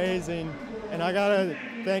felt amazing, and I gotta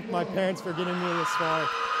thank my parents for getting me this far.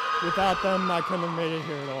 Without them, I couldn't have made it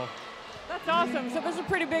here at all. That's awesome. So this is a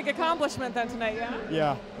pretty big accomplishment then tonight, yeah?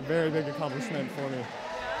 Yeah, a very big accomplishment for me.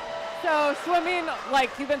 So swimming,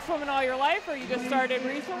 like you've been swimming all your life, or you just started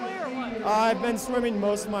recently, or what? I've been swimming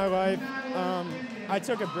most of my life. I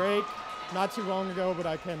took a break not too long ago, but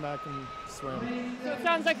I came back and swim. So it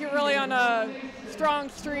sounds like you're really on a strong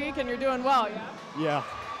streak and you're doing well, yeah? Yeah.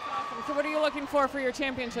 Awesome. So what are you looking for your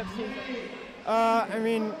championship season? I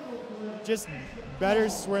mean, just better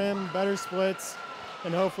swim, better splits,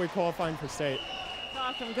 and hopefully qualifying for state.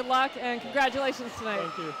 Awesome. Good luck and congratulations tonight.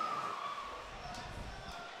 Thank you.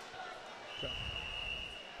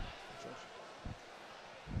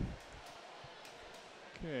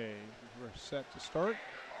 Okay, we're set to start.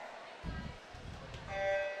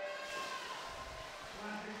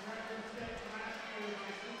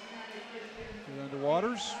 Get under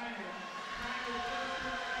waters.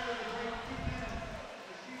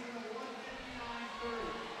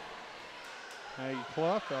 Maggie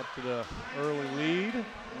Clough up to the early lead,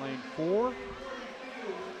 lane 4.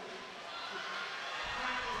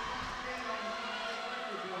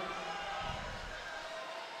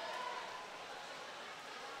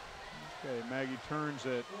 Okay, Maggie turns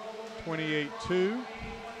at 28.2.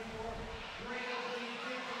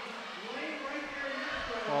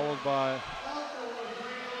 Followed by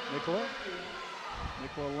Nicola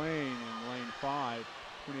Lane in lane 5,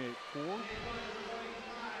 28.4.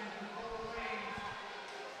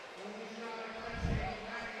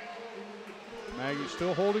 Maggie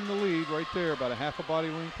still holding the lead right there, about a half a body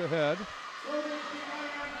length ahead.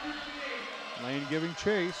 Lane giving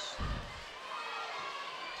chase.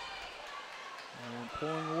 And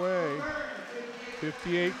pulling away,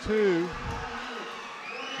 58.2.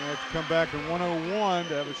 They have to come back in 101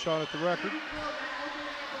 to have a shot at the record.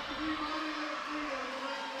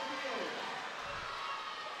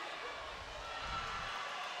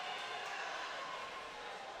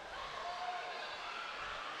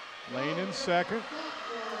 Lane in second.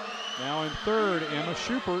 Now in third, Emma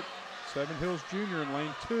Schubert, Seven Hills Junior in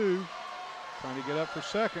lane 2, trying to get up for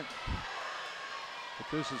second. But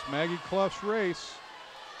this is Maggie Clough's race,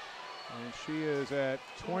 and she is at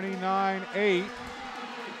 29.8.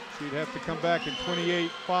 She'd have to come back in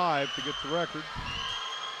 28.5 to get the record.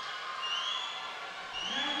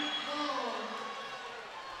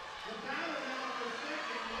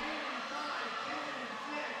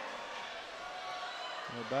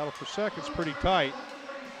 The battle for second's pretty tight,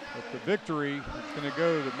 but the victory is going to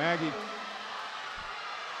go to Maggie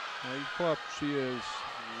Clough. She is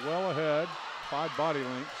well ahead, 5 body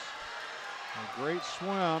lengths. A great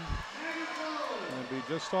swim. Going to be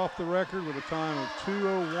just off the record with a time of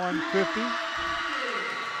 2:01.50.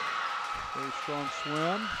 Very strong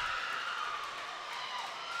swim.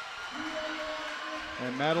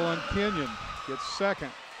 And Madeline Kenyon gets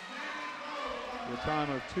second with a time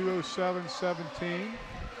of 2:07.17.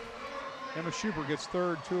 Emma Schubert gets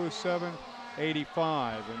third,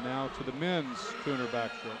 2:07.85. And now to the men's 200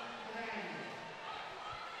 backstroke.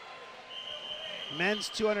 Men's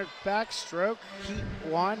 200 backstroke, Heat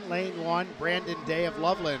 1, Lane 1, Brandon Day of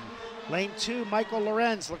Loveland. Lane 2, Michael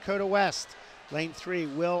Lorenz, Lakota West. Lane 3,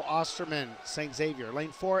 Will Osterman, St. Xavier.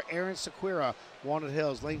 Lane 4, Aaron Sequira, Walnut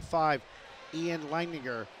Hills. Lane 5, Ian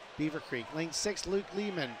Leininger, Beaver Creek. Lane 6, Luke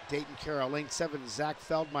Lehman, Dayton Carroll. Lane 7, Zach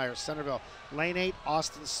Feldmeyer, Centerville. Lane 8,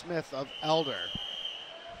 Austin Smith of Elder.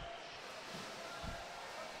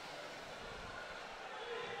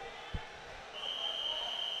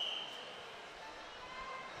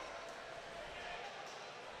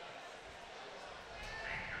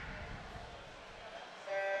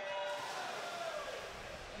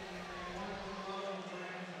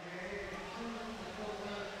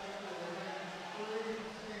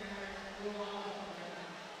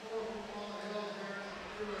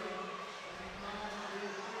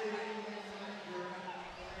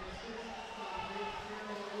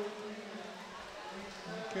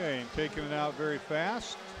 Okay, and taking it out very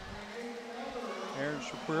fast. Aaron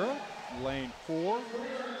Shapiro, lane 4,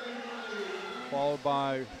 followed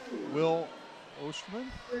by Will Osterman.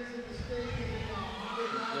 Lane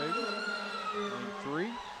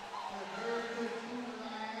 3.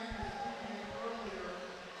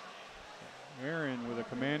 Aaron with a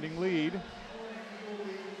commanding lead.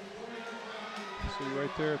 See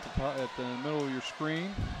right there at the top, at the middle of your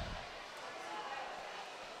screen.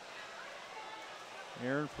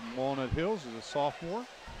 Aaron from Walnut Hills is a sophomore.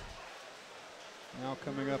 Now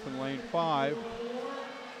coming up in lane 5.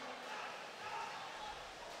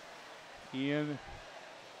 Ian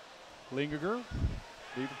Lingiger,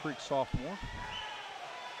 Beaver Creek sophomore.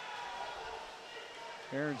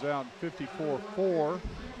 Aaron's out in 54.4.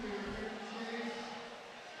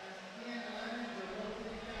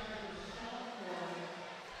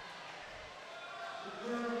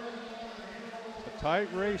 It's a tight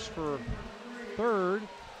race for third.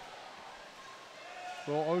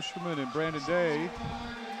 Will Osterman and Brandon Day,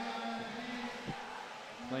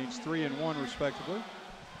 lanes 3 and 1 respectively.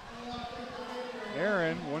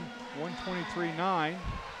 Aaron 1:23.9.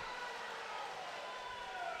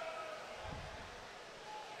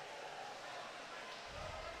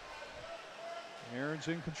 Aaron's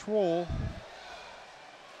in control.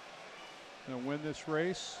 Gonna win this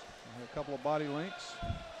race. A couple of body lengths.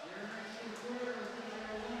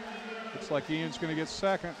 Looks like Ian's going to get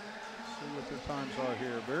second. See what their times are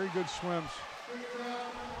here. Very good swims.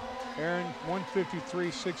 Aaron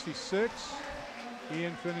 1:53.66.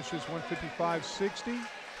 Ian finishes 1:55.60.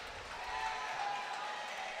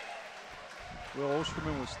 Will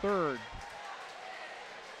Osterman was third.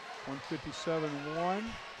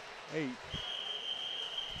 1:57.18.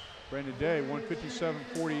 Brandon Day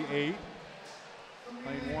 1:57.48.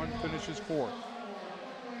 Lane 1 finishes fourth.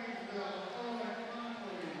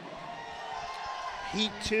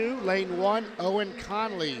 Heat 2, lane 1, Owen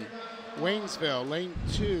Conley, Waynesville. Lane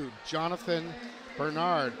 2, Jonathan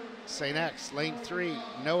Bernard, St. X. Lane 3,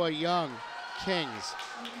 Noah Young, Kings.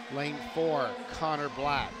 Lane 4, Connor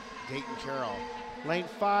Blatt, Dayton Carroll. Lane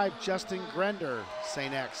 5, Justin Grender,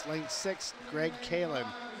 St. X. Lane 6, Greg Kalin,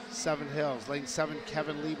 Seven Hills. Lane 7,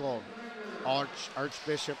 Kevin Liebold,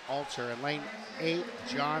 Archbishop Alter. And lane 8,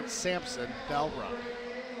 John Sampson, Bellbrook.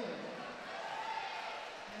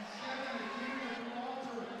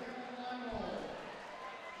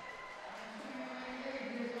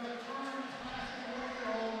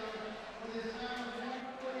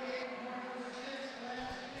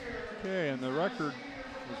 Okay, and the record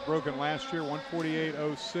was broken last year,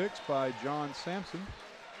 1:48.06 by John Sampson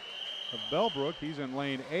of Bellbrook. He's in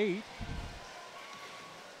lane 8.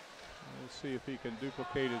 We'll see if he can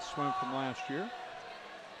duplicate his swim from last year.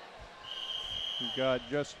 We've got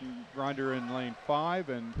Justin Grinder in lane 5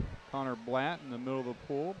 and Connor Blatt in the middle of the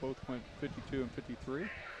pool. Both went 52 and 53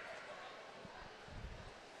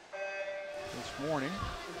 this morning.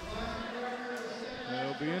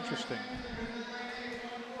 It'll be interesting.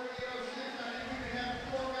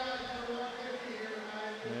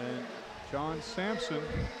 And John Sampson,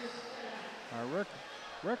 our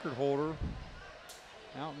record holder,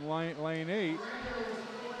 out in lane 8.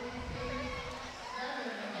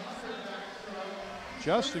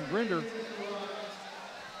 Justin Grinder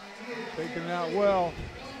taking it out well,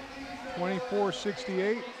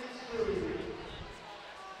 24.68.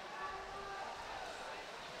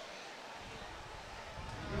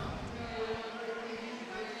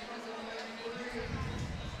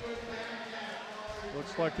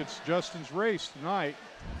 like it's Justin's race tonight.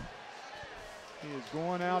 He is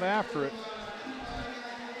going out after it.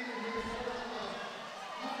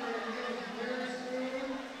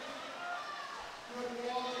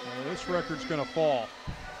 This record's going to fall.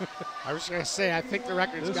 I was going to say, I think the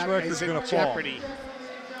record's this got record's in going to jeopardy.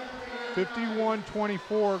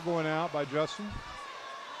 51-24 going out by Justin.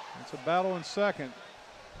 It's a battle in second.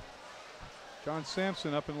 John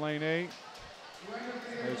Sampson up in lane 8,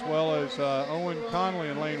 as well as Owen Conley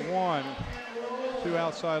in lane 1. 2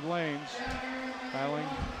 outside lanes battling.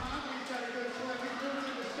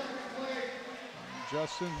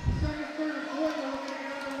 Justin.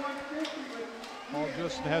 All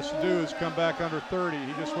Justin has to do is come back under 30.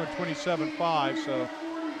 He just went 27.5, so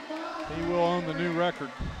he will own the new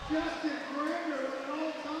record.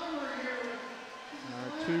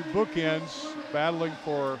 Two bookends battling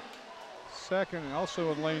for second, and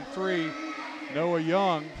also in lane 3, Noah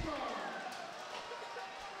Young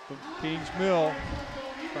from Kings Mill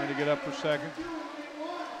trying to get up for second.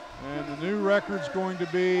 And the new record's going to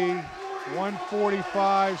be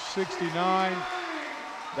 145.69.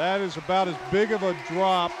 That is about as big of a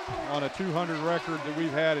drop on a 200 record that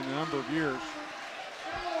we've had in a number of years.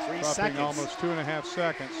 3 dropping seconds. Almost 2.5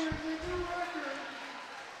 seconds.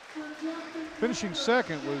 Finishing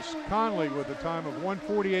second was Conley with a time of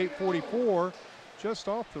 148.44, just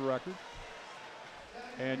off the record.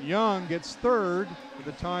 And Young gets third with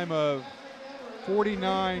a time of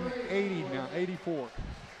 49.84.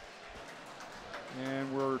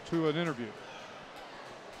 And we're to an interview.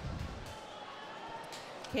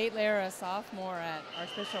 Kate Lara, sophomore at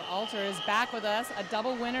Archbishop Alter, is back with us, a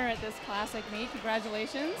double winner at this classic meet.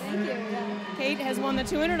 Congratulations. Thank you. Kate has won the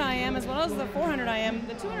 200 IM as well as the 400 IM.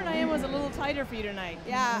 The 200 IM was a little tighter for you tonight.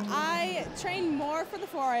 Yeah, I trained more for the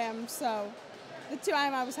 4 IM, so the 2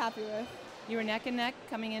 IM I was happy with. You were neck and neck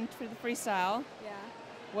coming in for the freestyle. Yeah.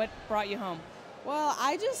 What brought you home? Well,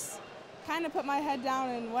 I just kind of put my head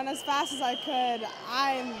down and went as fast as I could.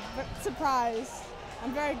 I'm surprised.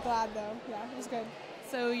 I'm very glad, though. Yeah, it was good.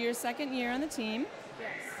 So your second year on the team.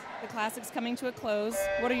 Yes. The Classic's coming to a close.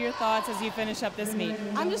 What are your thoughts as you finish up this meet?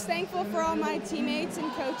 I'm just thankful for all my teammates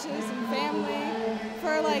and coaches and family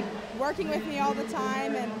for working with me all the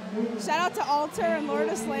time, and shout out to Alter and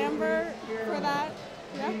Lourdes Lambert for that.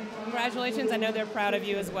 Yeah. Congratulations. I know they're proud of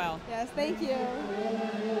you as well. Yes, thank you.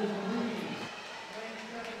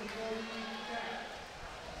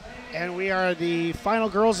 And we are the final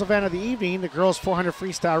girls event of the evening, the girls 400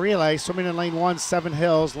 freestyle relay. Swimming in lane 1, 7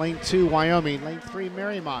 Hills, lane 2, Wyoming, lane 3,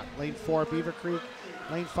 Marymount, lane 4, Beaver Creek,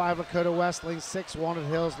 lane 5, Lakota West, lane 6, Walnut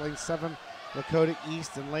Hills, lane 7, Lakota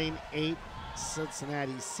East, and lane 8,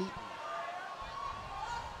 Cincinnati Seton.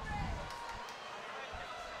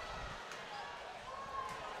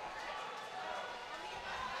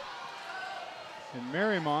 And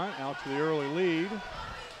Marymount out to the early lead.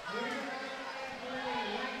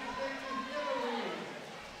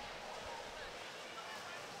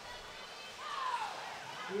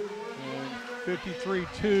 And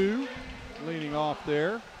 53-2 leading off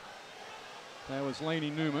there. That was Laney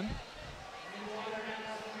Newman.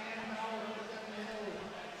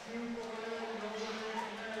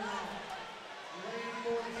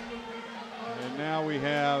 And now we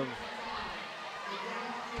have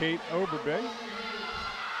Kate Oberbe.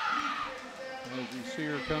 As you see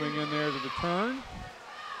her coming in there to the turn.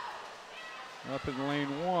 Up in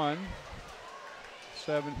lane 1,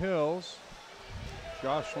 7 Hills.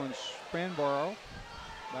 Jocelyn Spanbauer,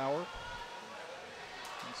 Bauer, in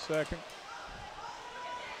second.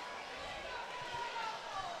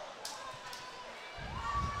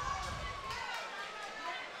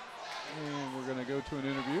 And we're going to go to an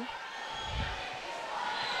interview.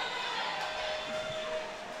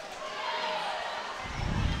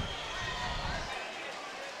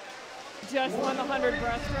 Just won the 100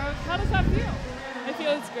 breaststroke. How does that feel? It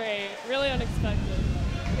feels great, really unexpected.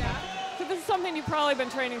 Yeah. So this is something you've probably been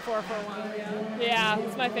training for a while. Yeah,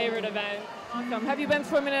 it's my favorite event. Awesome. Have you been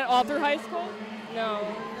swimming it all through high school? No.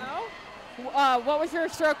 No? What was your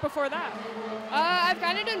stroke before that? I've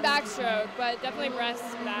kind of done backstroke, but definitely breast,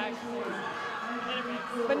 back.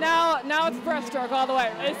 But now it's breaststroke all the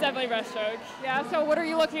way. It's definitely breaststroke. Yeah, so what are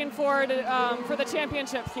you looking for for the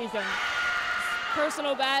championship season?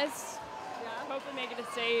 Personal best. Hope to make it to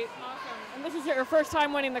state. Awesome. And this is your first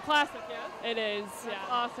time winning the Classic, yes? It is, yeah.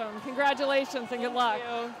 Awesome. Congratulations and good luck.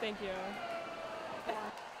 Thank you.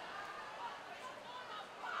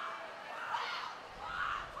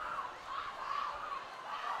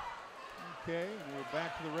 Okay, we're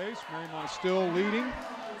back to the race. Marymount is still leading.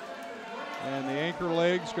 And the anchor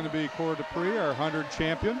leg is going to be Cora Dupree, our 100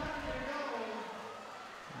 champion.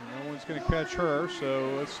 And Owen's going to catch her,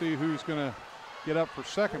 so let's see who's going to get up for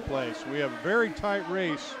second place. We have a very tight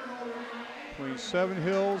race between Seven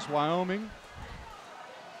Hills, Wyoming,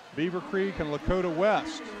 Beaver Creek, and Lakota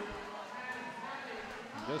West.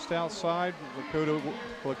 Just outside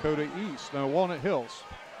Lakota East, no, Walnut Hills.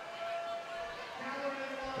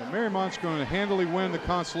 And Mariemont's going to handily win the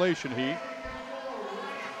consolation heat.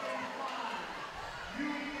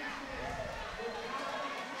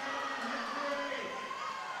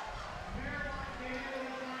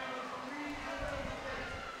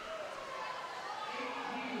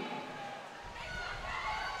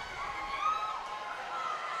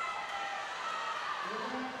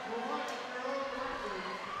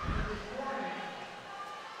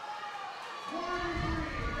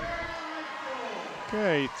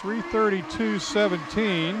 Okay,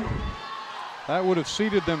 3:32.17. That would have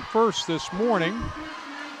seeded them first this morning.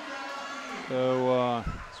 So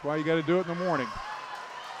that's why you got to do it in the morning.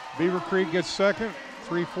 Beaver Creek gets second,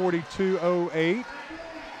 3:42.08.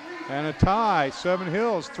 And a tie, Seven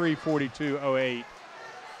Hills, 3:42.08.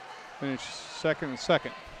 Finish second and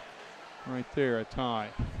second. Right there, a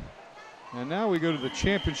tie. And now we go to the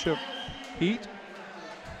championship heat.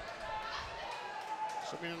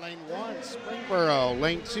 Swimming in lane 1, Springboro.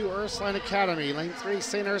 Lane 2, Ursuline Academy. Lane 3,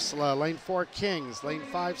 St. Ursula. Lane 4, Kings. Lane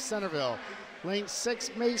 5, Centerville. Lane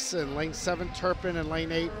 6, Mason. Lane 7, Turpin. And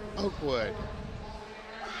lane 8, Oakwood.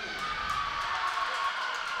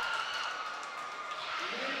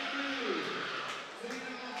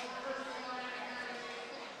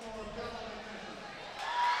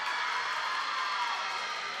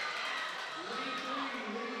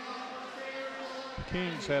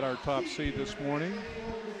 Kings had our top seed this morning,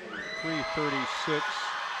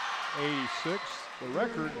 3:36.86. The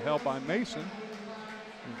record held by Mason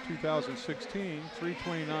in 2016,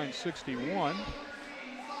 3:29.61. And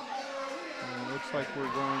it looks like we're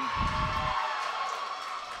going.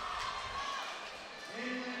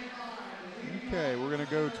 Okay, we're going to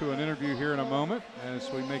go to an interview here in a moment as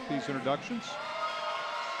we make these introductions.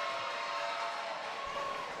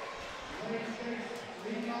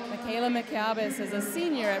 Michaela McAlbis is a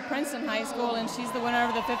senior at Princeton High School, and she's the winner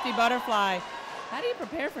of the 50 butterfly. How do you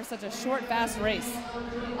prepare for such a short, fast race?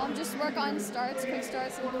 Just work on starts, quick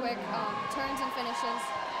turns and finishes.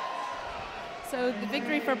 So the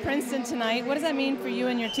victory for Princeton tonight, what does that mean for you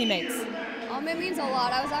and your teammates? It means a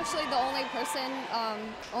lot. I was actually the only person,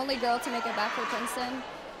 only girl to make it back for Princeton,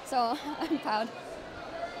 so I'm proud.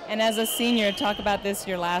 And as a senior, talk about this,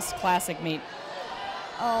 your last classic meet.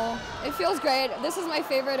 Oh, it feels great. This is my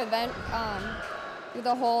favorite event through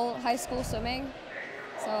the whole high school swimming,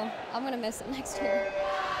 so I'm going to miss it next year.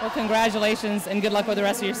 Well, congratulations and good luck with the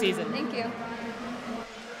rest of your season. Thank you.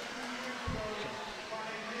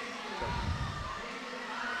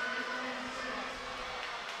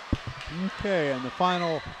 Okay, and the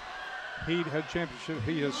final heat, head championship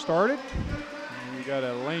heat has started. And we got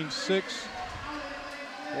a lane 6,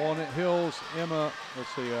 Walnut Hills,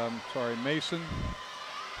 Mason,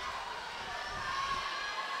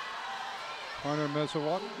 Hunter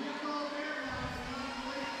Mesowak.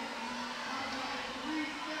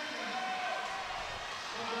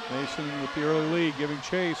 Mason with the early lead, giving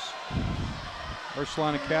chase.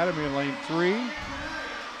 Ursuline Academy in lane 3.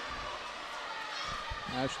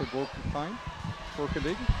 Ashley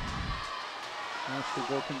Borkending.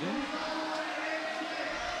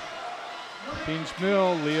 Kings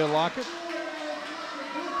Mill, Leah Lockett.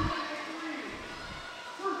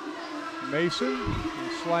 Mason,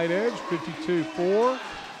 slight edge, 52.4.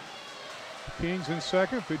 Kings in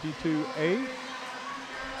second, 52.8.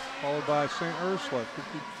 Followed by St. Ursula,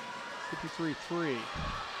 53.3.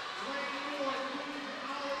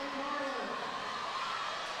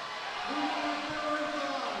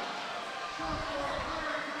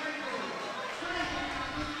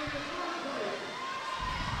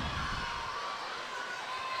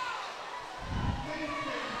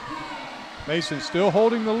 Mason still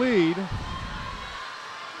holding the lead.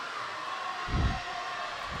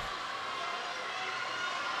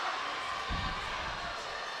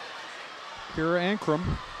 Kira Ankrum.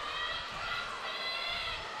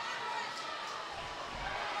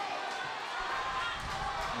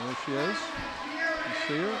 There she is. You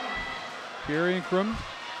see her. Kira Ankrum.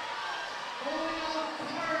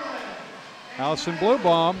 Allison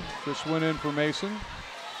Blowbaum just went in for Mason.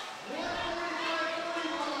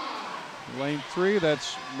 Lane 3,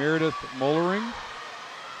 that's Meredith Mollering.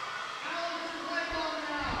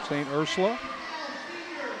 St. Ursula.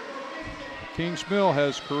 Kings Mill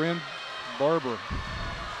has Corinne Barber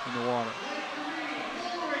in the water.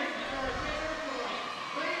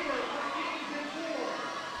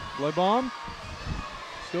 Blowbaum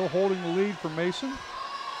still holding the lead for Mason.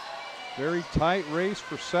 Very tight race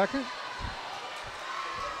for second.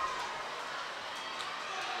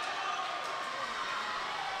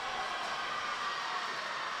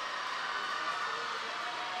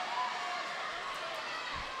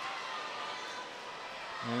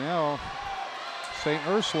 And now St.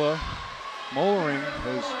 Ursula Mollering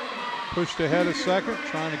has pushed ahead a second,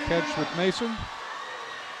 trying to catch with Mason.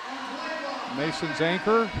 Mason's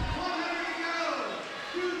anchor,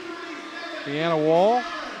 Deanna Wall,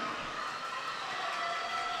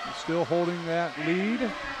 still holding that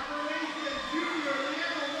lead.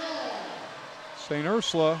 St.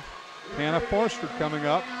 Ursula, Hannah Forster coming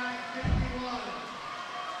up.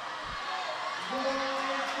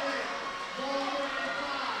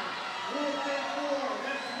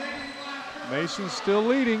 Mason's still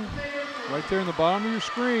leading, right there in the bottom of your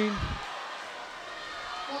screen.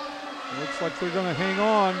 Looks like they're going to hang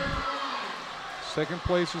on. Second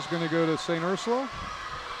place is going to go to St. Ursula.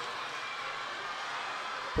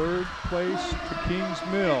 Third place to Kings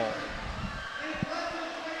Mill.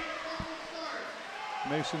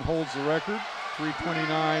 Mason holds the record,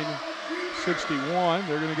 3:29.61.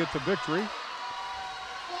 They're going to get the victory.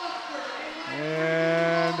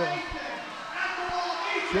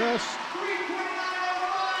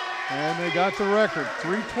 And they got the record,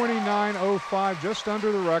 3:29.05, just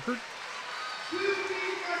under the record.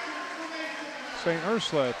 St.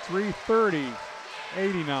 Ursula,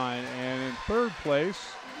 3:30.89. And in third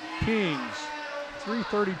place, Kings,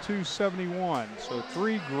 3:32.71. So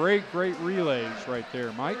three great relays right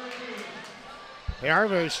there, Mike. They are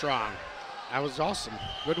very strong. That was awesome.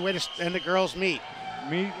 Good way to end the girls' meet.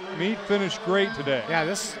 Meet finished great today. Yeah,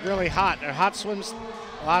 this is really hot. Hot swims,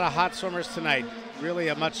 a lot of hot swimmers tonight. Really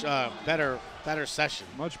a much better session.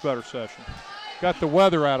 Much better session. Got the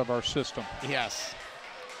weather out of our system. Yes.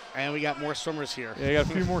 And we got more swimmers here. Yeah, got a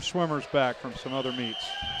few more swimmers back from some other meets.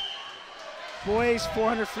 Boys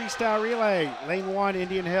 400 freestyle relay. Lane 1,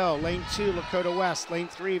 Indian Hill. Lane 2, Lakota West. Lane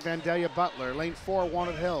 3, Vandalia Butler. Lane 4,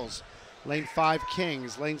 Walnut Hills. Lane 5,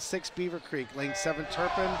 Kings. Lane 6, Beaver Creek. Lane 7,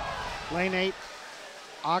 Turpin. Lane 8,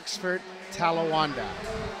 Oxford, Talawanda.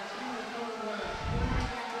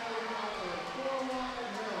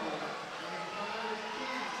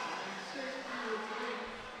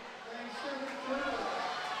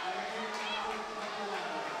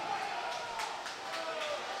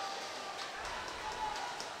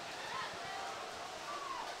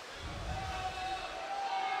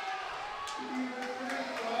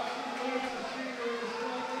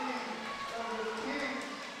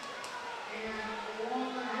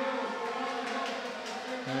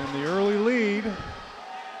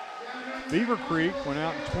 Beaver Creek went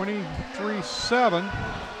out in 23.7.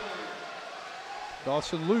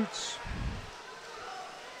 Dawson Lutz.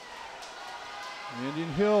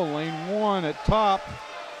 Indian Hill, lane 1 at top.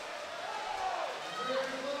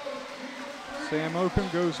 Sam Oakham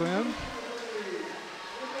goes in.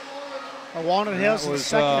 Walnut Hills in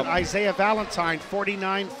second. Isaiah Valentine,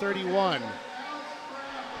 49.31.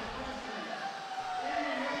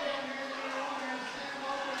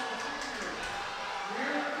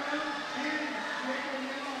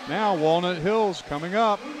 Now Walnut Hills coming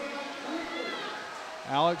up.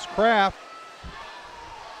 Alex Kraft.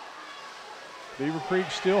 Beaver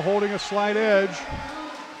Creek still holding a slight edge.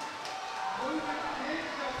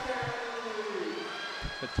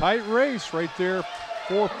 A tight race right there,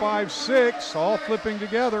 4, 5, 6, all flipping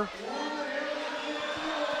together.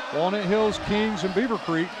 Walnut Hills, Kings, and Beaver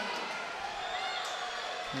Creek.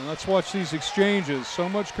 And let's watch these exchanges. So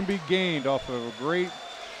much can be gained off of a great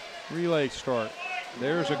relay start.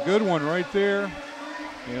 There's a good one right there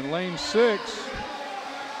in lane 6.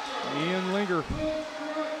 Ian Lingerger.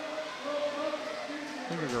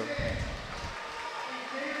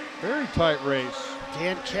 Very tight race.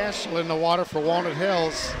 Dan Cashel in the water for Walnut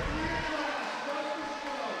Hills.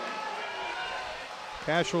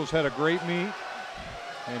 Cashel's had a great meet,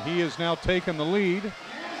 and he has now taken the lead.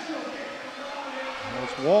 As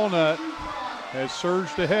Walnut has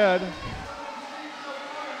surged ahead.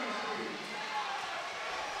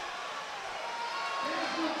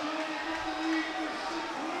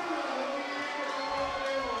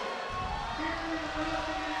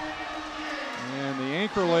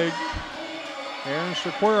 Anchor leg, Aaron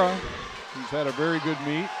Sequeira, he's had a very good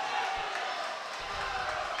meet.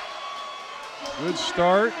 Good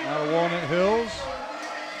start out of Walnut Hills,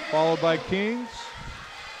 followed by Kings,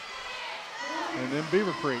 and then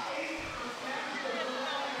Beaver Creek.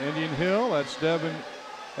 Indian Hill, that's Devin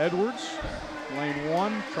Edwards, lane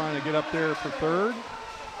 1, trying to get up there for third.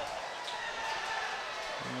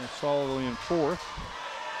 And solidly in fourth.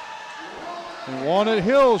 And Walnut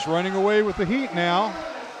Hills running away with the heat now.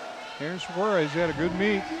 Aaron Suarez had a good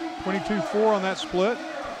meet. 22-4 on that split.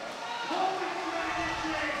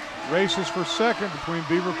 Races for second between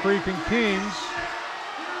Beaver Creek and Kings.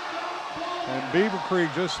 And Beaver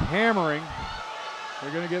Creek just hammering.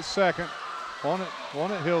 They're going to get second.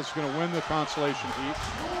 Walnut Hills is going to win the consolation heat.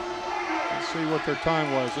 Let's see what their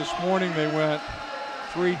time was. This morning they went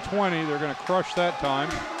 3:20. They're going to crush that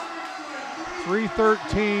time.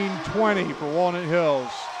 3:13.20 for Walnut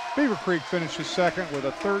Hills. Beaver Creek finishes second with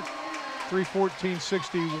a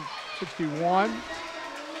 3:14.61.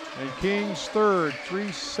 And Kings third,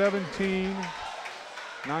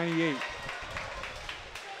 3:17.98.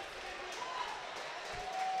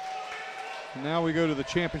 And now we go to the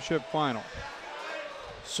championship final.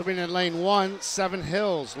 Swimming in lane 1, Seven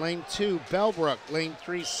Hills. Lane 2, Bellbrook. Lane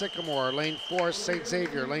 3, Sycamore. Lane 4, St.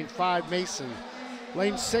 Xavier. Lane 5, Mason.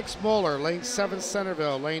 Lane 6, Moeller. Lane 7,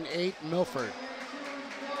 Centerville. Lane 8, Milford.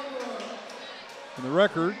 And the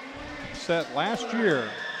record set last year,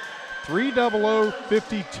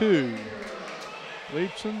 3:00:52.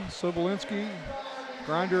 Leibson, Sobolinski,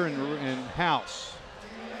 Grinder, and House.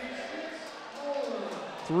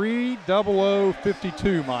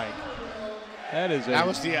 3:00:52, Mike. That is that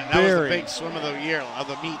was the big swim of the year, of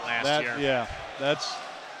the meet last year. Yeah, that's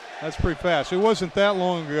pretty fast. It wasn't that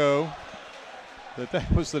long ago that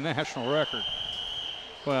was the national record.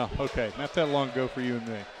 Well, okay, not that long ago for you and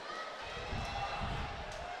me.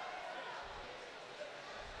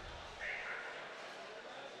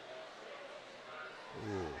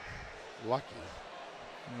 Lucky.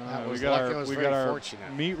 We got our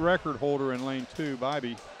fortunate meet record holder in lane 2,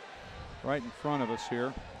 Bybee, right in front of us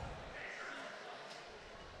here.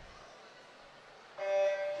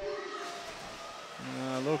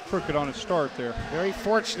 A little crooked on his start there. Very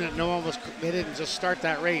fortunate they didn't just start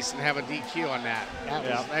that race and have a DQ on that.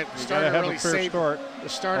 That starter really saved start. The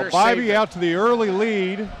starter. Bybee out to the early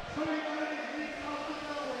lead.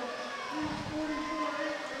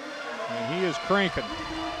 And he is cranking.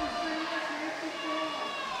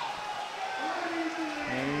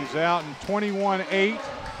 And he's out in 21.8.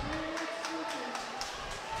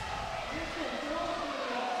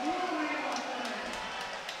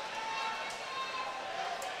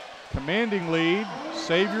 Commanding lead,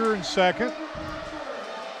 Xavier in second.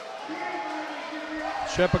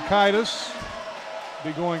 Shepakaitis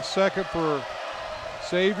be going second for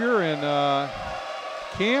Xavier, and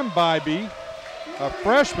Cam Bybee, a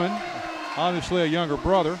freshman, obviously a younger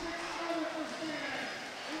brother,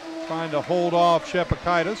 trying to hold off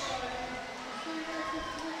Shepakaitis.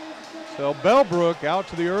 So Bellbrook out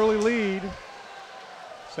to the early lead.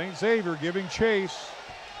 St. Xavier giving chase.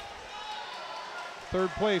 Third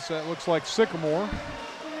place, that looks like Sycamore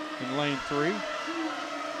in lane 3.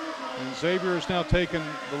 And Xavier has now taken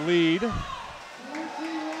the lead.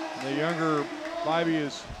 The younger Bybee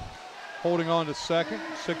is holding on to second.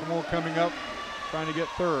 Sycamore coming up, trying to get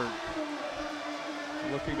third.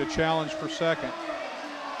 Looking to challenge for second.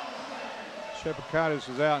 Shepakaitis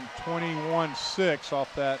is out in 21.6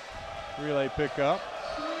 off that relay pickup.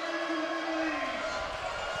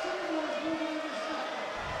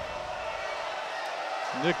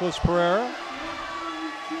 Nicholas Pereira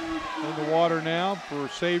in the water now for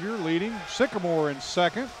Xavier, leading. Sycamore in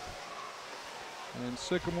second. And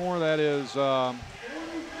Sycamore, that is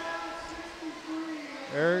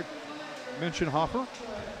Eric Menschenhofer.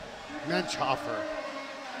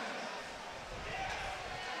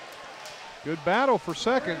 Good battle for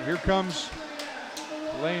second. Here comes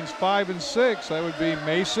lanes 5 and 6. That would be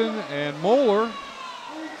Mason and Moeller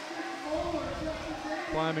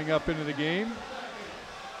climbing up into the game.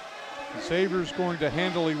 Xavier's going to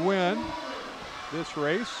handily win this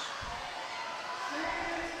race.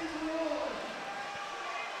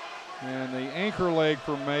 And the anchor leg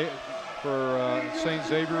for St.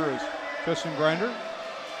 Xavier is Justin Grinder.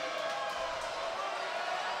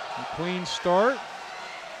 A clean start.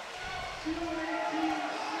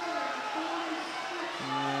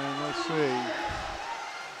 And let's see.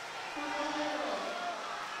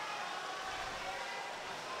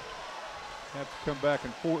 Have to come back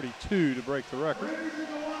in 42 to break the record.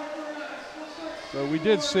 So we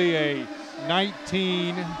did see a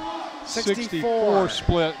 1964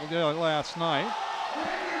 split last night.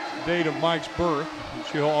 Date of Mike's birth,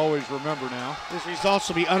 which you'll always remember now. This results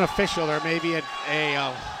will be unofficial. There may be a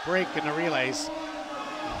break in the relays.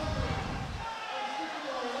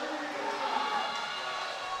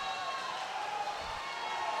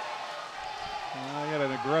 I had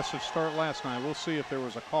an aggressive start last night. We'll see if there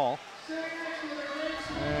was a call.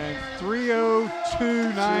 And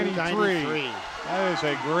 3:02.93. That is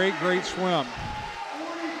a great, great swim.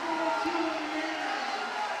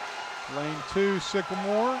 Lane 2,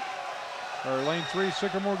 Sycamore, or lane 3,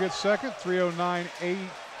 Sycamore gets second, 3:09.8.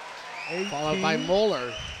 Followed by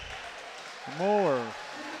Moeller. Moeller,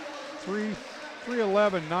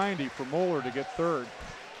 3:11.90 for Moeller to get third.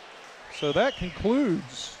 So that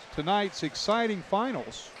concludes tonight's exciting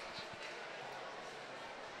finals.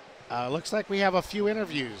 Looks like we have a few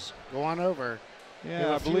interviews. Go on over.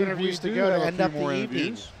 Yeah, a few interviews to go to end up the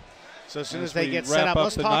evening. So as soon as they get set up,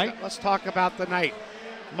 let's talk about the night.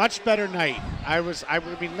 Much better night. I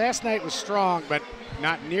mean, last night was strong, but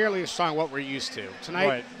not nearly as strong what we're used to.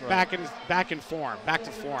 Tonight, back in form, back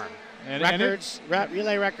to form. And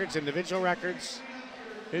relay records, individual records.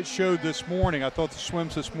 It showed this morning. I thought the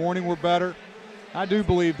swims this morning were better. I do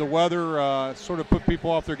believe the weather sort of put people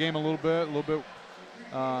off their game a little bit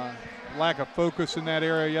lack of focus in that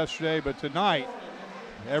area yesterday, but tonight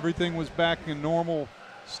everything was back in normal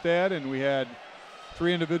stead, and we had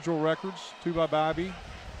 3 individual records, 2 by Bobby,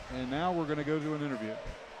 and now we're going to go to an interview.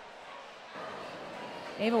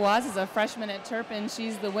 Ava Waz is a freshman at Turpin.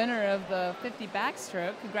 She's the winner of the 50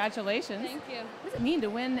 backstroke. Congratulations. Thank you. What does it mean to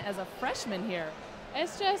win as a freshman here?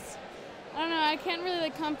 It's just, I don't know, I can't really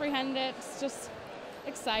comprehend it. It's just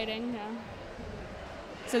exciting, yeah.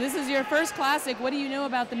 So this is your first classic. What do you know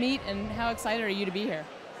about the meet, and how excited are you to be here?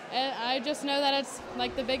 I just know that it's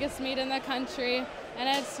like the biggest meet in the country,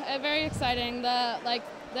 and it's very exciting. The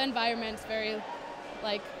environment's very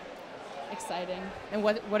exciting. And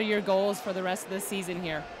what are your goals for the rest of the season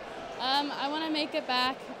here? I want to make it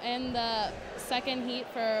back in the second heat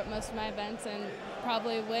for most of my events and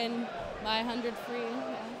probably win my 100 free.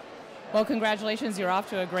 Yeah. Well, congratulations. You're off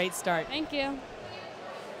to a great start. Thank you.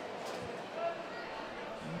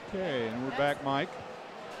 Okay, and we're back, Mike.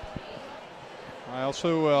 I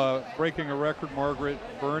also breaking a record, Margaret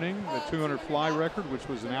Burning, the 200 fly record, which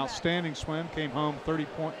was an outstanding swim, came home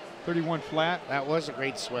 31 flat. That was a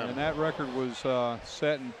great swim. And that record was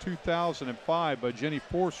set in 2005 by Jenny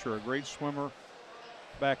Forster, a great swimmer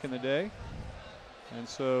back in the day. And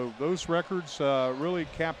so those records really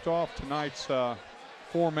capped off tonight's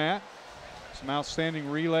format. Some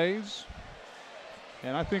outstanding relays.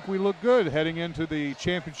 And I think we look good heading into the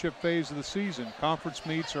championship phase of the season. Conference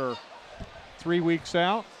meets are 3 weeks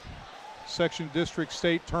out. Section District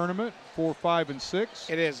State Tournament, 4, 5, and 6.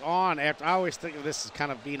 It is on. I always think of this as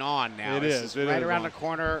kind of being on now. This is right around the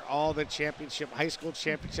corner. All the high school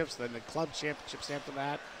championships, then the club championships after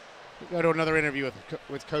that. We'll go to another interview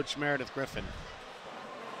with Coach Meredith Griffin.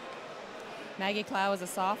 Maggie Clow is a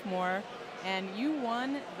sophomore, and you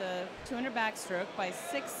won the 200 backstroke by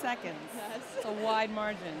 6 seconds. Yes. It's a wide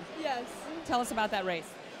margin. Yes. Tell us about that race.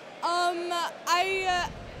 I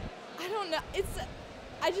don't know.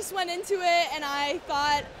 I just went into it, and I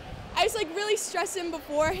thought I was really stressing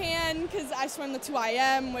beforehand because I swam the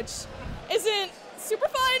 2IM, which isn't super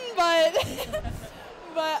fun, but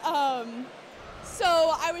so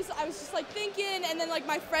I was just thinking, and then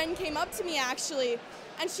my friend came up to me actually,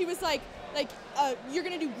 and she was like you're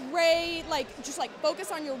gonna do great, just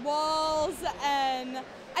focus on your walls, and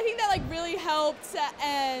I think that really helped,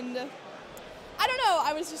 and I don't know,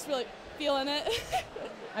 I was just really feeling it.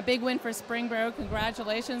 A big win for Springboro.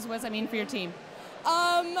 Congratulations. What does that mean for your team?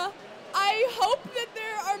 I hope that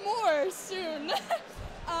there are more soon.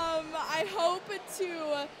 I hope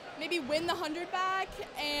to maybe win the 100 back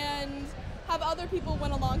and have other people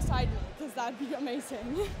win alongside me, because that'd be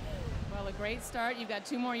amazing. Well, a great start. You've got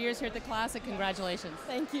 2 more years here at the Classic. Congratulations.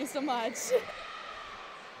 Thank you so much.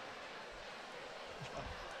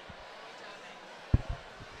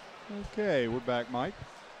 Okay, we're back, Mike.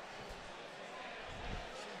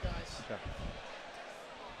 Okay.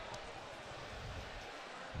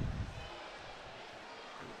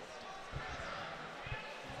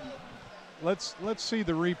 Let's see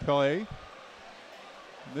the replay.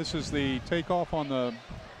 This is the takeoff on the.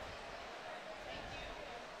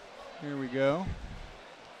 Here we go.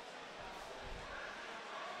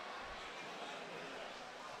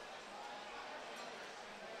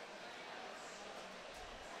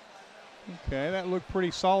 Okay, that looked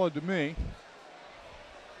pretty solid to me.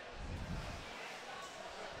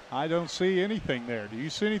 I don't see anything there. Do you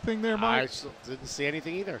see anything there, Mike? I didn't see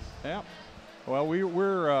anything either. Yeah. Well,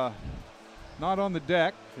 we're not on the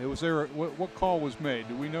deck. It was there. What call was made?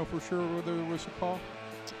 Do we know for sure whether there was a call?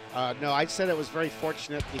 No, I said it was very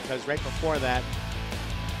fortunate because right before that,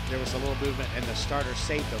 there was a little movement and the starter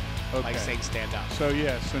saved them, saying stand up. So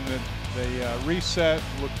yes, and then they reset,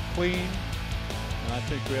 looked clean, and I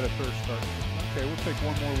think we had a third start. Okay, we'll take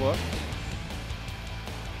one more look.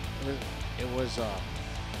 It was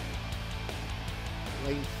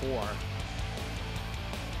lane 4.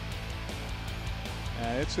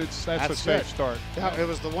 That's a That's safe good. start. It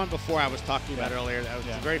was the one before I was talking about earlier. That was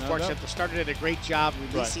very fortunate. They started did a great job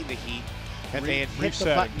releasing the heat. If they had hit the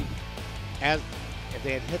button, if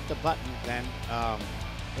they had hit the button, then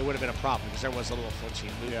it would have been a problem because there was a little flinching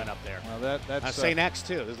movement up there. Well, that's St. X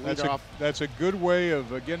too. That's a good way of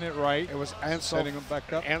getting it right. It was setting him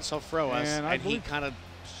back up. Ansel Froas, and he kind of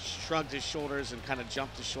shrugged his shoulders and kind of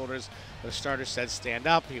jumped his shoulders. The starter said stand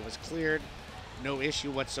up. He was cleared. No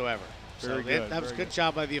issue whatsoever. Very good. That was a good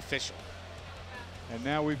job by the official. And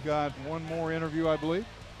now we've got one more interview, I believe.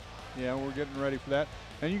 Yeah, we're getting ready for that.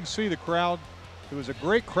 And you can see the crowd. It was a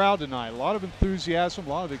great crowd tonight. A lot of enthusiasm, a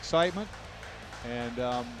lot of excitement.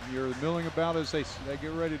 And you're milling about as they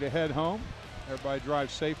get ready to head home. Everybody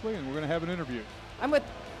drives safely, and we're going to have an interview. I'm with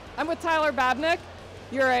Tyler Babnick.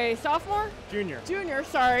 You're a sophomore? Junior. Junior,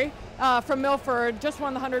 sorry. From Milford. Just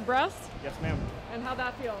won the 100 breast. Yes, ma'am. And how'd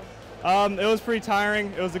that feel? It was pretty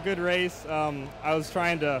tiring. It was a good race. I was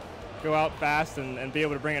trying to go out fast and be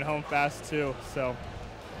able to bring it home fast too. So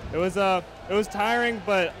it was tiring,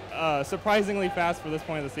 but surprisingly fast for this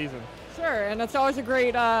point of the season. Sure, and it's always a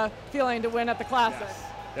great feeling to win at the Classic.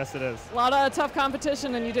 Yes, it is. A lot of tough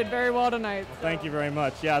competition, and you did very well tonight. Well, thank you very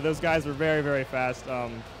much. Yeah, those guys were very, very fast. I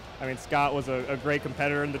mean, Scott was a great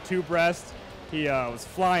competitor in the 2 breast. He was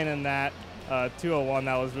flying in that 201.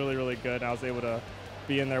 That was really, really good. And I was able to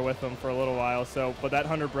be in there with him for a little while. So, but that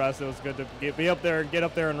 100 breast, it was good to be up there and get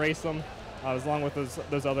up there and race them. Along with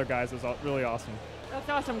those other guys, it was really awesome. That's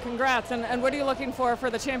awesome. Congrats. And what are you looking for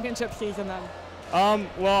the championship season then?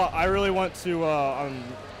 Well, I really want to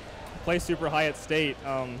play super high at state.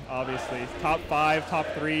 Obviously, top 5, top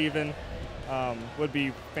 3 even would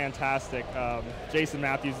be fantastic. Jason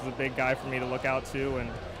Matthews is a big guy for me to look out to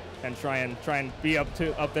and try and be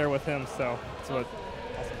up there with him. So that's what.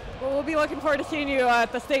 Awesome. Well, we'll be looking forward to seeing you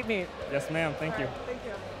at the state meet. Yes, ma'am. Thank you. Thank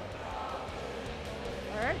you.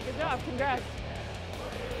 All right. Good job. Congrats.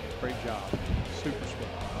 Great job. Super swift.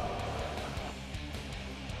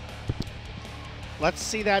 Let's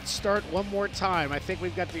see that start one more time. I think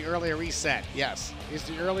we've got the earlier reset. Yes, is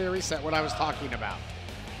the earlier reset what I was talking about.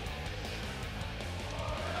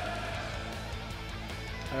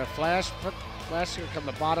 Flash here come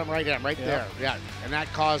the bottom right end, right there. Yeah, and that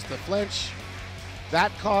caused the flinch.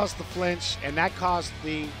 That caused the flinch, and that caused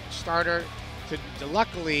the starter to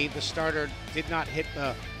luckily, the starter did not hit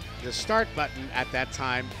the start button at that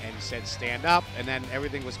time and said stand up, and then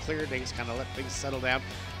everything was clear. They just kind of let things settle down.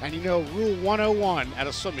 And you know, rule 101 at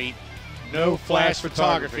a swim meet, no flash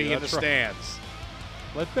photography in the stands.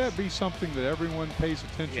 Let that be something that everyone pays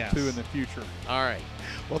attention to in the future. All right.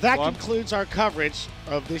 Well, that concludes our coverage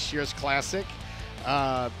of this year's Classic.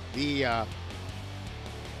 The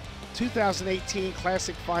 2018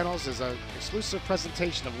 Classic Finals is an exclusive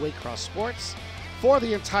presentation of Waycross Sports. For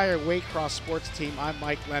the entire Waycross Sports team, I'm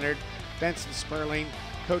Mike Leonard, Benson Sperling,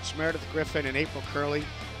 Coach Meredith Griffin, and April Curley.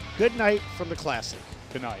 Good night from the Classic.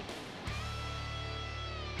 Good night.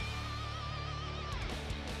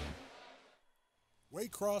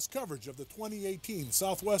 Waycross coverage of the 2018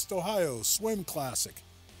 Southwest Ohio Swim Classic,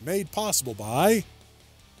 made possible by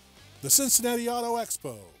the Cincinnati Auto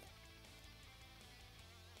Expo,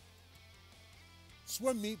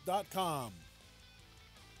 SwimMeet.com,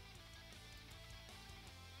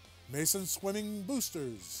 Mason Swimming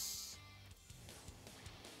Boosters,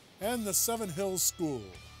 and the Seven Hills School.